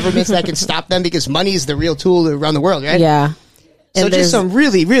no governments that can stop them because money is the real tool to run the world, right? Yeah. So And just some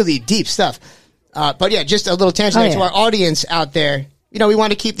really, really deep stuff. But yeah, just a little tangent to our audience out there. You know, we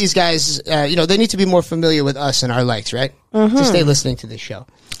want to keep these guys, they need to be more familiar with us and our likes, right? To stay listening to this show.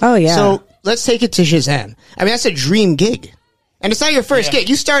 Oh, yeah. So let's take it to Shazam. I mean, that's a dream gig. And it's not your first gig.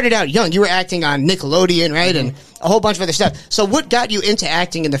 You started out young. You were acting on Nickelodeon, right? And a whole bunch of other stuff. So what got you into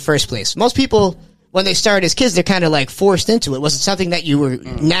acting in the first place? Most people, when they start as kids, they're kind of like forced into it. Was it something that you were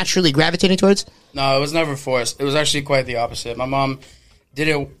naturally gravitating towards? No, it was never forced. It was actually quite the opposite. My mom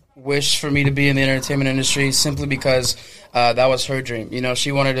didn't wish for me to be in the entertainment industry simply because that was her dream. You know,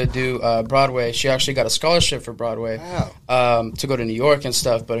 she wanted to do Broadway. She actually got a scholarship for Broadway to go to New York and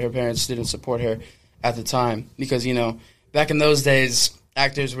stuff, but her parents didn't support her at the time because, you know, back in those days,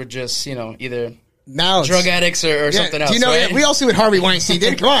 actors were just, you know, either drug addicts or something else. Do you know, right? we all see what Harvey Weinstein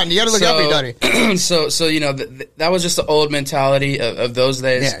did. Come on, you got to look out for your daughter. So you know, that was just the old mentality of those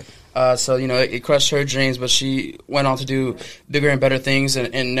days. Yeah. So, you know, it crushed her dreams, but she went on to do bigger and better things.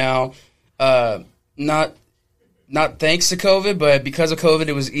 And now, not thanks to COVID, but because of COVID,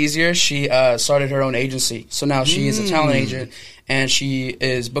 it was easier. She started her own agency. So now she is a talent agent, and she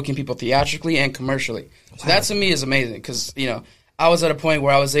is booking people theatrically and commercially. So that to me is amazing because, you know, I was at a point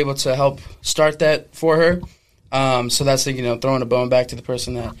where I was able to help start that for her. So that's, you know, throwing a bone back to the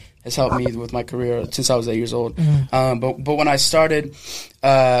person that has helped me with my career since I was 8 years old. But when I started,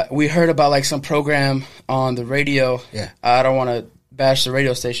 we heard about like some program on the radio. Yeah. I don't want to bash the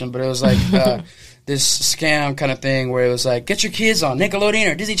radio station, but it was like this scam kind of thing where it was like, get your kids on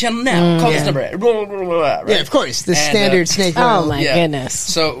Nickelodeon or Disney Channel now. Call this number. Blah, blah, blah, blah, right? Yeah, of course. The standard snake oil. Oh, my goodness.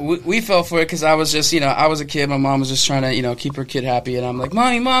 So we fell for it because I was just, you know, I was a kid. My mom was just trying to, you know, keep her kid happy. And I'm like,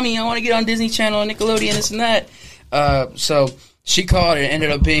 Mommy, I want to get on Disney Channel and Nickelodeon, this and that. So she called and it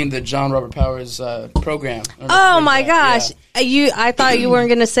ended up being the John Robert Powers program. Oh my gosh. I thought you weren't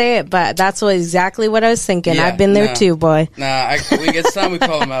going to say it, but that's exactly what I was thinking. Yeah, I've been there too, boy. It's time we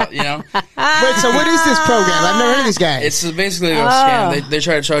call him out, you know? Wait, so what is this program? I've never heard of this guy. It's basically a scam. They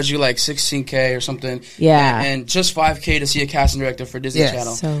try to charge you like $16K or something. Yeah. And just $5K to see a casting director for Disney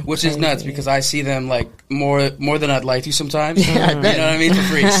Channel, So which is nuts because I see them like more than I'd like to sometimes. Yeah, I bet. You know what I mean? For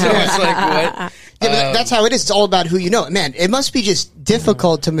free. So it's like, what? Yeah, but that's how it is. It's all about who you know. Man, it must be just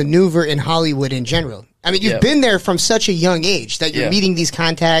difficult to maneuver in Hollywood in general. I mean, you've been there from such a young age that you're meeting these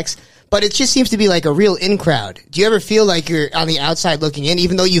contacts, but it just seems to be like a real in crowd. Do you ever feel like you're on the outside looking in,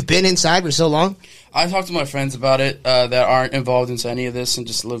 even though you've been inside for so long? I talk to my friends about it that aren't involved into any of this and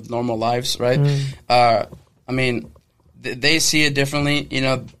just live normal lives, right? I mean, they see it differently. You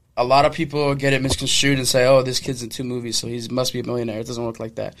know, a lot of people get it misconstrued and say, oh, this kid's in 2 movies, so he must be a millionaire. It doesn't work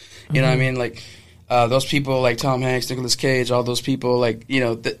like that. You know what I mean? Like, those people like Tom Hanks, Nicolas Cage, all those people, like, you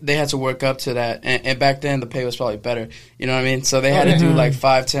know, they had to work up to that. And back then, the pay was probably better. You know what I mean? So they had to do like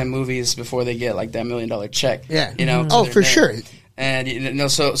 5-10 movies before they get like that $1 million check. Yeah. You know? Oh, for sure. And, you know,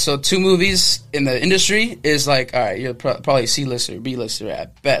 so 2 movies in the industry is like, all right, you're probably C-lister, B-lister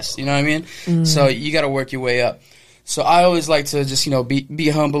at best. You know what I mean? Mm. So you got to work your way up. So I always like to just, you know, be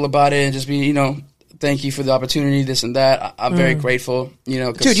humble about it and just be, you know, thank you for the opportunity, this and that. I'm very grateful, you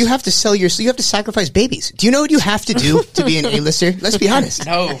know. Dude, you have to you have to sacrifice babies. Do you know what you have to do to be an A-lister? Let's be honest.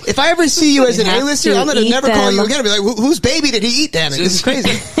 No. If I ever see you as an have A-lister, to I'm going to eat never call you them. again. I'll be like, whose baby did he eat, damn it? This is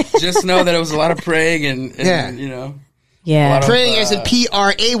crazy. Just know that it was a lot of praying and you know. Yeah. Praying as in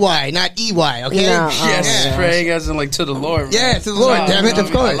P-R-A-Y, not E-Y, okay? No, Yes, yeah. praying as in like to the Lord. Yeah, to the Lord, Wow, damn it,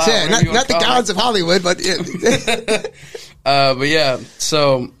 of course. Allah, Yeah, whatever you not the wanna call gods it. of Hollywood, but yeah. But yeah,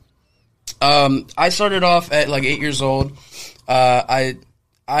 so I started off at like 8 years old. I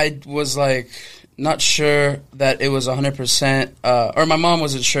was like not sure that it was 100%, or my mom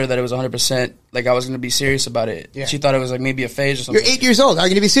wasn't sure that it was 100%. Like I was going to be serious about it. Yeah. She thought it was like maybe a phase or something. You're 8 years old. How are you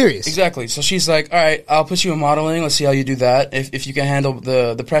going to be serious? Exactly. So she's like, all right, I'll put you in modeling. Let's see how you do that. If you can handle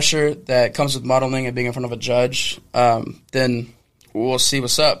the pressure that comes with modeling and being in front of a judge, then we'll see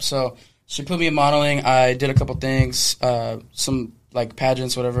what's up. So she put me in modeling. I did a couple things, some like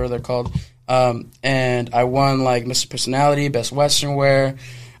pageants, whatever they're called. And I won like Mr. Personality, Best Western Wear,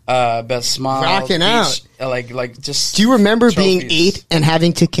 Best Smile. Rocking out. Like just. Do you remember trophies. being 8 and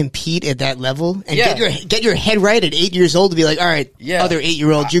having to compete at that level and Yeah. get your head right at 8 years old to be like, all right, Yeah. other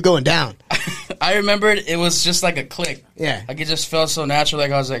 8-year-olds, you're going down. I remembered it was just like a click. Yeah. Like it just felt so natural.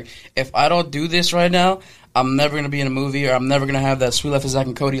 Like I was like, if I don't do this right now, I'm never gonna be in a movie, or I'm never gonna have that Sweet Life of Zack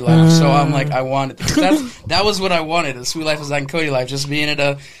and Cody life. So I'm like, I wanted that was what I wanted, the Sweet Life of Zack and Cody life, just being in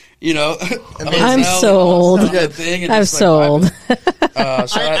a, you know, I'm so old. I'm so old.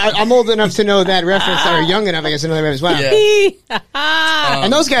 I'm old enough to know that reference, or young enough, I guess, to know that reference. Wow.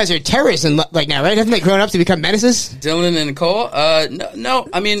 And those guys are terrorists like now, right? Haven't they grown up to become menaces? Dylan and Nicole? No.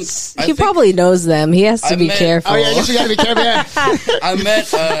 I mean, He probably knows them. He has to be careful. Oh, yeah, I guess we got to be careful. Yeah. I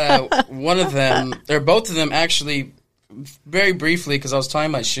met one of them, or both of them actually, very briefly, because I was tying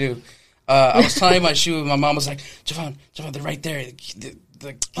my shoe. I was tying my shoe, and my mom was like, Javon, they're right there.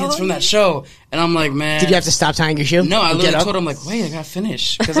 The kids from that show. And I'm like, man. Did you have to stop tying your shoe? No, I and literally get up? told him, like, wait, I got to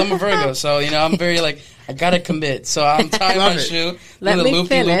finish. Because I'm a Virgo. So, you know, I'm very, like, I got to commit. So I'm tying my shoe, Let doing the me loop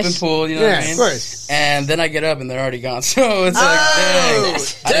finish. and pull, you know what I mean? of course. And then I get up, and they're already gone. So it's like, dang. I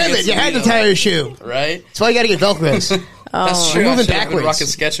didn't Damn get it, you to had meet to tie them. your shoe. Right? That's why you got to get Velcros. That's true. You're moving I should've been backwards. rocking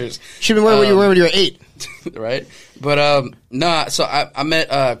Skechers. Should have been where you were when you were 8. Right? But, no, so I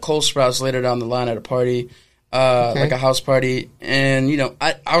met Cole Sprouse later down the line at a party. Like a house party, and you know,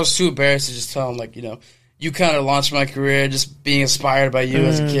 I was too embarrassed to just tell him, like, you know, you kind of launched my career just being inspired by you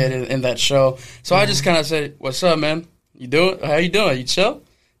as a kid in that show. So I just kind of said, "What's up, man? You doing? How you doing? You chill?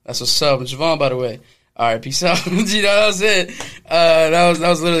 That's what's up." And Javon, by the way, all right, peace out. You know, that was it. That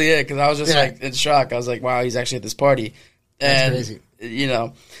was literally it, because I was just like in shock. I was like, wow, he's actually at this party, and That's crazy. you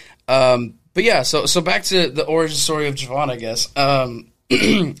know, but yeah. So back to the origin story of Javon, I guess.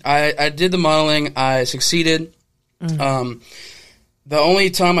 I did the modeling. I succeeded. The only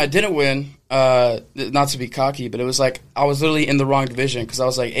time I didn't win, not to be cocky, but it was like I was literally in the wrong division because I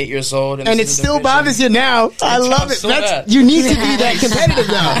was like 8 years old. And it still bothers you now. I love it. so bad. You need to be that competitive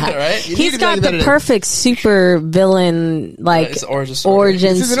now. Right? You need He's to be got the competitive. perfect super villain, like, It's an origin story.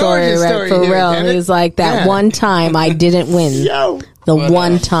 origin This is an story, origin right? story For here, real. damn it. He's like, that Yeah. one time I didn't win. The But,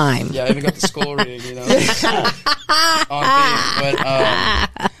 one time. Yeah, I even got the skull ring, you know. On thing.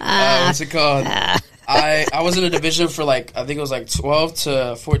 But what's it called? I was in a division for like, I think it was like 12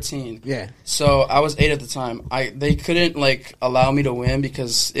 to 14. Yeah. So I was 8 at the time. They couldn't like allow me to win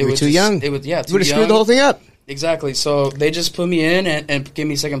because it You were was too just- young. It was too You would have young. screwed the whole thing up. Exactly. So they just put me in and gave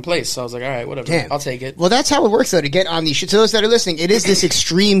me second place. So I was like, all right, whatever. Damn. I'll take it. Well, that's how it works, though, to get on these. To those that are listening, it is this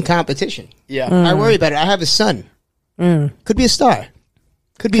extreme competition. Yeah. I worry about it. I have a son. Could be a star.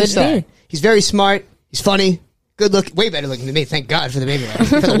 Could be a Could star. be. He's very smart. He's funny. Good looking. Way better looking than me. Thank God for the baby.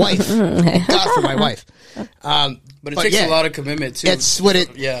 For the wife. Thank God for my wife. But it takes a lot of commitment too. That's what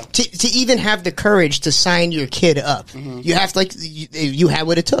it. Yeah. To even have the courage to sign your kid up, you have to, like, you had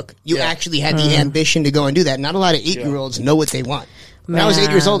what it took. You actually had the ambition to go and do that. Not a lot of 8-year-olds know what they want. When I was 8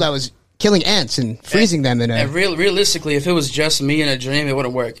 years old, I was killing ants and freezing them in a. And realistically, if it was just me in a dream, it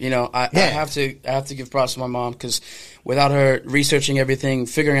wouldn't work. You know, I have to give props to my mom because without her researching everything,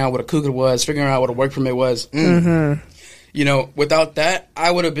 figuring out what a cougar was, figuring out what a work permit was, you know, without that, I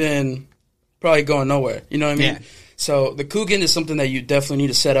would have been probably going nowhere. You know what I mean? Yeah. So the Coogan is something that you definitely need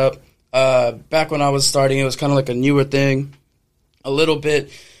to set up. Back when I was starting, it was kind of like a newer thing, a little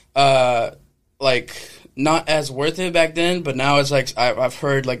bit like not as worth it back then, but now it's like I've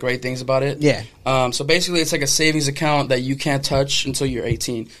heard like great things about it. Yeah. So basically, it's like a savings account that you can't touch until you're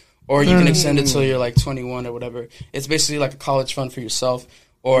 18, or you can extend it until you're like 21 or whatever. It's basically like a college fund for yourself,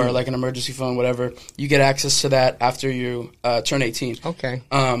 or like an emergency fund, whatever. You get access to that after you turn 18. Okay.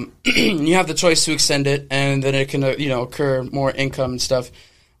 You have the choice to extend it, and then it can accrue more income and stuff,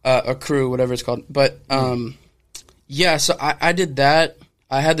 accrue, whatever it's called. But yeah, so I did that.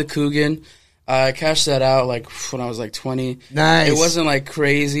 I had the Coogan. I cashed that out like when I was like 20. Nice. It wasn't like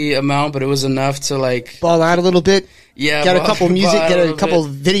crazy amount, but it was enough to like ball out a little bit. Yeah, got a couple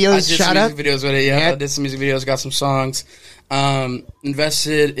videos shot up. Videos with it. Yeah, I did some music videos, got some songs.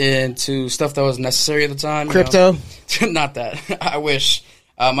 Invested into stuff that was necessary at the time. Crypto? Not that. I wish.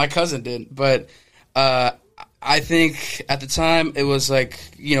 My cousin did, but I think at the time it was like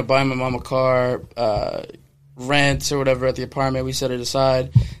buying my mom a car. Rent or whatever at the apartment, we set it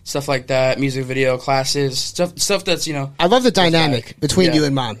aside, stuff like that, music video, classes, stuff that's I love the dynamic between you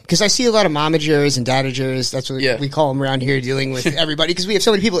and mom, because I see a lot of momagers and dadagers. That's what we call them around here, dealing with everybody, because we have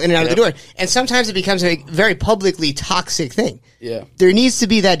so many people in and out of the door, and sometimes it becomes a very publicly toxic thing. Yeah, there needs to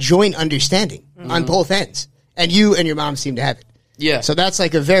be that joint understanding on both ends, and you and your mom seem to have it. Yeah. So that's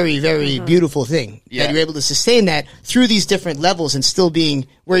like a very, very beautiful thing that you're able to sustain that through these different levels and still being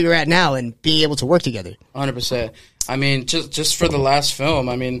where you're at now and being able to work together. 100%. I mean, just for the last film,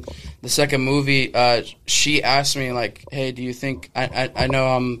 I mean, the second movie, she asked me like, hey, do you think, I know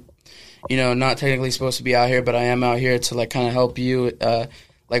I'm, not technically supposed to be out here, but I am out here to like kind of help you,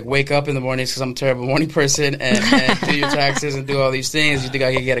 like wake up in the mornings because I'm a terrible morning person and do your taxes and do all these things. You think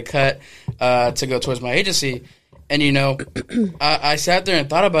I could get a cut to go towards my agency? And, I sat there and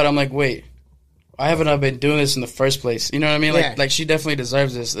thought about it. I'm like, wait, I haven't been doing this in the first place. You know what I mean? Like she definitely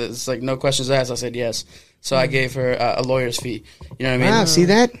deserves this. It's like no questions asked. I said yes. So I gave her a lawyer's fee. You know what I mean? Wow, see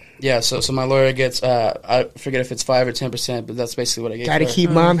that? Yeah, so my lawyer gets, I forget if it's 5 or 10%, but that's basically what I gave her. Got to keep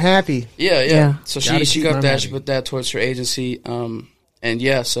mom happy. Yeah. So she got that. She put that towards her agency. And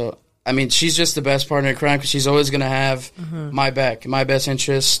yeah, so, I mean, she's just the best partner in crime because she's always going to have my back, my best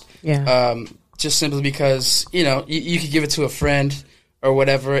interest. Yeah. Just simply because, you could give it to a friend or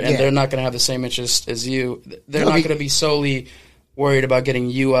whatever, and they're not going to have the same interest as you. They're not going to be solely worried about getting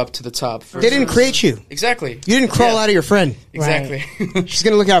you up to the top. They didn't create you. Exactly. You didn't crawl out of your friend. Exactly. Right. She's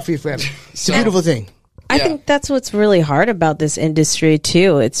going to look out for you forever. It's a beautiful thing. I think that's what's really hard about this industry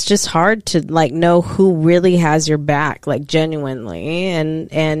too. It's just hard to like know who really has your back, like genuinely.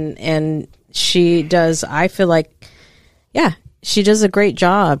 And she does, I feel like, she does a great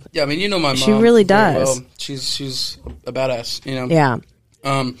job. Yeah, I mean, my mom. She really does. Well. She's a badass, Yeah.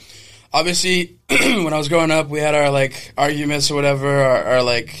 Obviously, when I was growing up, we had our like arguments or whatever, our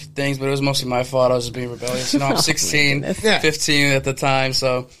like things, but it was mostly my fault. I was just being rebellious. I'm 16, 15 at the time,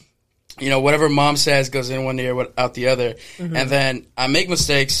 so whatever mom says goes in one ear, out the other, and then I make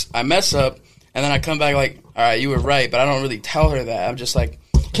mistakes, I mess up, and then I come back like, all right, you were right, but I don't really tell her that. I'm just like,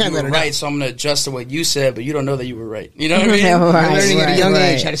 you were right, so I'm going to adjust to what you said, but you don't know that you were right. You know what I mean? I'm learning at a young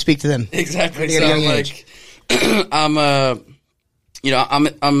age how to speak to them. Exactly. So I'm like,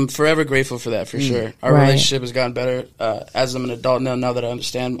 I'm forever grateful for that, for sure. Our relationship has gotten better as I'm an adult now that I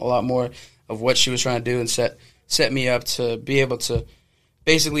understand a lot more of what she was trying to do and set me up to be able to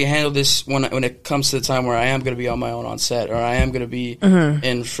basically handle this when it comes to the time where I am going to be on my own on set, or I am going to be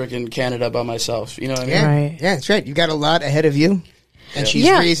in freaking Canada by myself. You know what I mean? Yeah, yeah, that's right. You got a lot ahead of you. And she's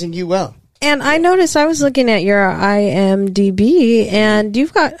raising you well. And I noticed, I was looking at your IMDb, and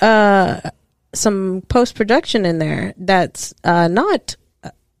you've got some post-production in there that's not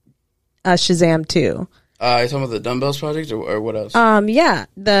Shazam 2. You talking about the Dumbbells project or what else? Yeah,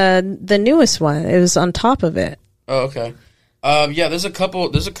 the newest one. It was on top of it. Oh, okay. Yeah, there's a couple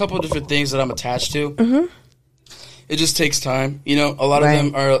different things that I'm attached to. It just takes time. A lot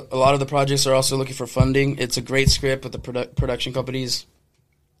of the projects are also looking for funding. It's a great script, but the production companies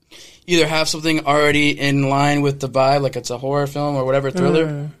either have something already in line with the vibe, like it's a horror film or whatever,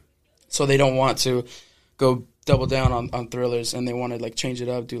 thriller. So they don't want to go double down on thrillers, and they want to like change it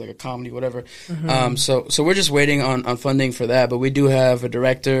up, do like a comedy, whatever. So we're just waiting on funding for that. But we do have a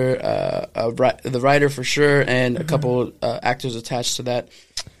director, the writer for sure, and a couple actors attached to that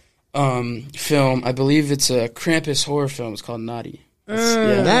film. I believe it's a Krampus horror film. It's called Naughty.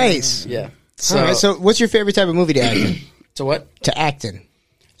 Nice. Yeah. So what's your favorite type of movie to act in? To what? To act in.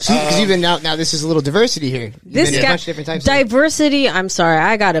 Because you've been now this is a little diversity here. This guy, bunch of different types diversity. I'm sorry,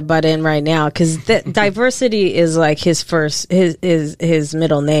 I got to butt in right now because diversity is like his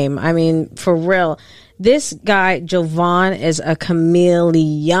middle name. I mean, for real, this guy Jovan is a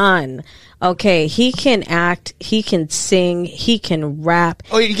chameleon. Okay, he can act, he can sing, he can rap.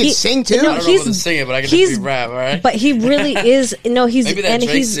 Oh, you can sing too? I don't know about the singing, but I can definitely rap, all right? But he really is. No, he's maybe that and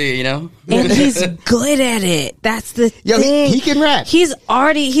Drake he's C, you know? and he's good at it. That's the thing. He can rap. He's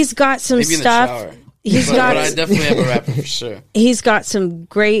got some maybe stuff. In the shower. But I definitely am a rapper for sure. He's got some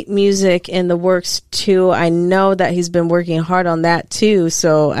great music in the works too. I know that he's been working hard on that too.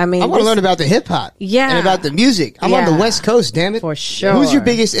 So I mean, I want to learn about the hip hop, and about the music. I'm on the West Coast, damn it, for sure. Who's your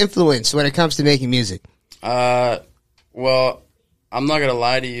biggest influence when it comes to making music? Well, I'm not gonna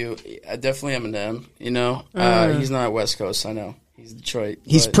lie to you. I definitely Eminem. You know, he's not West Coast. I know. He's Detroit.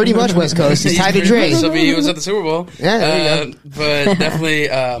 He's pretty much West Coast. He's tied to Dre. I mean, he was at the Super Bowl. Yeah, there you go. But definitely,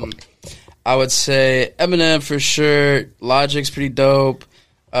 I would say Eminem for sure. Logic's pretty dope.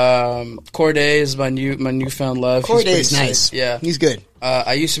 Cordae is my newfound love. Cordae is nice. Sick. Yeah, he's good.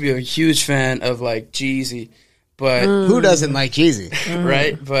 I used to be a huge fan of like Jeezy. But who doesn't like Jeezy,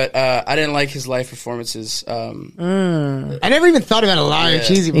 right? But I didn't like his live performances. I never even thought about a live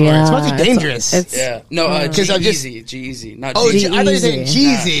Jeezy before. It's supposed to be dangerous. G-Eazy, not G-Eazy. Jeezy. I thought you said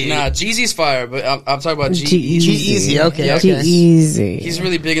Jeezy. Nah, Jeezy's fire, but I'm talking about G-Eazy. G-Eazy, okay. G-Eazy. He's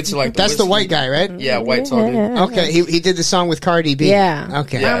really big into like that's the white guy, right? Yeah, white tall dude. Okay, he did the song with Cardi B. Yeah.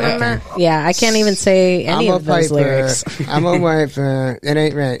 Okay. Yeah, I can't even say any of those lyrics. I'm a piper. It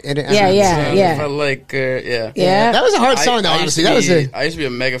ain't right. Yeah. If I like, yeah. That was a hard song, though. Honestly, I used to be a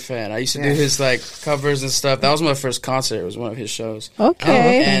mega fan. I used to do his like covers and stuff. That was my first concert. It was one of his shows.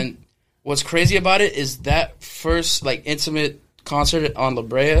 Okay. And what's crazy about it is that first like intimate concert on La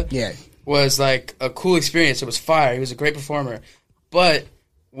Brea. Was like a cool experience. It was fire. He was a great performer. But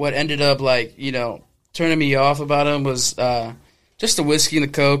what ended up like turning me off about him was just the whiskey and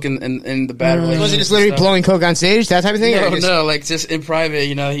the coke and the bad relationship. Was it just literally blowing coke on stage, that type of thing? No, like just in private.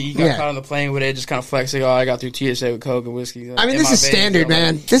 He got caught on the plane with it, just kind of flexing. Oh, I got through TSA with coke and whiskey. I mean, this is standard,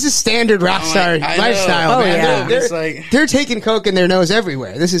 man. This is standard rock star lifestyle, man. They're taking coke in their nose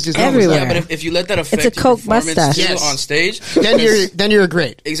everywhere. This is just everywhere. Yeah, but if you let that affect it's a coke your performance mustache on stage, then you're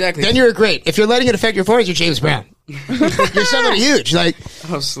great. Exactly. Then you're great. If you're letting it affect your performance, you're James Brown. You're somebody huge. Like,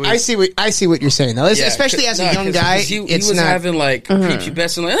 I see what you're saying though. Especially as a young guy, he was having like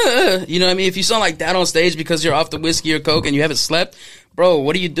prepubescent, like, you know what I mean? If you sound like that on stage because you're off the whiskey or coke and you haven't slept, bro,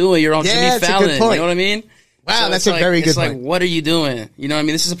 what are you doing? You're on Jimmy Fallon. You know what I mean? Wow, that's a very good point. It's like, what are you doing? You know what I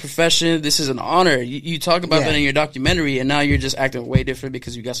mean? This is a profession. This is an honor. You talk about that in your documentary, and now you're just acting way different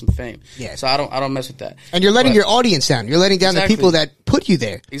because you got some fame. Yeah. So I don't mess with that. And you're letting your audience down. You're letting down the people that put you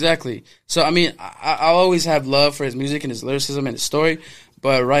there. Exactly. So I mean, I'll always have love for his music and his lyricism and his story.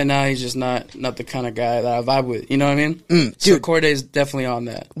 But right now, he's just not the kind of guy that I vibe with. You know what I mean? So Cordae's definitely on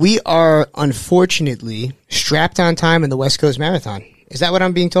that. We are unfortunately strapped on time in the West Coast Marathon. Is that what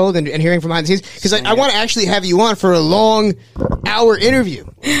I'm being told and hearing from behind the scenes? Because I want to actually have you on for a long hour interview.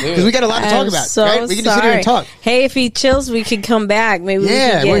 Because we got a lot to talk about. So right? We can just sit here and talk. Hey, if he chills, we could come back. Maybe we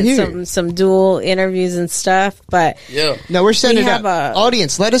could get some dual interviews and stuff. But no, we're sending it out.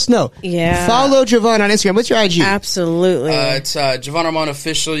 Audience, let us know. Yeah. Follow Javon on Instagram. What's your IG? Absolutely. It's Javon Armand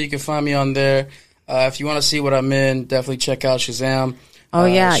Official. You can find me on there. If you want to see what I'm in, definitely check out Shazam. Oh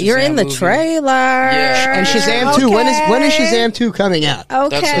yeah, you're in the trailer. Yeah, and Shazam 2. When is Shazam 2 coming out?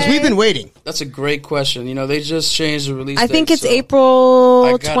 Okay, because we've been waiting. That's a great question. They just changed the release. I think date, it's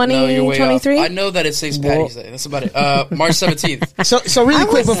April 2023. I know that it's St. Patty's Day. That's about it. March 17th. So really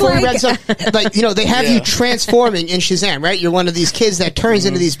quick before we wrap this up, they have you transforming in Shazam, right? You're one of these kids that turns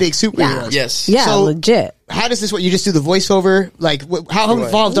into these big superheroes. Yes. Yeah, so legit. How does this work? You just do the voiceover? Like, how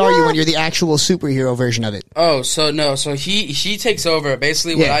involved are you when you're the actual superhero version of it? Oh, so he takes over.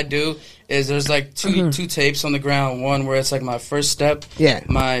 Basically, what I do is there's like two tapes on the ground. One where it's like my first step. Yeah.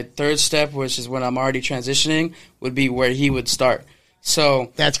 My third step, which is when I'm already transitioning, would be where he would start.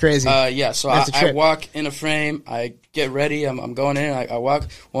 So that's crazy. So I walk in a frame. I get ready. I'm going in. I walk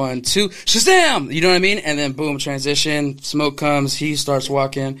 1, 2, Shazam! You know what I mean? And then boom, transition. Smoke comes. He starts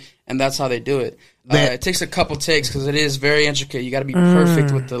walking, and that's how they do it. It takes a couple takes because it is very intricate. You got to be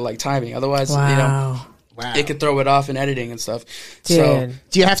perfect with the timing. Otherwise, it could throw it off in editing and stuff. Dude. So,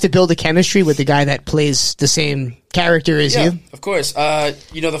 do you have to build a chemistry with the guy that plays the same character as you? Of course.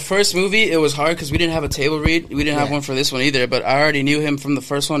 The first movie, it was hard because we didn't have a table read. We didn't have one for this one either, but I already knew him from the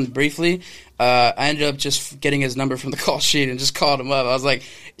first one briefly. I ended up just getting his number from the call sheet and just called him up. I was like,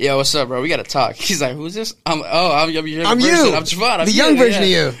 yo, what's up, bro? We got to talk. He's like, who's this? I'm your you. I'm Javon. The young version of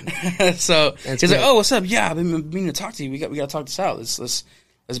you. So he's like, oh, what's up? Yeah, I've been meaning to talk to you. We got to talk this out. Let's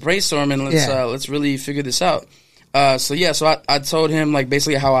brainstorm and let's really figure this out. So I told him like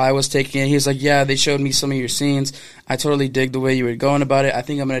basically how I was taking it. He was like, yeah, they showed me some of your scenes. I totally dig the way you were going about it. I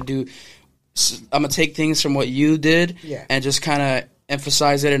think I'm gonna take things from what you did and just kind of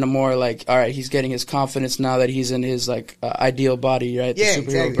emphasize it in a more like, all right, he's getting his confidence now that he's in his like ideal body, right? The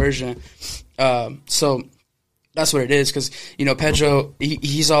superhero version. So that's what it is, because Pedro,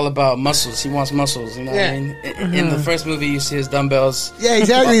 he's all about muscles. He wants muscles. What I mean? In the first movie, you see his dumbbells. Yeah,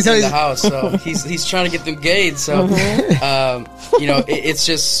 exactly. In the house, so he's trying to get them gained. So it's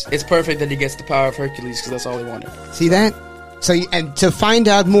perfect that he gets the power of Hercules, because that's all he wanted. See that? So and to find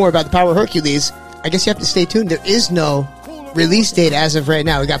out more about the power of Hercules, I guess you have to stay tuned. There is no release date as of right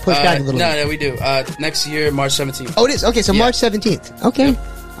now. We got pushed back a little bit. No, we do. Next year, March 17th. Oh, it is? Okay, so March 17th. Okay. Yep.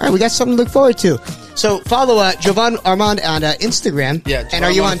 All right, we got something to look forward to. So follow Jovan Armand on Instagram. Yeah, Jovan and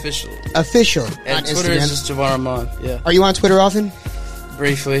are you on official? Official and on Twitter Instagram. Is just Jovan Armand. Yeah. Are you on Twitter often?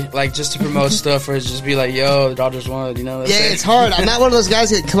 Briefly, like just to promote stuff, or just be like, "Yo, the Dodgers won." It's hard. I'm not one of those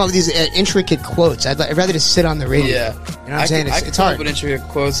guys that come up with these intricate quotes. I'd rather just sit on the radio. Yeah, you know what I'm saying? It's come hard. up with intricate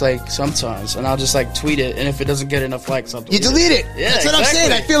quotes like sometimes, and I'll just like tweet it, and if it doesn't get enough likes, I'll delete it. Yeah, that's what I'm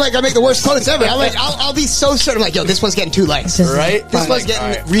saying. I feel like I make the worst quotes ever. I'll be so certain. I'm like, yo, this one's getting 2 likes. Right? This one's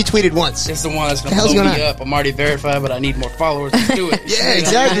getting retweeted once. It's the one that's gonna blow me up. I'm already verified, but I need more followers to do it. Yeah,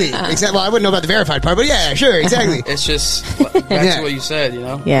 exactly. Exactly. Well, I wouldn't know about the verified part, but yeah, sure, exactly. It's just back to what you said,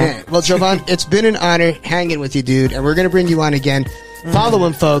 Yeah. Well, Jovan, it's been an honor hanging with you, dude, and we're going to bring you on again. Follow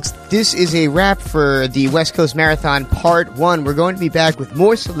him, folks. This is a wrap for the West Coast Marathon Part 1. We're going to be back with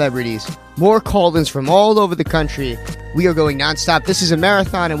more celebrities, more call-ins from all over the country. We are going nonstop. This is a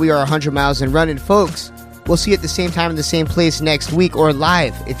marathon, and we are 100 miles and running, folks. We'll see you at the same time in the same place next week, or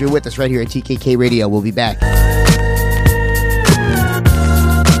live if you're with us right here at TKK Radio. We'll be back.